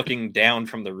looking down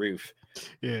from the roof?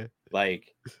 Yeah.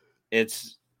 Like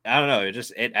it's, I don't know.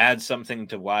 It adds something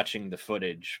to watching the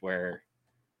footage where,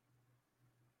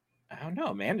 I don't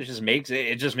know, man. It just makes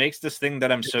this thing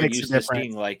that I'm so used to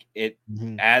seeing. Like it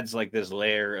adds like this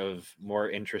layer of more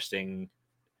interesting.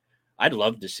 I'd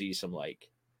love to see some like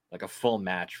a full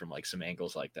match from like some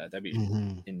angles like that. That'd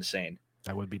be insane.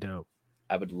 That would be dope.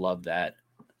 I would love that.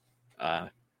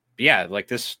 But yeah, like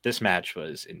this match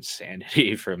was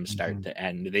insanity from start to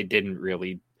end. They didn't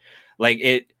really like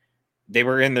it. They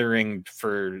were in the ring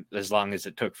for as long as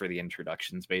it took for the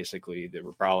introductions. Basically, they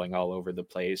were brawling all over the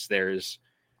place. There's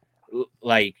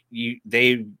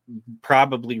they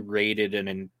probably raided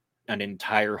an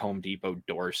entire Home Depot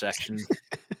door section.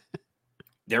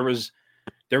 There was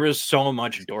so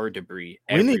much door debris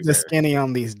everywhere. We need the skinny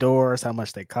on these doors, how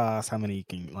much they cost, how many you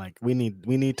can we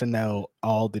need to know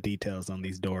all the details on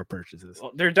these door purchases.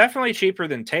 Well, they're definitely cheaper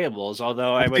than tables,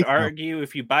 although I would argue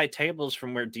if you buy tables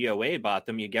from where DOA bought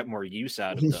them, you get more use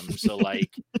out of them. So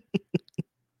like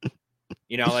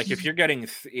if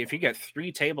you get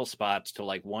 3 table spots to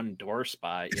like 1 door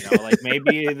spot,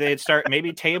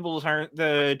 maybe tables aren't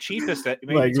the cheapest.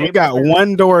 We got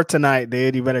 1 door tonight,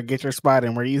 dude. You better get your spot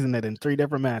in. We're using it in 3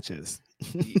 different matches.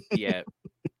 Yeah.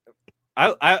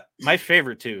 My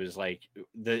favorite too is like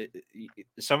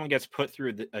someone gets put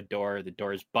through a door, the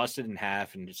door is busted in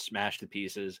half and just smashed to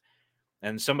pieces,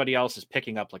 and somebody else is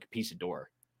picking up like a piece of door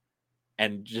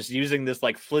and just using this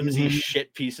like flimsy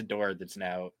shit piece of door that's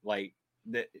now like.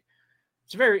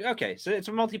 It's very okay. So it's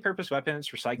a multi-purpose weapon.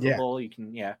 It's recyclable.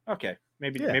 Yeah. You can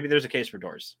maybe there's a case for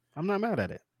doors. I'm not mad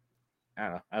at it. I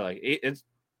don't know. I like it.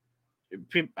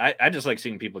 I just like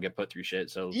seeing people get put through shit.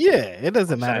 So yeah, it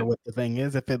doesn't matter what the thing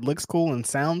is. If it looks cool and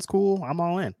sounds cool, I'm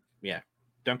all in. Yeah,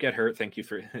 don't get hurt. Thank you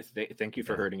for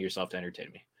hurting yourself to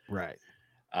entertain me. Right.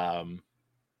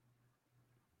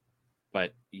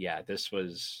 But yeah, this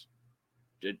was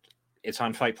it's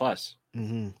on Fight Plus.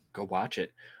 Mm-hmm. Go watch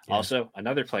it. Yeah. Also,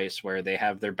 another place where they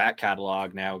have their back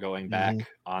catalog now going back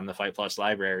on the Fight Plus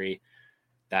library.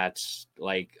 That's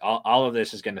like all of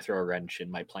this is going to throw a wrench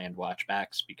in my planned watch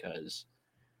backs because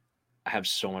I have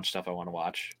so much stuff I want to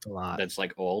watch. A lot. That's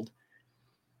like old.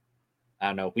 I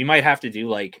don't know. We might have to do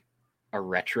like a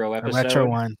retro episode, retro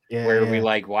one, where we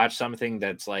like watch something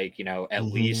that's like, you know, at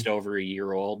least over a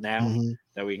year old now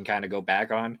that we can kind of go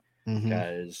back on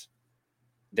because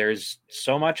there's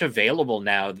so much available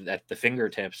now at the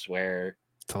fingertips where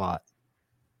it's a lot.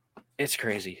 It's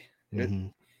crazy.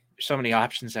 So many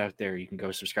options out there. You can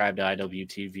go subscribe to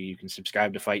IWTV. You can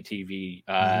subscribe to Fight TV.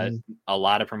 A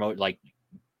lot of like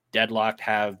Deadlocked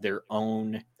have their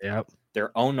own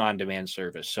on-demand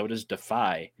service. So does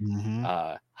Defy.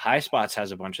 High Spots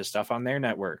has a bunch of stuff on their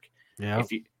network.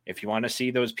 If you want to see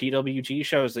those PWG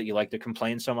shows that you like to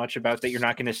complain so much about that you're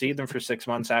not going to see them for 6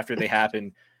 months after they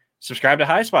happen, subscribe to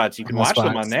High Spots. You can watch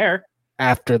them on there.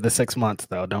 After the 6 months,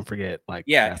 though, don't forget. Like,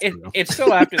 it's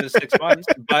still after the 6 months,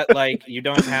 but like you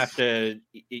don't have to,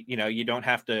 you don't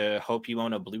have to hope you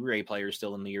own a Blu-ray player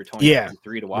still in the year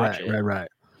 2023 to watch it. Right.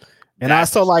 And I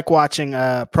also like watching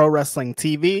Pro Wrestling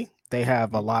TV. They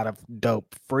have a lot of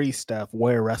dope free stuff.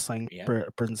 Where Wrestling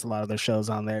presents a lot of their shows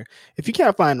on there. If you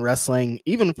can't find wrestling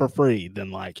even for free, then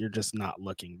like you're just not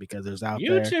looking because there's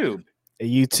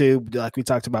YouTube, like we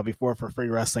talked about before, for free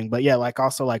wrestling. But yeah, like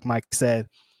also like Mike said,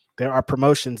 there are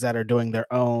promotions that are doing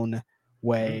their own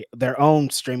way, their own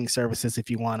streaming services if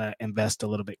you want to invest a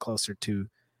little bit closer to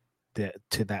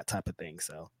that type of thing.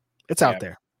 So it's out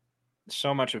there.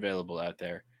 So much available out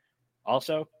there.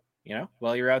 Also,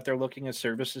 while you're out there looking at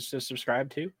services to subscribe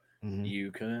to,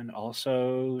 you can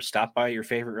also stop by your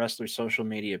favorite wrestler's social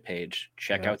media page,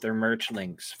 check out their merch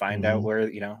links, find out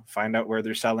where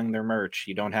they're selling their merch.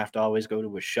 You don't have to always go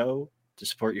to a show to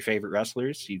support your favorite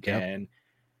wrestlers. You can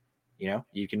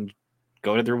you can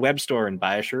go to their web store and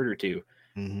buy a shirt or two.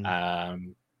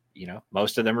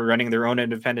 Most of them are running their own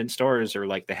independent stores, or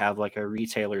like they have like a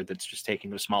retailer that's just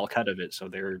taking a small cut of it. So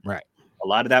they're a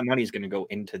lot of that money is going to go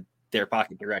into their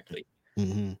pocket directly.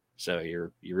 So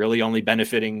you're really only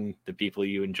benefiting the people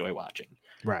you enjoy watching.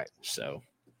 Right. So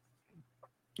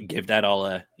give that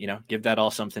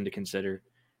all something to consider.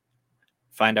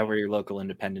 Find out where your local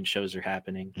independent shows are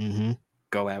happening.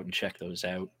 Go out and check those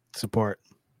out. Support.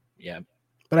 Yeah.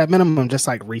 But at minimum, just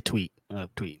like retweet a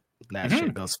tweet. That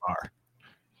shit goes far.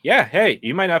 Yeah. Hey,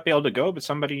 you might not be able to go, but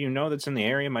somebody that's in the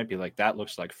area might be like, that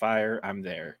looks like fire. I'm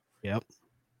there. Yep.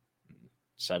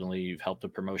 Suddenly you've helped a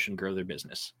promotion grow their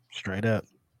business. Straight up.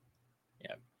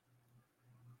 Yeah.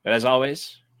 But as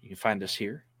always, you can find us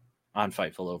here on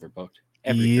Fightful Overbooked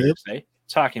every Thursday,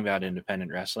 talking about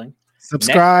independent wrestling.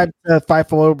 Subscribe to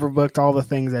Fightful Overbooked, all the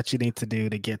things that you need to do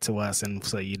to get to us, and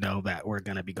so you know that we're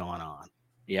going to be going on.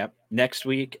 Yep. Next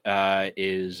week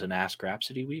is an Ask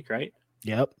Rhapsody week, right?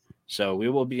 Yep. So we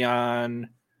will be on.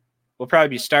 We'll probably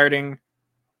be starting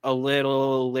a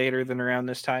little later than around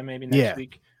this time, maybe next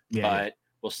week. Yeah. But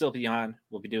we'll still be on.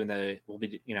 We'll be doing the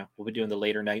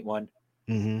later night one.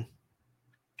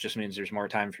 Just means there's more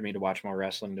time for me to watch more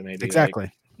wrestling to maybe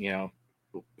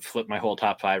flip my whole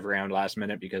top 5 around last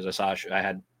minute because I saw I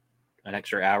had an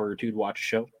extra hour or two to watch a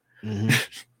show.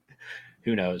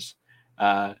 Who knows?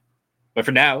 But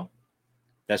for now,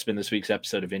 that's been this week's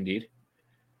episode of Indeed.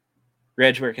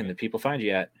 Reg, where can the people find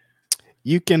you at?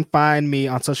 You can find me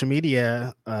on social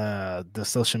media. The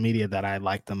social media that I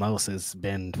like the most has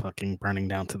been fucking burning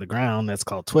down to the ground. That's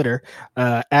called Twitter.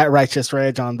 At Righteous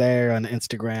Reg on there on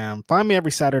Instagram. Find me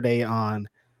every Saturday on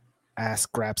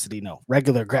Ask Grapsody. No,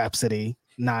 regular Grapsody,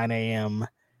 9 a.m.,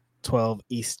 12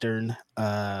 Eastern.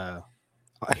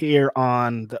 Here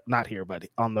on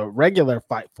the regular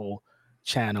Fightful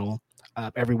channel.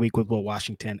 Every week with Will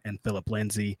Washington and Philip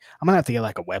Lindsay. I'm gonna have to get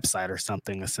like a website or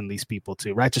something to send these people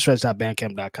to,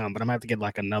 righteousreg.bandcamp.com, but I'm gonna have to get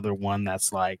like another one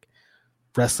that's like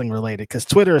wrestling related because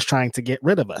Twitter is trying to get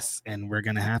rid of us and we're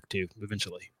gonna have to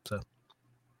eventually. So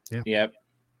Yep.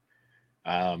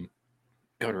 Go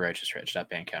to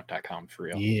righteousreg.bandcamp.com for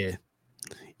real. Yeah.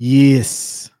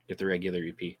 Yes. Get the regular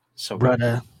EP. So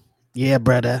brother. Yeah,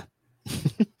 brother.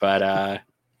 But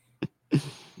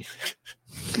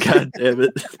God damn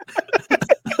it.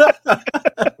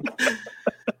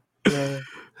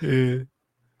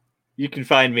 You can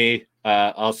find me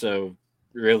also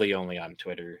really only on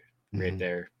Twitter right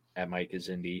there at Mike is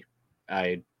Indie.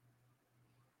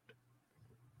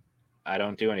 I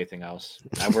don't do anything else.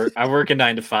 I work a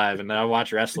 9 to 5, and then I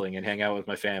watch wrestling and hang out with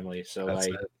my family. So That's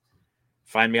like, it.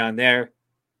 find me on there.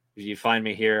 If you find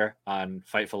me here on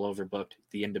Fightful Overbooked,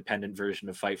 the independent version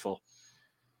of Fightful.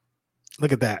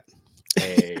 Look at that.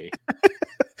 Hey,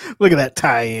 Look at that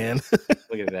tie-in.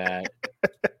 look at that.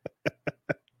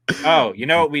 Oh, you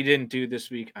know what we didn't do this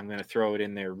week? I'm going to throw it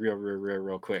in there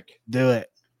real quick. Do it.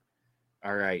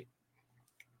 All right.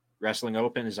 Wrestling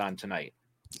Open is on tonight.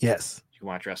 Yes. You can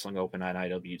watch Wrestling Open on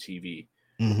IWTV.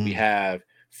 Mhm. We have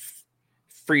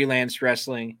Freelance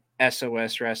Wrestling,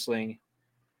 SOS Wrestling.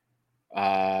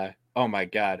 Oh my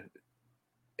God.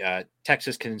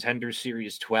 Texas Contender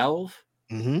Series 12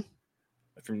 Mhm.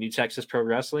 from New Texas Pro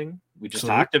Wrestling. We just Sweet.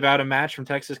 talked about a match from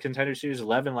Texas Contender Series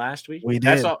 11 last week. We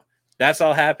did. That's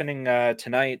all happening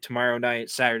tonight, tomorrow night,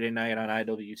 Saturday night on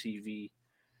IWTV.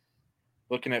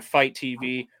 Looking at Fight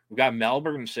TV, we've got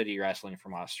Melbourne City Wrestling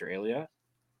from Australia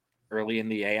early in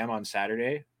the AM on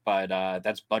Saturday, but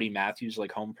that's Buddy Matthews'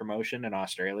 like home promotion in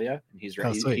Australia, and he's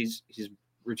ready. sweet. He's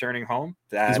returning home.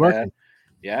 He's working.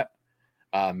 Yeah.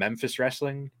 Memphis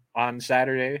Wrestling on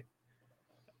Saturday.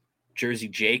 Jersey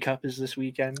J Cup is this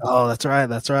weekend. Oh, that's right.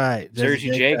 That's right.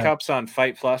 Jersey J Cup's on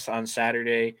Fight Plus on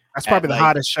Saturday. That's probably the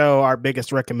hottest show, our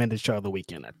biggest recommended show of the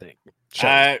weekend, I think.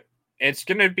 It's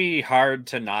going to be hard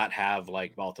to not have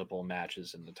like multiple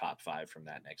matches in the top 5 from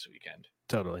that next weekend.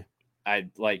 Totally.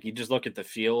 You just look at the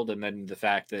field, and then the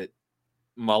fact that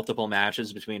multiple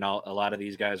matches between a lot of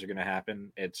these guys are going to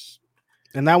happen.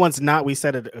 And that one's not, we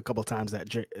said it a couple times at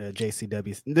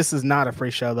JCW. This is not a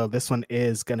free show, though. This one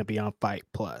is going to be on Fight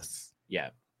Plus.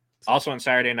 Yeah. Also on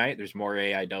Saturday night, there's more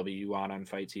AIW on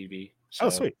Fight TV. So,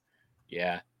 sweet.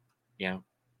 Yeah.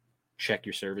 Check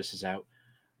your services out.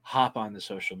 Hop on the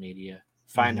social media.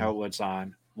 Find out what's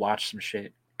on. Watch some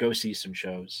shit. Go see some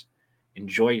shows.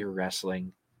 Enjoy your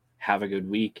wrestling. Have a good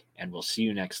week, and we'll see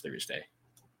you next Thursday.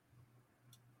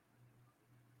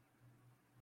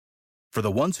 For the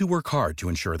ones who work hard to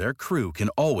ensure their crew can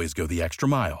always go the extra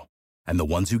mile, and the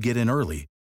ones who get in early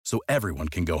so everyone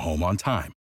can go home on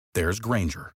time, there's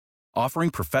Grainger, offering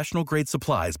professional-grade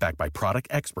supplies backed by product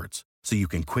experts so you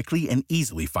can quickly and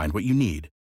easily find what you need.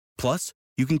 Plus,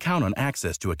 you can count on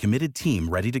access to a committed team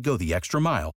ready to go the extra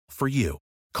mile for you.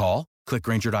 Call, click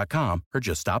Grainger.com, or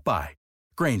just stop by.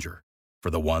 Grainger, for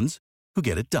the ones who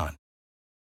get it done.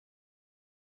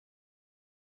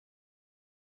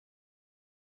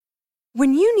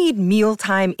 When you need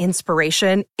mealtime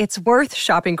inspiration, it's worth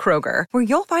shopping Kroger, where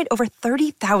you'll find over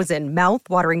 30,000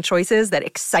 mouth-watering choices that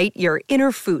excite your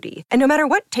inner foodie. And no matter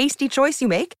what tasty choice you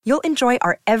make, you'll enjoy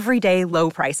our everyday low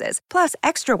prices, plus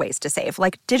extra ways to save,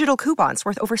 like digital coupons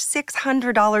worth over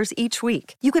 $600 each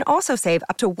week. You can also save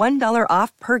up to $1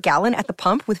 off per gallon at the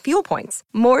pump with fuel points.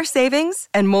 More savings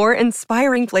and more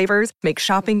inspiring flavors make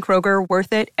shopping Kroger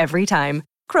worth it every time.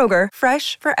 Kroger,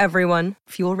 fresh for everyone.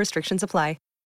 Fuel restrictions apply.